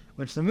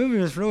 which the movie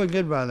was really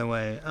good, by the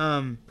way.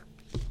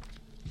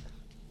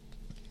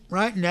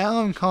 Right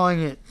now I'm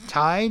calling it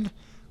tied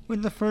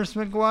with the first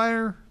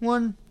Maguire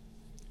one.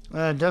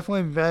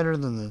 Definitely better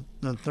than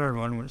the third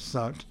one, which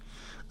sucked.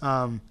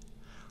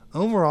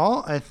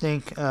 Overall, I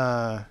think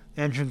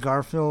Andrew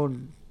Garfield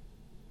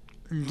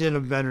did a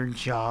better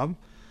job.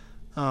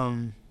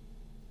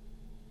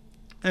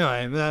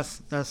 Anyway,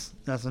 but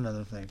that's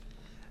another thing.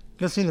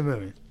 Go see the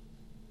movie.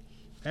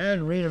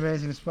 And read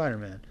Amazing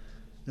Spider-Man.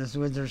 This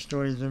Wizard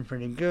story has been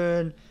pretty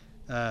good.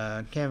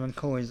 Kevin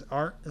Coley's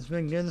art has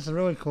been good. This is a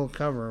really cool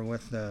cover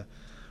with the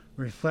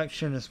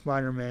reflection of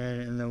Spider-Man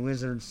and the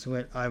Wizard's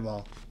slit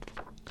eyeball.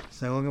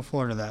 So looking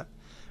forward to that.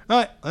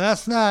 Alright, well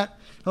that's that.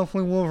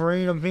 Hopefully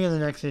Wolverine will be in the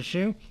next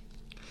issue.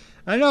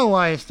 I know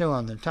why he's still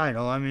on the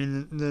title. I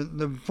mean,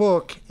 the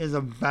book is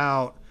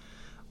about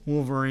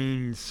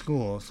Wolverine's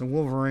school. So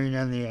Wolverine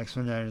and the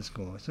X-Men at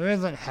school. So it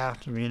doesn't have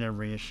to be in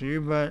every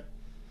issue, but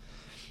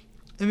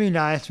it'd be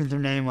nice with their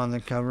name on the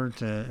cover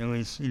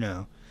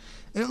to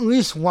at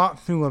least walk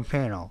through a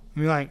panel.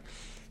 Be like,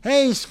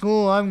 "Hey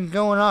school, I'm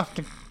going off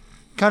to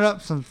cut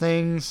up some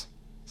things.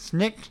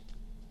 Snicked."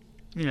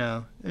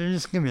 And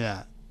just give me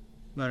that.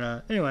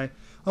 But anyway,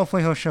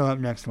 hopefully he'll show up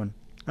next one.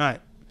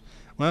 Alright.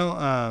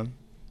 Well,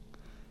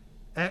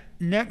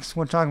 next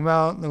we'll talk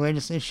about the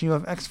latest issue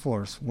of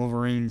X-Force,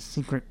 Wolverine's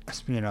secret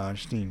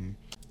espionage team.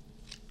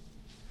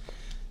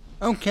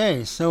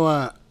 Okay,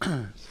 so,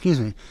 excuse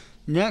me.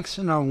 Next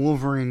in our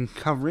Wolverine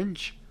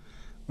coverage,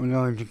 we're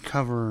going to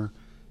cover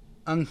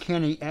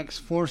Uncanny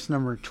X-Force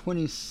number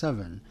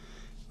 27,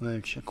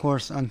 which, of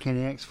course,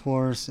 Uncanny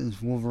X-Force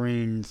is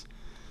Wolverine's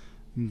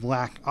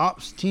Black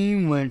Ops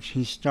team, which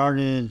he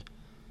started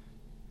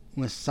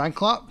with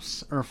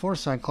Cyclops, or for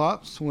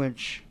Cyclops,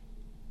 which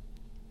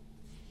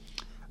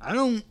I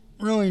don't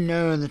really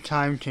know the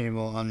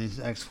timetable on these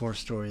X-Force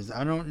stories.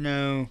 I don't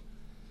know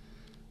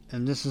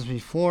if this is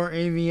before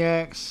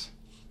AVX,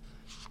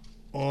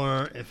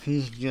 or if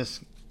he's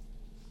just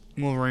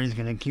Wolverine's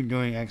going to keep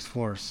doing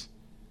X-Force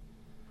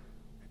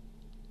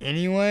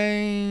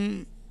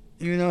anyway,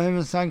 even though him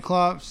and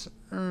Cyclops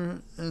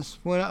is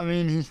split up. I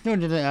mean, he still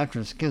did it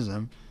after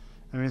Schism.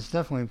 I mean, it's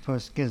definitely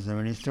post-Schism,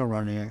 and he's still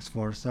running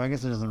X-Force, so I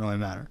guess it doesn't really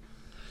matter.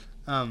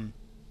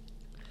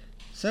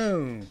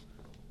 So,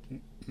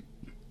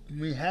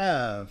 we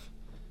have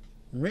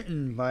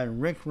written by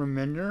Rick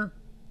Remender,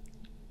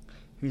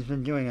 who's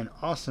been doing an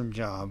awesome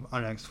job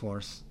on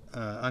X-Force,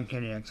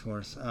 Uncanny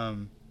X-Force.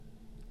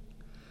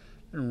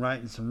 Been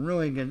writing some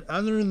really good,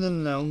 other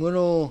than the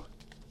little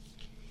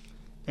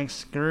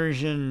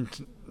excursion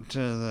to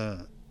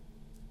the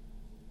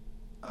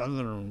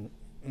other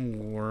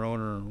world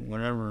or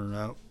whatever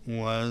that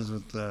was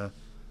with the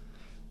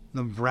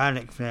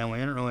Braddock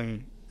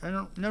family.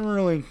 Never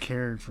really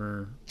cared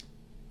for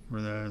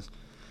those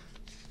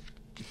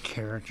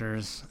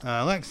characters.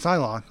 I like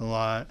Psylocke a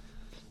lot.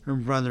 Her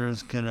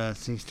brothers could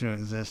cease to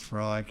exist for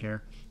all I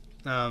care.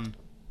 But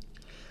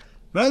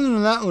other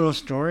than that little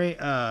story,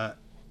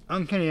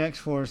 Uncanny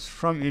X-Force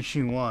from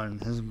issue 1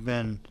 has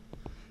been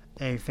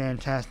a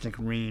fantastic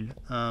read.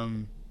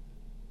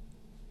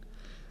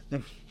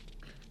 The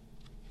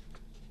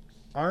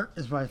art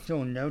is by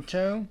Phil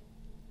Noto.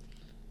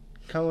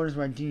 Colors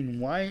by Dean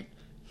White.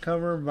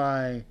 Cover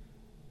by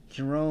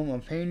Jerome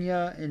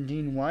Opeña and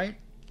Dean White.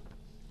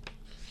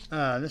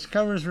 This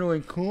cover is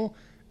really cool.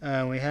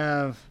 We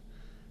have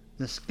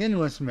the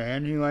Skinless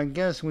Man, who I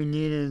guess we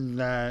needed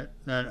that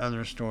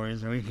other story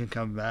so he could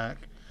come back.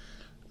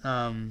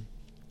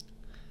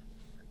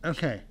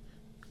 Okay.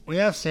 We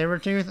have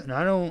Sabretooth, and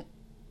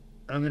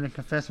I'm going to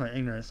confess my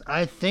ignorance.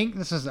 I think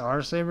this is our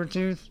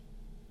Sabretooth.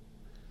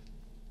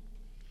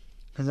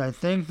 Because I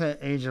think that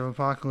Age of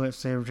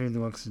Apocalypse Sabretooth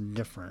looks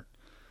different.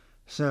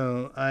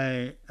 So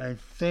I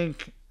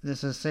think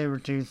this is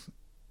Sabretooth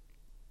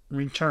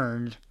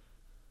returned.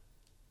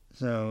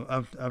 So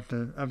up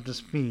to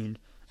speed.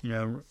 You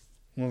know,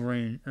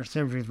 Wolverine or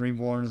Sabretooth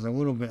Reborn is a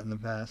little bit in the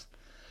past.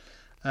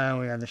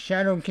 We have the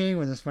Shadow King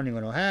with his funny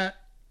little hat.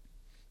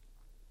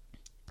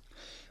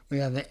 We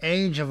have the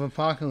Age of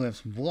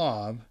Apocalypse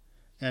Blob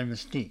and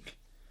Mystique.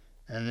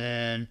 And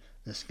then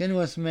the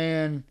Skinless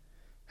Man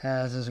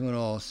has his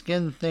little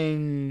skin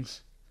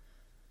things,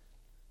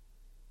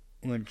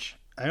 which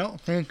I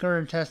don't think are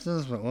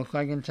intestines, but look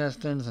like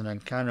intestines, and I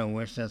kind of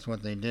wish that's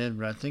what they did,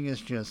 but I think it's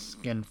just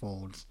skin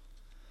folds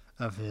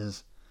of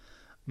his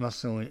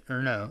muscle,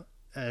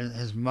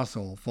 his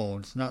muscle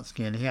folds, not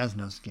skin. He has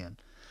no skin.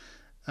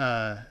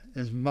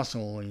 His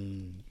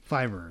muscly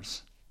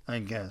fibers, I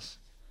guess,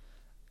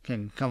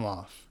 can come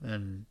off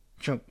and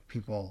choke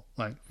people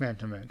like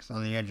Phantom X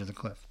on the edge of the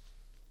cliff.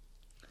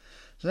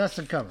 So that's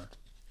the cover.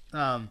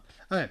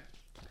 Okay.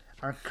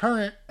 Our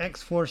current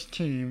X-Force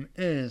team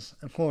is,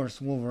 of course,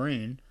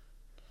 Wolverine,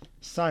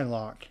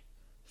 Psylocke,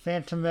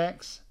 Phantom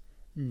X,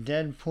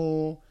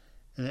 Deadpool,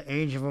 and the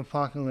Age of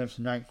Apocalypse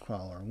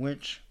Nightcrawler,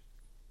 which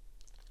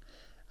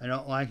I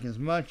don't like as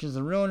much as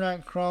the real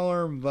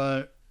Nightcrawler,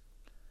 but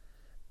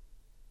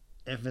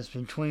if it's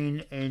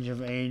between Age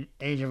of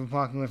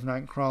Apocalypse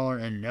Nightcrawler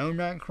and no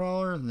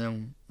Nightcrawler,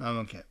 then I'm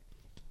okay.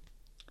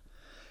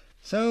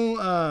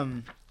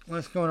 So,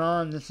 what's going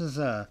on? This is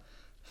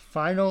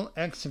Final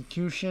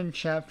Execution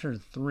Chapter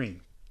 3.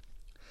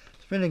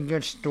 It's been a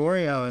good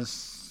story. I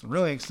was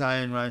really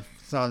excited when I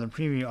saw the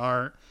preview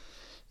art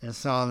and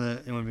saw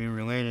that it would be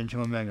related to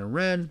Omega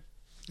Red.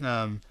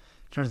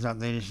 Turns out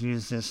they just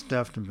used this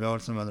stuff to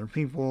build some other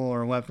people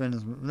or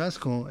weapons. That's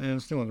cool. It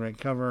was still a great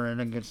cover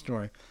and a good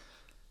story.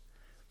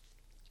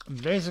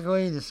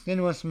 Basically, the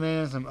Skinless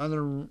Man and some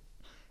other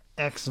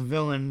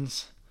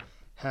ex-villains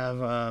have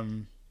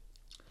found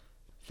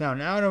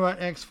out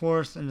about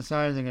X-Force and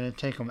decided they're going to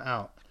take them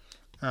out.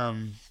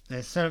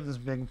 They set up this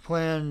big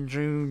plan,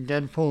 drew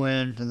Deadpool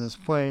into this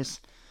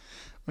place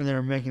where they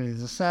were making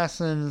these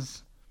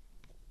assassins.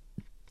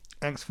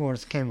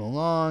 X-Force came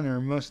along, or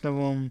most of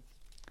them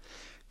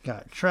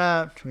got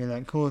trapped. We had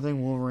that cool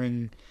thing,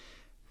 Wolverine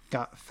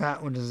got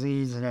fat with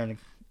disease and had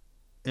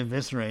to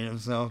eviscerate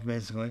himself,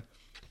 basically.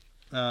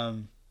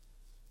 And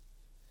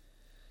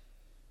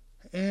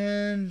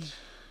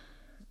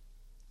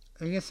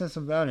I guess that's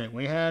about it.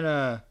 We had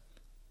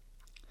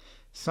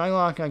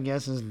Psylocke, I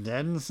guess, is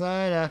dead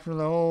inside after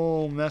the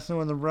whole messing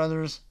with the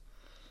brothers.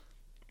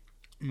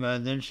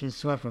 But then she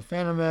swept with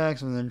Phantom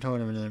X and then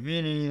told him it didn't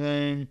mean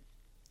anything.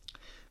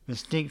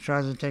 Mystique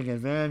tries to take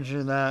advantage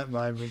of that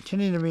by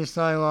pretending to be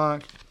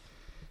Psylocke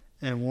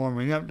and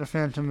warming up to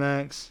Phantom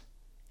X.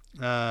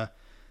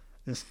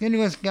 The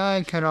skinless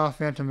guy cut off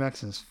Phantom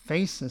X's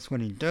face. That's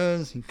what he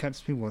does. He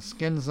cuts people's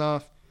skins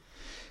off.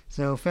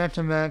 So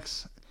Phantom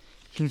X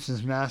keeps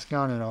his mask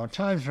on at all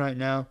times right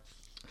now.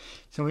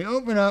 So we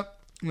open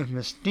up with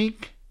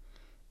Mystique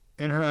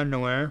in her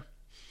underwear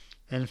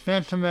and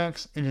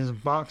Fantomex in his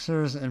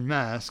boxers and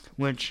mask,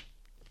 which,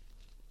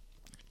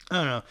 I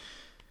don't know,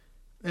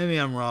 maybe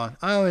I'm wrong.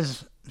 I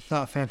always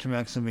thought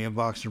Fantomex would be a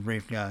boxer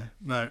brief guy.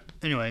 But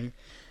anyway,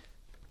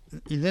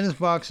 he's in his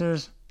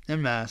boxers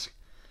and mask,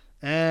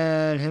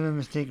 and him and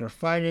Mystique are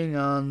fighting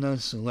on the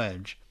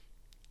sledge.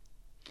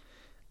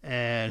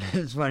 And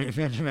it's funny,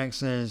 Fantomex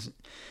says,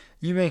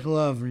 "You make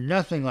love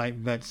nothing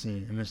like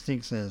Betsy." And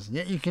Mystique says,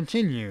 "Yet you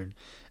continued."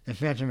 And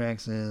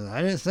Fantomex says,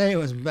 "I didn't say it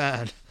was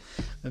bad."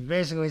 It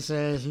basically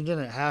says, "You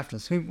didn't have to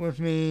sleep with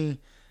me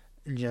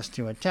just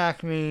to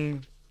attack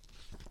me."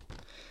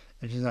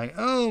 And she's like,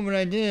 "Oh, but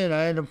I did.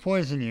 I had to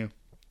poison you."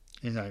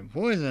 He's like,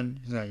 "Poison?"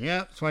 He's like,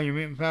 "Yep, that's why your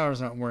mutant power's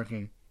not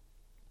working."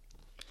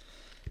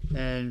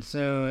 And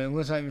so it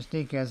looks like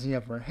Mystique has the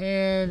upper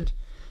hand.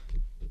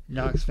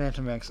 Knocks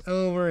Fantomex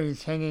over.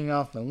 He's hanging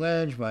off the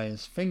ledge by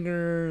his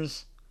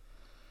fingers.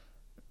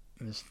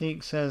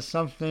 Mystique says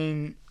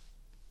something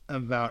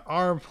about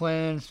our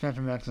plans.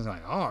 Fantomex is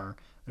like, "Our?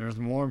 There's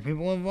more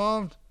people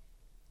involved?"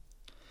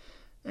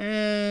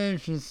 And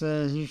she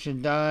says, "You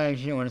should die.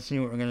 She don't want to see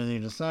what we're going to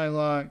do to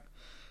Psylocke."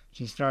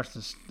 She starts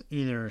to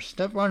either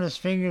step on his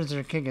fingers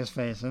or kick his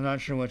face. I'm not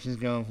sure what she's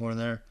going for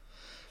there.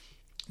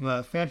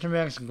 But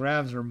Fantomex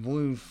grabs her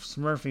blue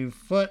Smurfy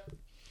foot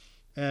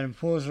and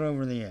pulls her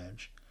over the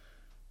edge.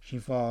 She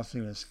falls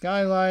through a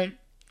skylight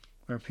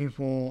where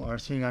people are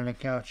sitting on the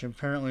couch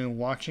apparently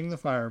watching the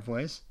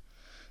fireplace.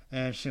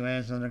 And she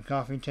lands on the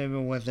coffee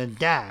table with a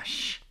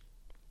dash.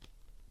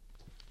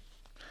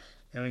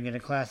 And we get a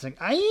classic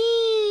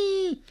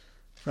 "Aye!"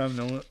 from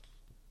the,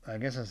 I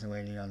guess that's a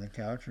lady on the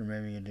couch, or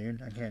maybe a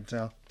dude, I can't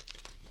tell.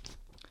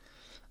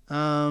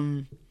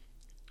 And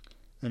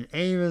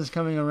Ava's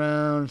coming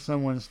around,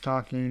 someone's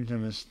talking to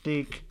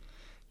Mystique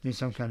through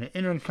some kind of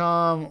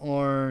intercom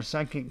or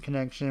psychic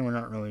connection, we're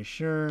not really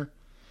sure.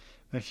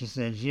 But she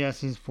says,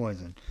 yes, he's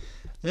poisoned.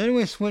 Then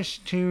we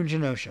switch to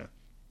Genosha,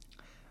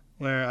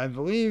 where I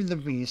believe the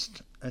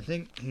Beast, I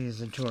think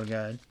he's a tour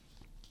guide,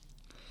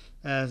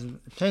 has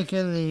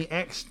taken the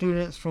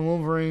ex-students from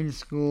Wolverine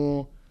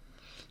School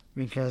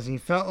because he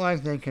felt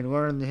like they could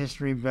learn the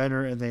history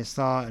better if they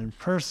saw it in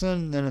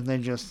person than if they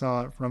just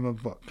saw it from a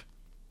book.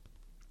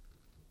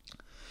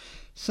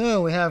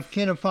 So we have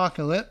Kid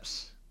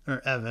Apocalypse,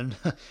 or Evan,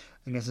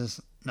 I guess it's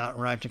not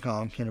right to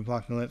call him Kid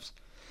Apocalypse,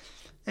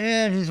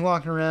 and he's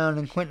walking around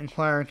and Quentin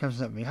Quire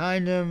comes up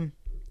behind him,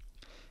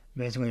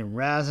 basically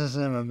razzes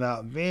him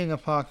about being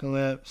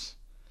Apocalypse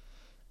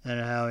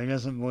and how he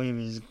doesn't believe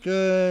he's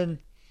good.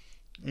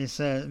 He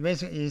says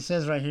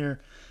right here,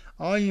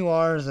 "All you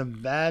are is a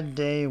bad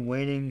day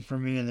waiting for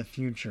me in the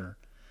future.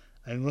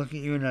 I look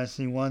at you and I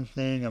see one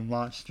thing, a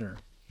monster."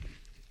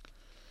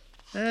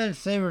 And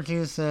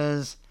Sabretooth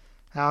says,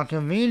 "How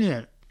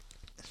convenient,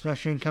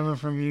 especially coming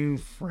from you,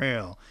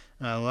 Frail."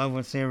 And I love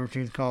when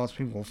Sabretooth calls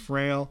people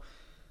Frail.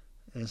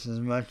 It's as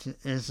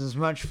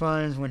much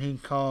fun as when he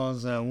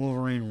calls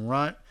Wolverine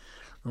Runt,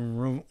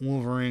 or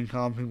Wolverine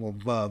calling people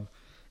Bub.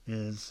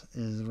 Is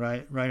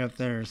right up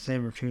there.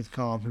 Sabretooth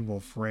calling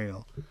people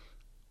Frail.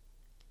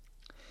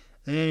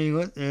 And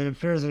then it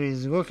appears that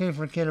he's looking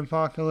for Kid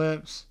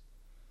Apocalypse.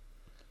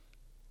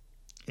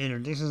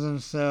 Introduces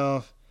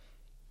himself.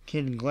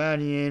 Kid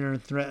Gladiator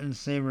threatens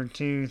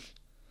Sabretooth.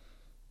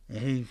 And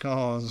he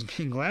calls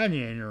Kid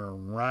Gladiator a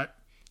runt.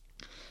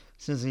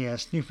 Says he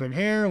has stupid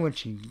hair,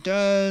 which he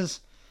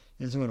does.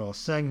 His little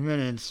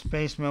segmented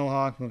space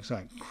mohawk looks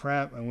like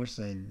crap. I wish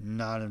they'd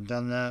not have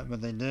done that, but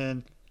they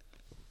did.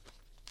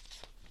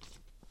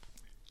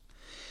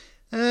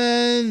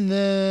 And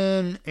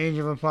then Age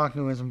of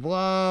Apocalypse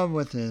Blob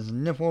with his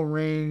nipple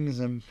rings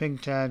and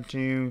pig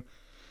tattoo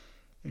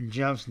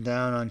jumps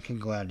down on Kid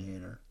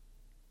Gladiator.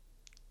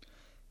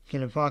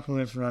 Kid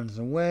Apocalypse runs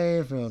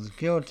away, feels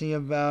guilty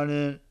about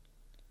it,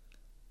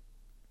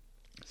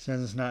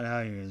 says it's not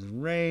how he was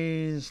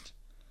raised.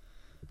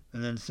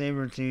 And then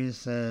Sabretooth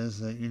says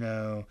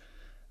that,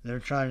 they're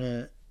trying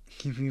to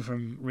keep you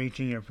from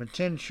reaching your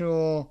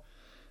potential.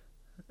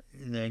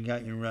 They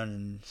got you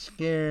running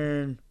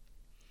scared.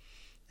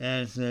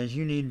 And it says,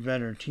 you need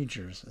better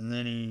teachers. And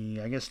then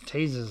he, I guess,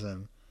 tases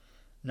him.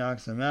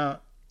 Knocks him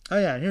out. Oh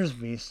yeah, here's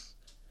Beast.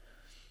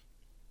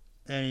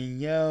 And he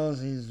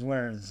yells,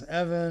 where is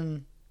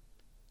Evan?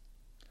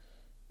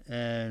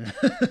 And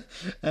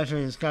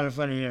actually it's kind of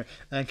funny here.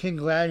 King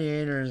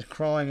Gladiator is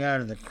crawling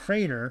out of the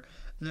crater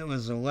that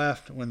was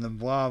left when the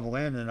blob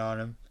landed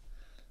on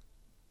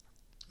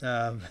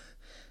him.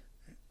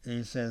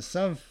 He says,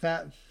 some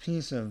fat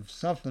piece of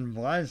something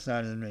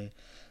blindsided me.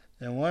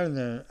 And one of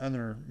the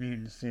other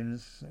mutant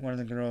students, one of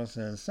the girls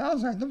says,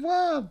 sounds like the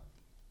blob.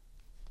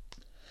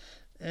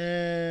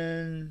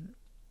 And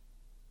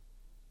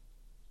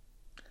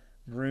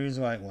Bru's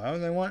like, why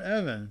would they want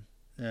Evan?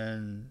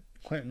 And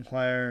Quentin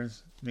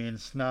Quire's being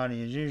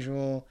snotty as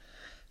usual.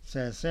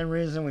 Says, same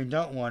reason we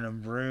don't want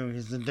him, Bru.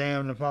 He's the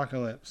damned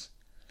Apocalypse.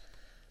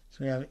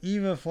 So we have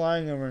Eva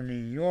flying over New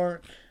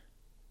York.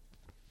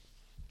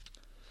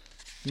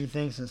 He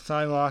thinks that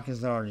Psylocke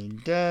is already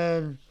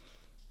dead.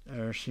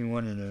 or she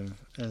wouldn't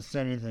have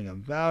said anything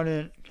about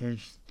it,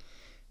 because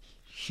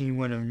she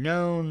would have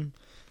known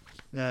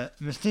that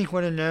Mystique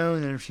would have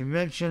known that if she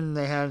mentioned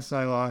they had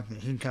Psylocke,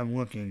 that he'd come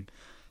looking.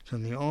 So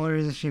the only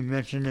reason she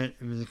mentioned it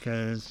was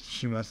because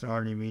she must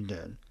already be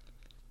dead.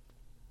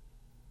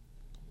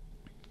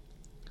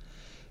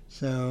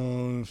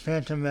 So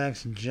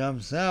Fantomex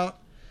jumps out,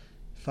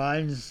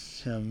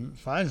 finds him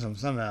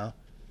somehow.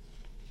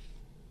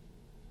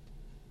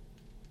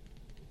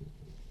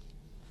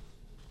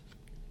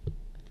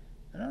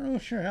 I'm not really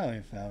sure how he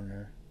found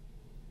her.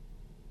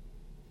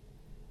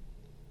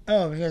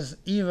 Oh, because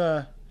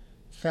Eva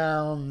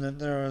found that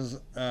there was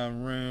a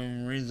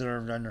room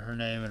reserved under her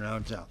name in a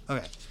hotel.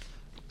 Okay.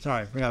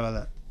 Sorry, forgot about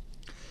that.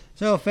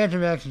 So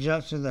Fantomex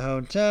jumps to the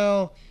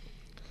hotel.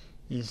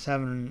 He's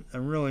having a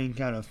really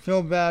kind of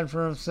feel bad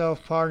for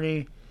himself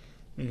party,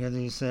 because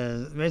he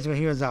says, basically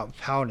he was out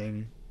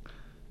pouting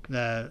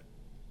that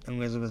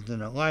Elizabeth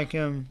didn't like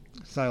him,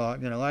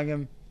 Psylocke didn't like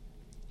him.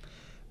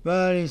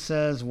 But he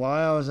says,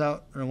 while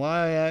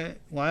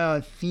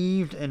I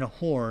thieved and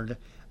whored,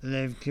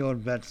 they've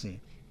killed Betsy.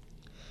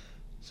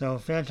 So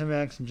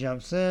Fantomex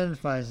jumps in,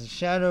 finds the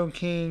Shadow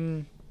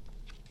King.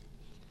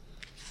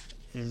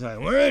 He's like,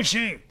 where is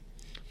she?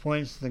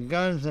 Points the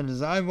guns at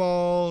his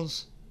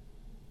eyeballs.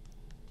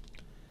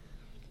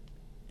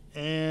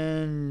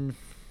 And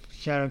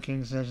Shadow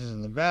King says she's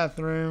in the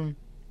bathroom.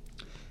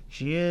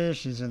 She is.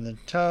 She's in the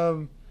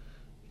tub.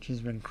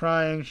 She's been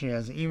crying. She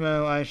has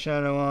emo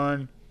eyeshadow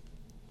on.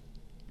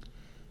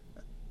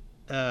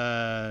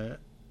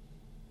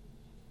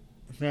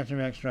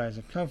 Fantomex tries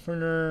to comfort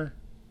her.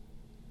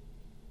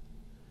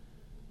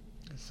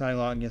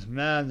 Psylocke gets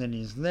mad that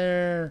he's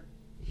there.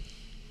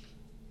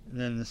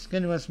 Then the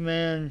Skinless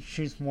Man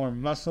shoots more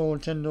muscle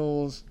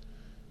tendrils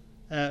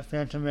at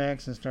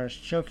Fantomex and starts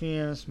choking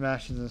him,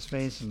 smashes his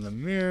face in the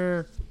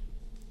mirror.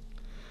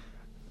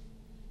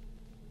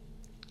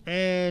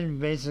 And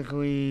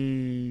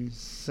basically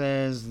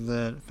says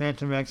that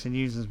Fantomex had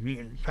used his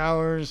mutant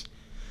powers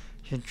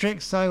to trick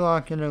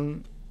Psylocke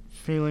into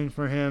feeling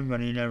for him,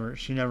 but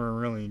she never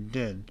really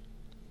did.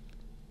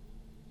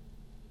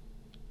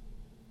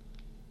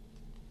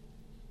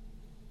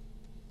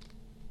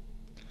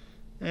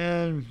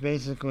 And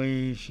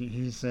basically,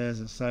 he says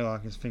that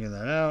Psylocke has figured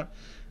that out.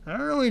 I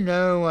don't really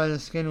know why the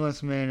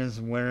Skinless Man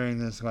is wearing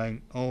this,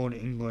 like, old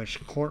English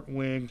court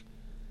wig,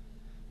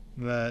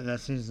 but that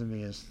seems to be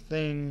his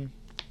thing.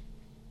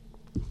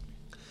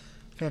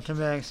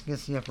 Fantomex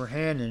gets the upper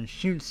hand and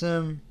shoots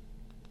him.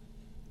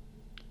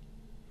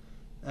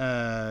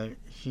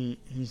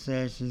 He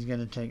says she's going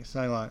to take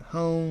Psylocke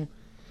home,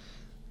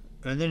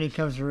 and then he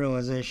comes to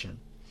realization.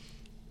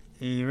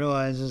 He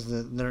realizes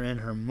that they're in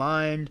her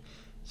mind.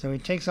 So he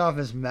takes off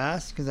his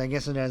mask, because I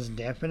guess it has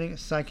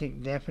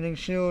psychic dampening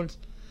shields,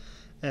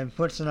 and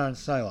puts it on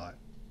Psylocke.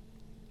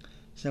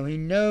 So he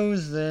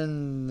knows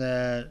then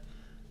that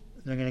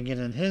they're going to get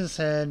in his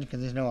head,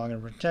 because he's no longer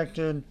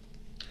protected.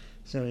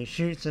 So he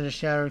shoots at a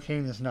Shadow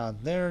King that's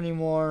not there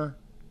anymore.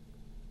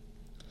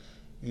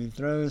 He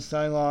throws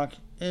Psylocke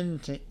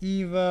into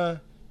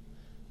Eva.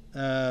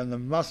 The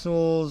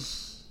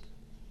muscles,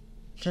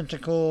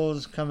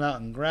 tentacles come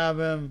out and grab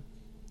him.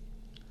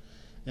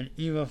 And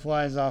Eva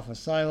flies off with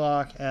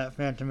Psylocke at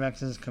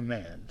Fantomex's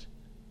command.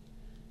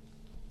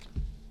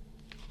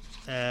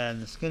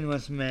 And the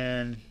Skinless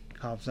Man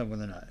pops up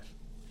with a knife.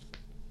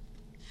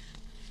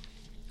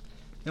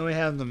 Then we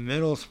have the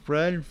middle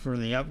spread for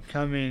the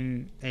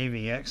upcoming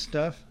AVX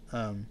stuff.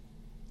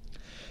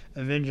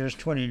 Avengers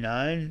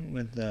 29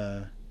 with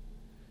the...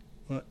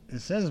 Well, it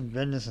says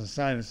Bendis and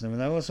Simonson, but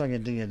that looks like a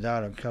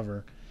Deodato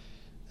cover.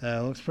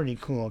 Looks pretty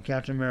cool.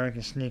 Captain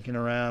America sneaking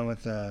around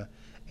with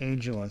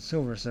Angel and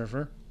Silver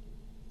Surfer.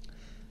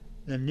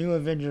 The new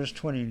Avengers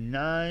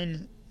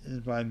 29 is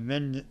by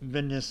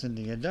Bendis and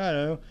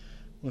Deodato.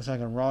 Looks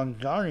like a Ron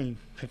Garney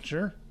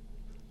picture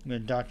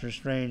with Doctor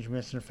Strange,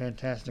 Mr.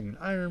 Fantastic, and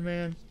Iron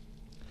Man.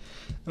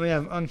 And we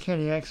have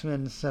Uncanny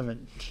X-Men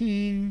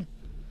 17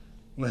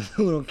 with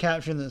a little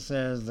caption that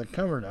says the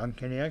cover to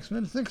Uncanny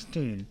X-Men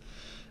 16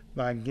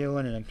 by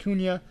Gillen and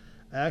Acuna.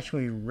 I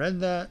actually read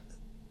that.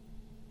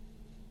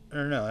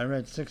 Or no, I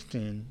read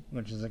 16,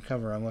 which is the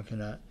cover I'm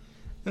looking at.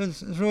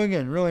 It's really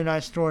good. Really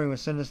nice story with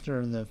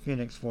Sinister and the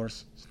Phoenix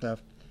Force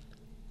stuff.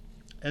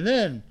 And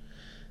then,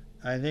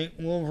 I think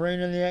Wolverine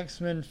and the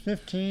X-Men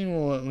 15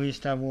 will at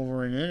least have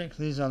Wolverine in it,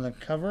 because he's on the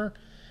cover.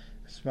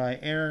 It's by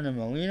Aaron and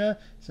Molina.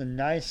 It's a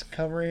nice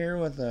cover here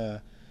with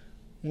a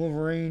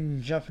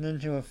Wolverine jumping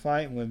into a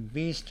fight with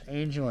Beast,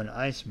 Angel, and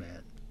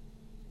Iceman.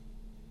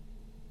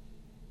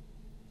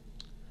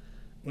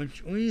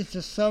 Which leads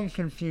to some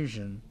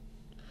confusion,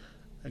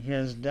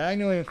 because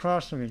diagonally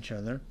across from each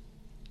other,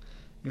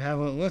 you have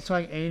what looks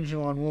like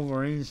Angel on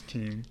Wolverine's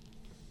team.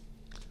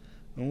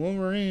 And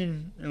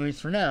Wolverine, at least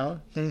for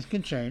now, things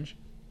can change,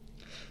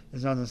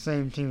 is on the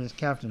same team as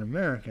Captain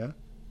America,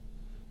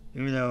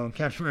 even though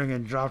Captain America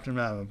dropped him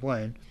out of a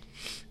plane.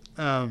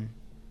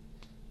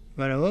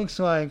 But it looks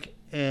like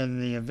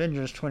in the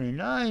Avengers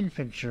 29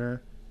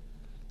 picture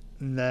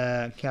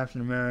that Captain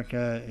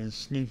America is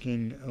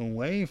sneaking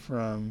away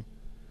from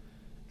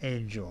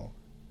Angel.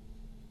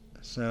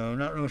 So,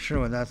 not real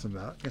sure what that's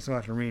about. Guess we'll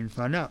have to read and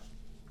find out.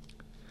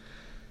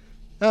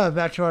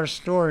 Back to our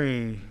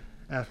story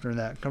after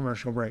that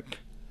commercial break.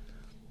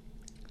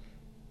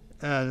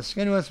 The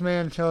Skinless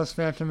Man tells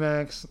Phantom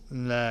X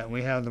that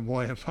we have the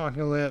boy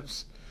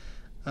Apocalypse.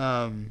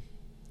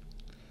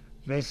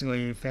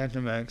 Basically,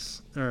 Phantom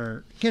X,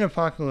 or Kid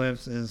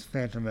Apocalypse is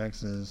Phantom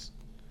X's,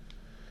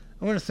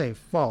 I want to say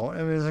fault.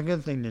 I mean, it's a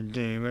good thing to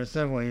do, but it's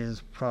definitely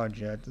his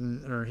project,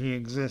 or he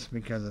exists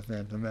because of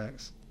Phantom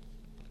X.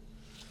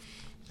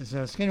 And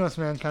so Skinless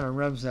Man kind of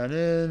rubs that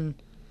in,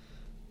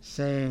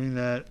 saying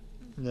that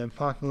the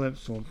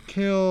Apocalypse will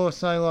kill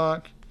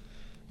Psylocke,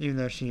 even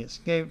though she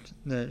escaped,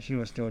 that she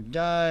will still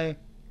die.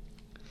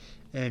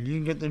 And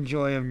you get the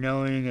joy of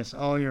knowing it's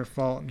all your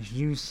fault because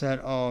you set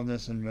all of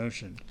this in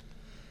motion.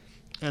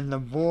 And the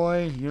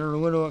boy, your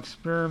little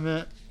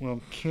experiment,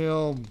 will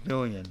kill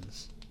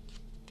billions.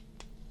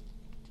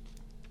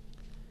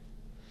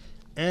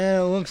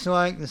 And it looks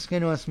like the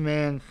Skinless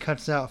Man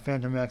cuts out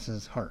Phantom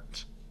X's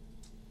heart.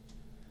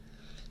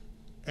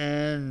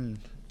 And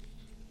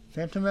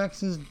Phantom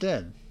X is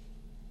dead.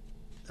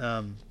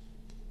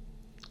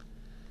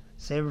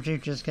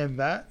 Sabretooth just came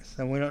back,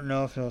 so we don't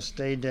know if he'll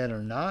stay dead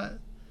or not.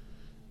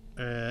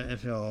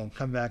 If he'll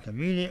come back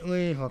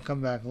immediately, if he'll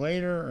come back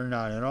later, or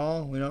not at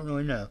all. We don't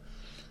really know.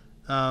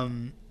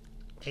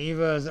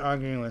 Ava is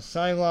arguing with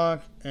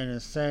Psylocke and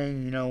is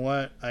saying, you know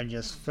what, I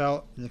just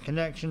felt the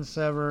connection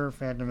sever,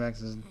 Phantom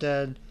X is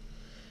dead,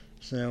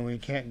 so we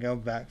can't go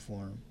back for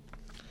him.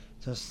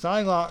 So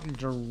Psylocke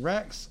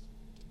directs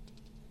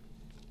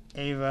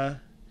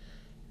Ava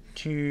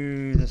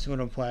to this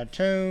little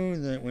plateau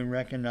that we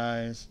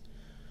recognize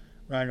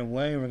right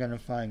away. We're going to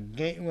find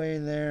Gateway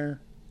there.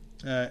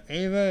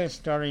 Ava is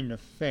starting to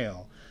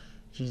fail.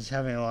 She's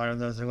having a lot of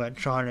those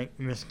electronic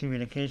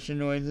miscommunication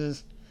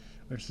noises,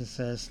 where she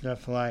says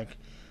stuff like,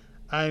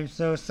 I'm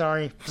so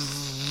sorry,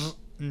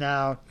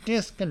 now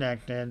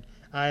disconnected.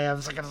 I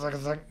am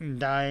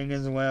dying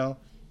as well.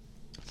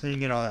 So you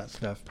get all that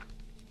stuff.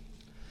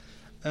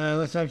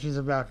 Looks like she's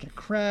about to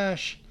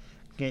crash.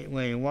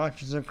 Gateway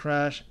watches her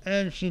crash,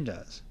 and she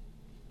does.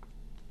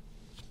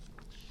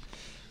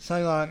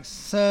 Psylocke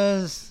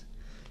says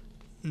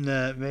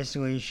that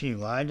basically she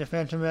lied to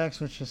Phantom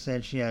X when she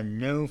said she had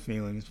no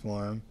feelings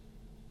for him.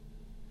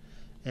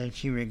 And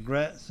she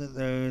regrets that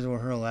those were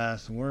her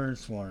last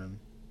words for him.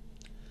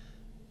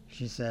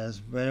 She says,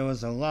 but it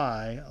was a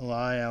lie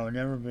I would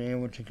never be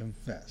able to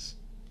confess.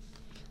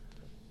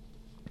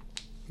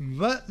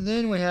 But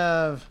then we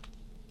have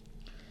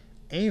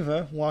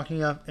Ava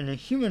walking up in a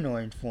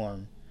humanoid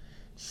form,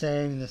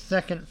 saying the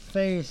second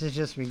phase has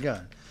just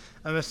begun.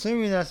 I'm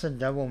assuming that's a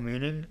double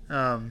meaning.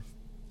 I'm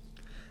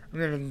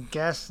going to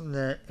guess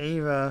that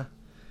Ava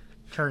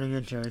turning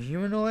into a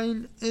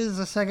humanoid is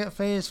the second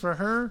phase for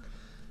her,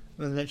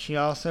 but that she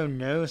also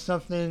knows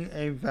something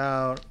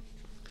about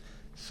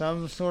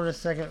some sort of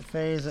second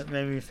phase that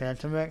maybe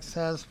Phantom X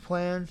has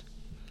planned.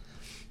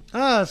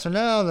 So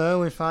now,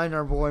 though, we find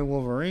our boy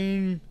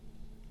Wolverine.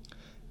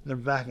 They're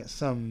back at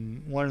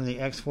one of the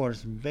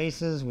X-Force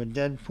bases with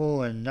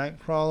Deadpool and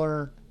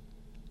Nightcrawler.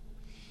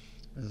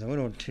 There's a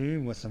little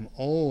tube with some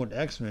old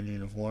X-Men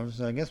uniforms,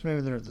 so I guess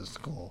maybe they're at the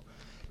school.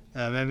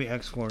 Maybe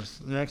X-Force.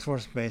 The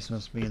X-Force base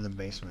must be in the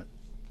basement.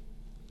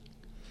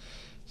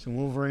 So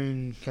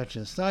Wolverine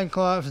catches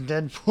Cyclops,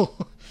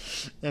 Deadpool,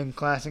 and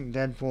classic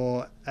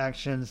Deadpool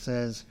action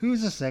says,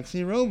 who's a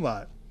sexy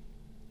robot?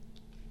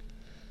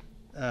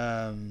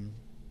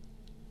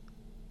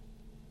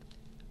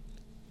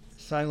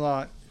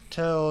 Psylocke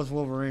tells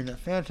Wolverine that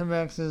Phantom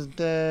X is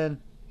dead.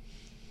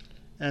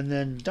 And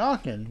then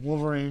Daken,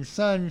 Wolverine's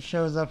son,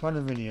 shows up on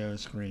the video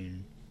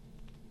screen.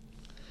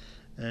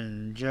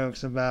 And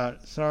jokes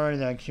about, sorry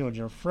that I killed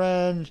your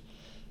friend.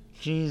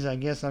 Geez, I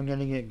guess I'm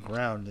gonna get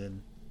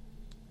grounded.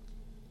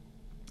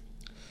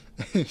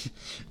 And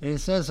he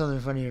says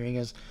something funny here. He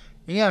goes,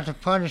 you have to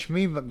punish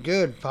me but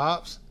good,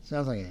 Pops.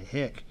 Sounds like a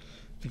hick.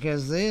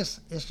 Because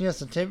this is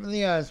just the tip of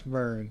the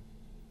iceberg.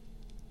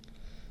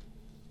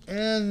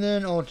 And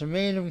then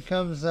Ultimatum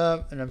comes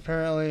up, and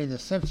apparently the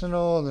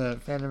Sentinel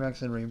that Phantom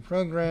X had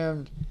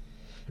reprogrammed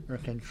or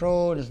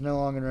controlled is no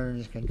longer under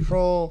his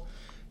control.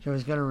 So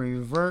he's going to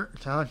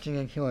revert to hunting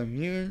and killing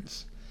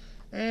mutants.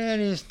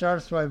 And he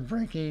starts by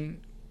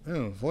breaking...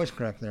 Oh, voice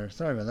crack there.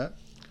 Sorry about that.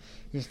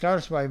 He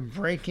starts by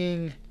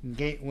breaking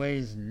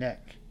Gateway's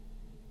neck.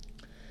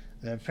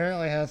 That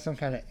apparently has some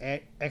kind of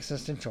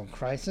existential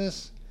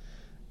crisis,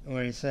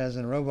 where he says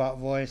in robot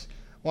voice,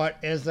 what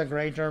is the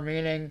greater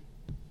meaning?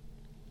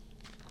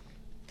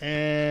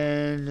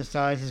 And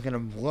decides he's going to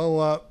blow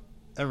up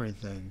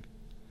everything.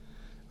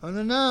 Oh,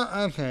 no,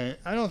 okay.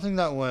 I don't think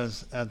that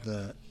was at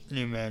the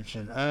new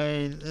mansion.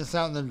 It's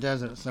out in the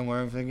desert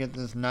somewhere. If we get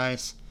this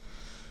nice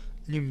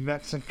New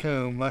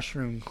Mexico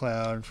mushroom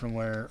cloud from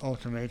where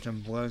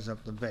Ultimatum blows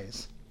up the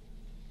base.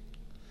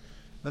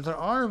 But there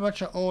are a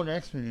bunch of old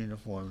X-Men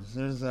uniforms.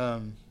 There's,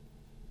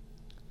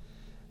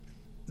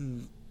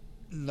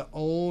 the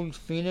old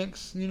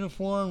Phoenix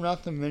uniform,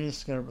 not the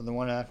miniskirt, but the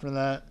one after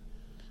that.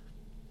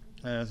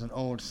 There's an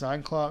old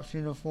Cyclops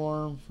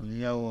uniform from the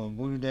Yellow and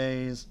Blue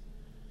days.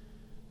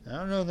 I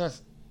don't know if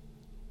that's.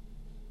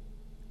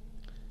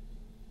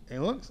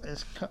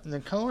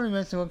 The coloring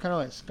makes it look kind of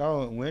like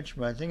Scarlet Witch,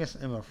 but I think it's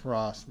Emma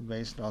Frost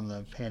based on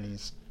the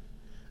panties,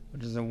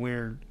 which is a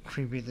weird,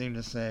 creepy thing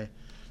to say.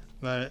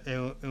 But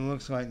it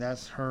looks like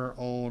that's her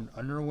old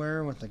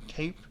underwear with a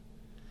cape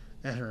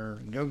and her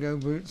go-go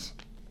boots.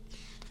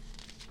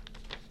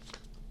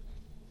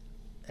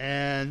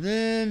 And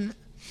then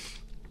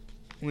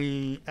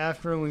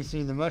after we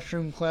see the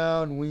Mushroom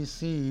Cloud, we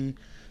see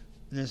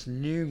this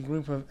new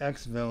group of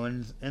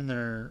X-villains in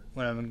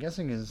what I'm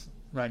guessing is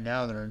right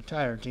now their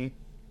entirety.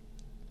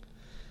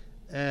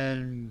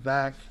 And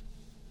back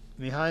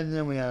behind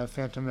them we have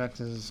Phantom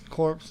X's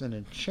corpse in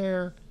a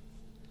chair.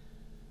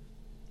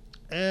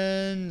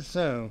 And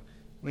so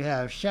we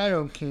have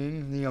Shadow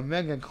King, the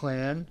Omega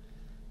Clan,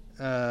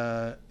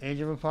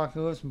 Age of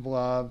Apocalypse,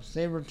 Blob,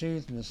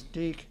 Sabretooth,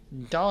 Mystique,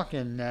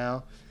 Daken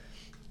now,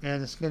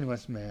 and the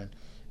Skinless Man.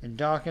 And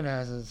Daken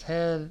has his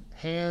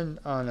hand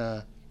on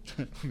a...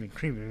 it'd be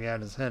creepy if he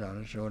had his head on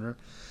his shoulder.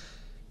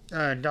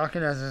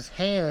 Daken has his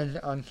hand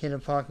on Kid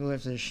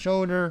Apocalypse's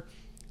shoulder,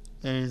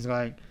 and he's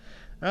like,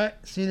 "Alright,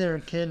 see there,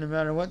 kid, no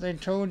matter what they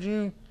told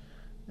you."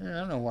 I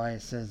don't know why he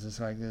says this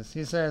like this.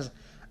 He says,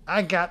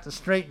 "I got the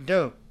straight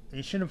dope."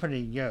 You should have put a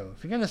yo.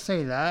 If you're going to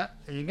say that,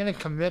 and you're going to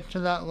commit to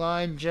that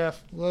line,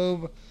 Jeff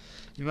Loeb,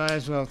 you might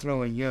as well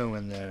throw a yo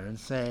in there and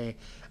say,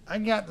 "I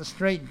got the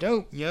straight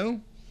dope, yo."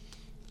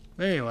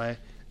 But anyway,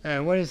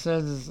 what he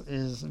says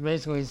is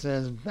basically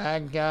says,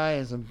 bad guy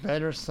is a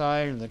better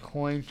side of the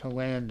coin to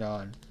land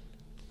on.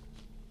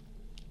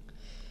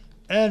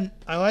 And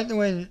I like the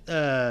way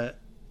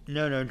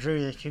Noto drew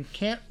this. You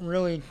can't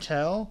really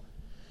tell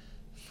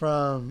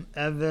from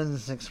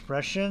Evan's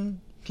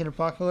expression, Kid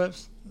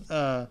Apocalypse,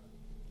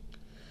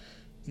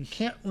 you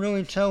can't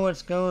really tell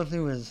what's going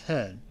through his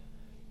head.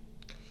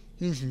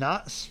 He's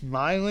not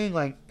smiling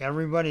like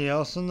everybody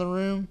else in the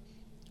room,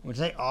 which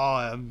they all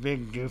have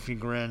big goofy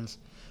grins,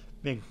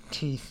 big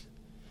teeth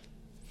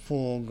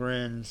full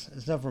grins,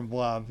 except for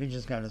Blob. He's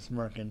just kind of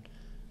smirking.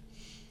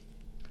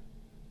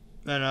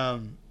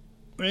 But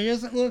he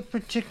doesn't look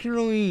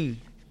particularly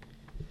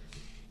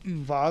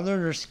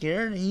bothered or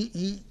scared.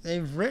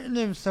 They've written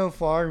him so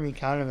far to be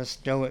kind of a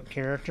stoic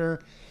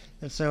character,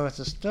 and so it's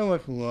a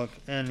stoic look,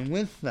 and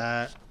with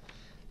that,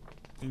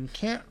 you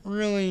can't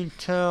really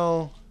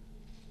tell.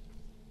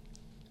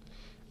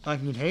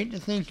 Like, you'd hate to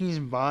think he's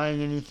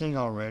buying anything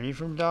already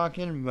from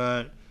Daken,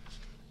 but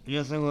he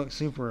doesn't look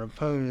super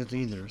opposed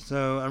either.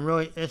 So I'm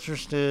really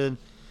interested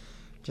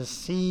to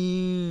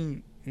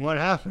see what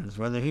happens,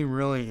 whether he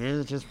really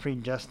is just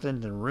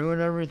predestined to ruin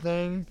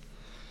everything,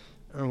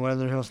 or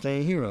whether he'll stay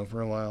a hero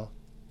for a while.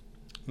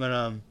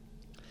 But,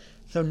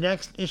 so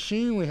next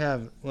issue we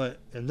have,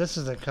 and this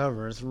is a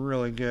cover, it's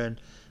really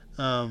good.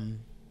 It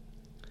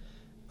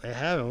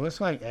looks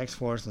like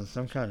X-Force in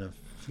some kind of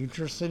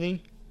future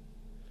city.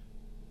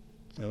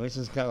 At least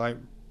it's got, like,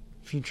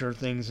 future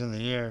things in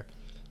the air.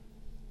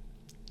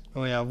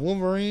 We have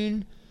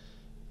Wolverine,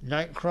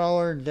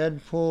 Nightcrawler,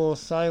 Deadpool,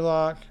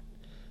 Psylocke,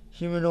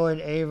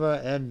 Humanoid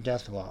Ava, and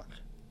Deathlock.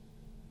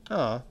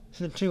 Oh,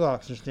 so the two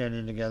locks are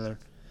standing together.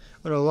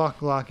 What a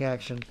lock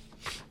action.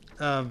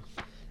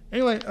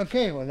 Anyway,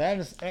 okay, well that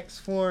is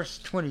X-Force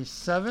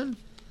 27.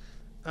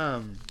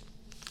 I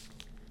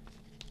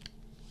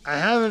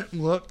haven't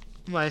looked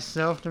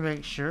myself to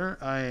make sure.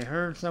 I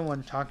heard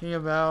someone talking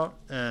about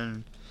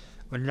and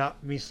would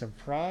not be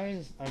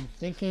surprised. I'm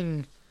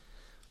thinking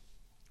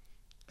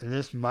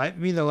this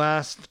might be the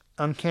last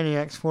Uncanny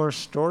X-Force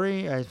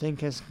story. I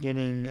think it's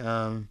getting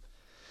the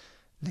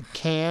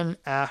can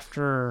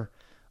after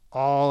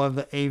all of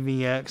the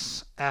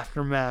AVX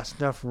Aftermath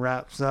stuff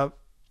wraps up.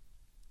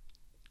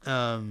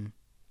 I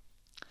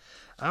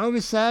will be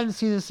sad to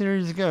see the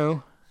series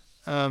go.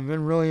 I've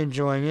been really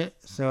enjoying it,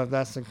 so if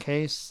that's the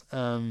case, I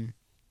don't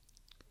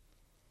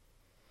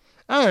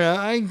know,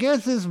 I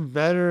guess it's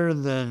better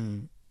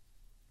than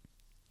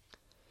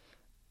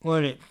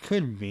what it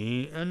could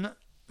be, and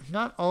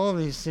not all of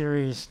these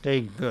series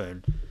stay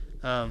good.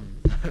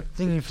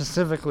 Thinking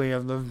specifically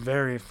of the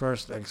very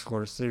first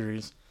X-Force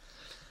series,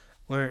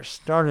 where it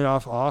started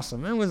off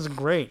awesome. It was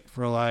great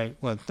for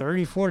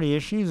 30, 40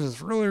 issues. It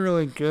was really,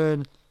 really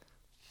good.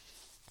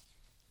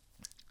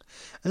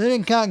 And then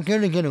it got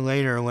good again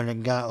later when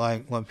it got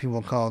what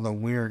people call the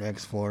weird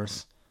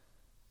X-Force.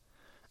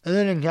 And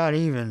then it got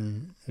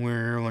even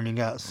weirder when you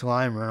got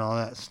Slimer and all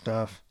that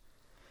stuff.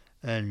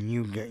 And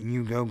You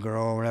Go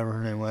Girl, or whatever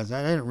her name was.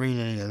 I didn't read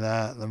any of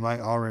that, the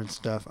Mike Allred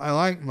stuff. I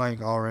like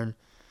Mike Allred,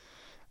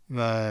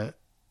 but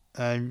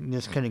I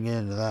just couldn't get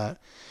into that.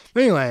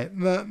 But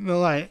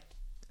anyway,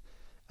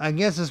 I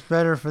guess it's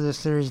better for this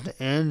series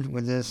to end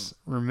with this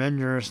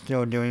Remender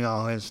still doing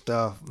all his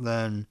stuff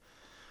than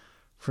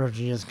for it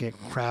to just get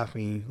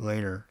crappy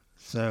later.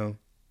 So,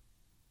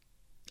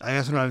 I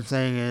guess what I'm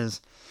saying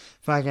is,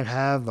 if I can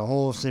have the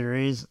whole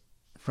series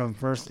from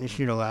first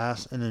issue to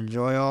last and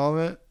enjoy all of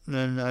it,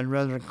 then I'd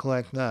rather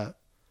collect that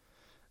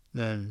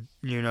than,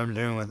 I'm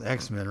doing with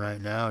X-Men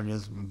right now,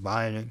 just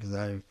buying it because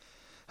I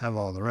have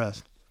all the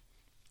rest.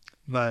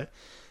 But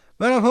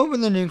I'm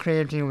hoping the new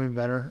creative team will be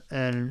better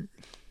and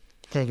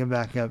take it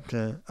back up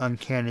to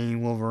Uncanny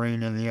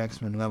Wolverine and the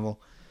X-Men level.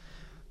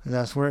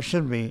 That's where it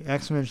should be.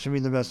 X-Men should be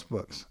the best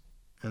books.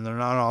 And they're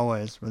not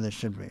always, but they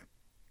should be.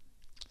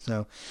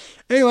 So,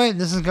 anyway,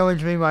 this is going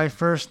to be my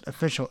first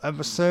official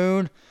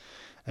episode.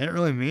 I didn't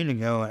really mean to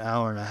go an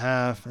hour and a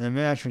half. And it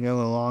may actually go a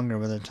little longer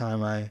by the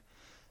time I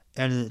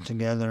edit it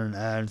together and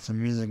add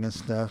some music and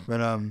stuff. But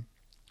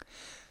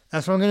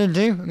that's what I'm going to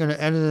do. I'm going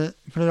to edit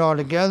it, put it all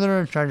together,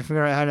 and try to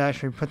figure out how to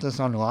actually put this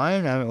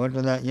online. I haven't looked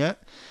at that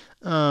yet.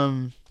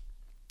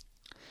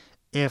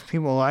 If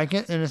people like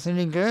it and it's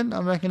any good,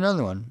 I'll make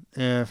another one.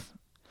 If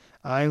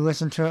I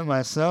listen to it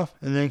myself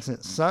and thinks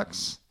it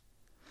sucks,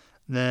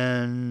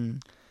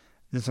 then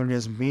this will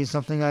just be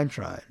something I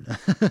tried.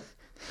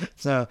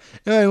 So,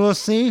 anyway, we'll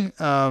see.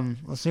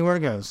 We'll see where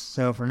it goes.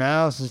 So, for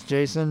now, this is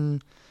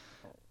Jason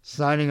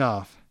signing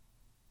off.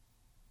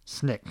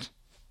 Snicked.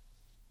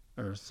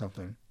 Or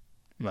something.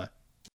 Bye.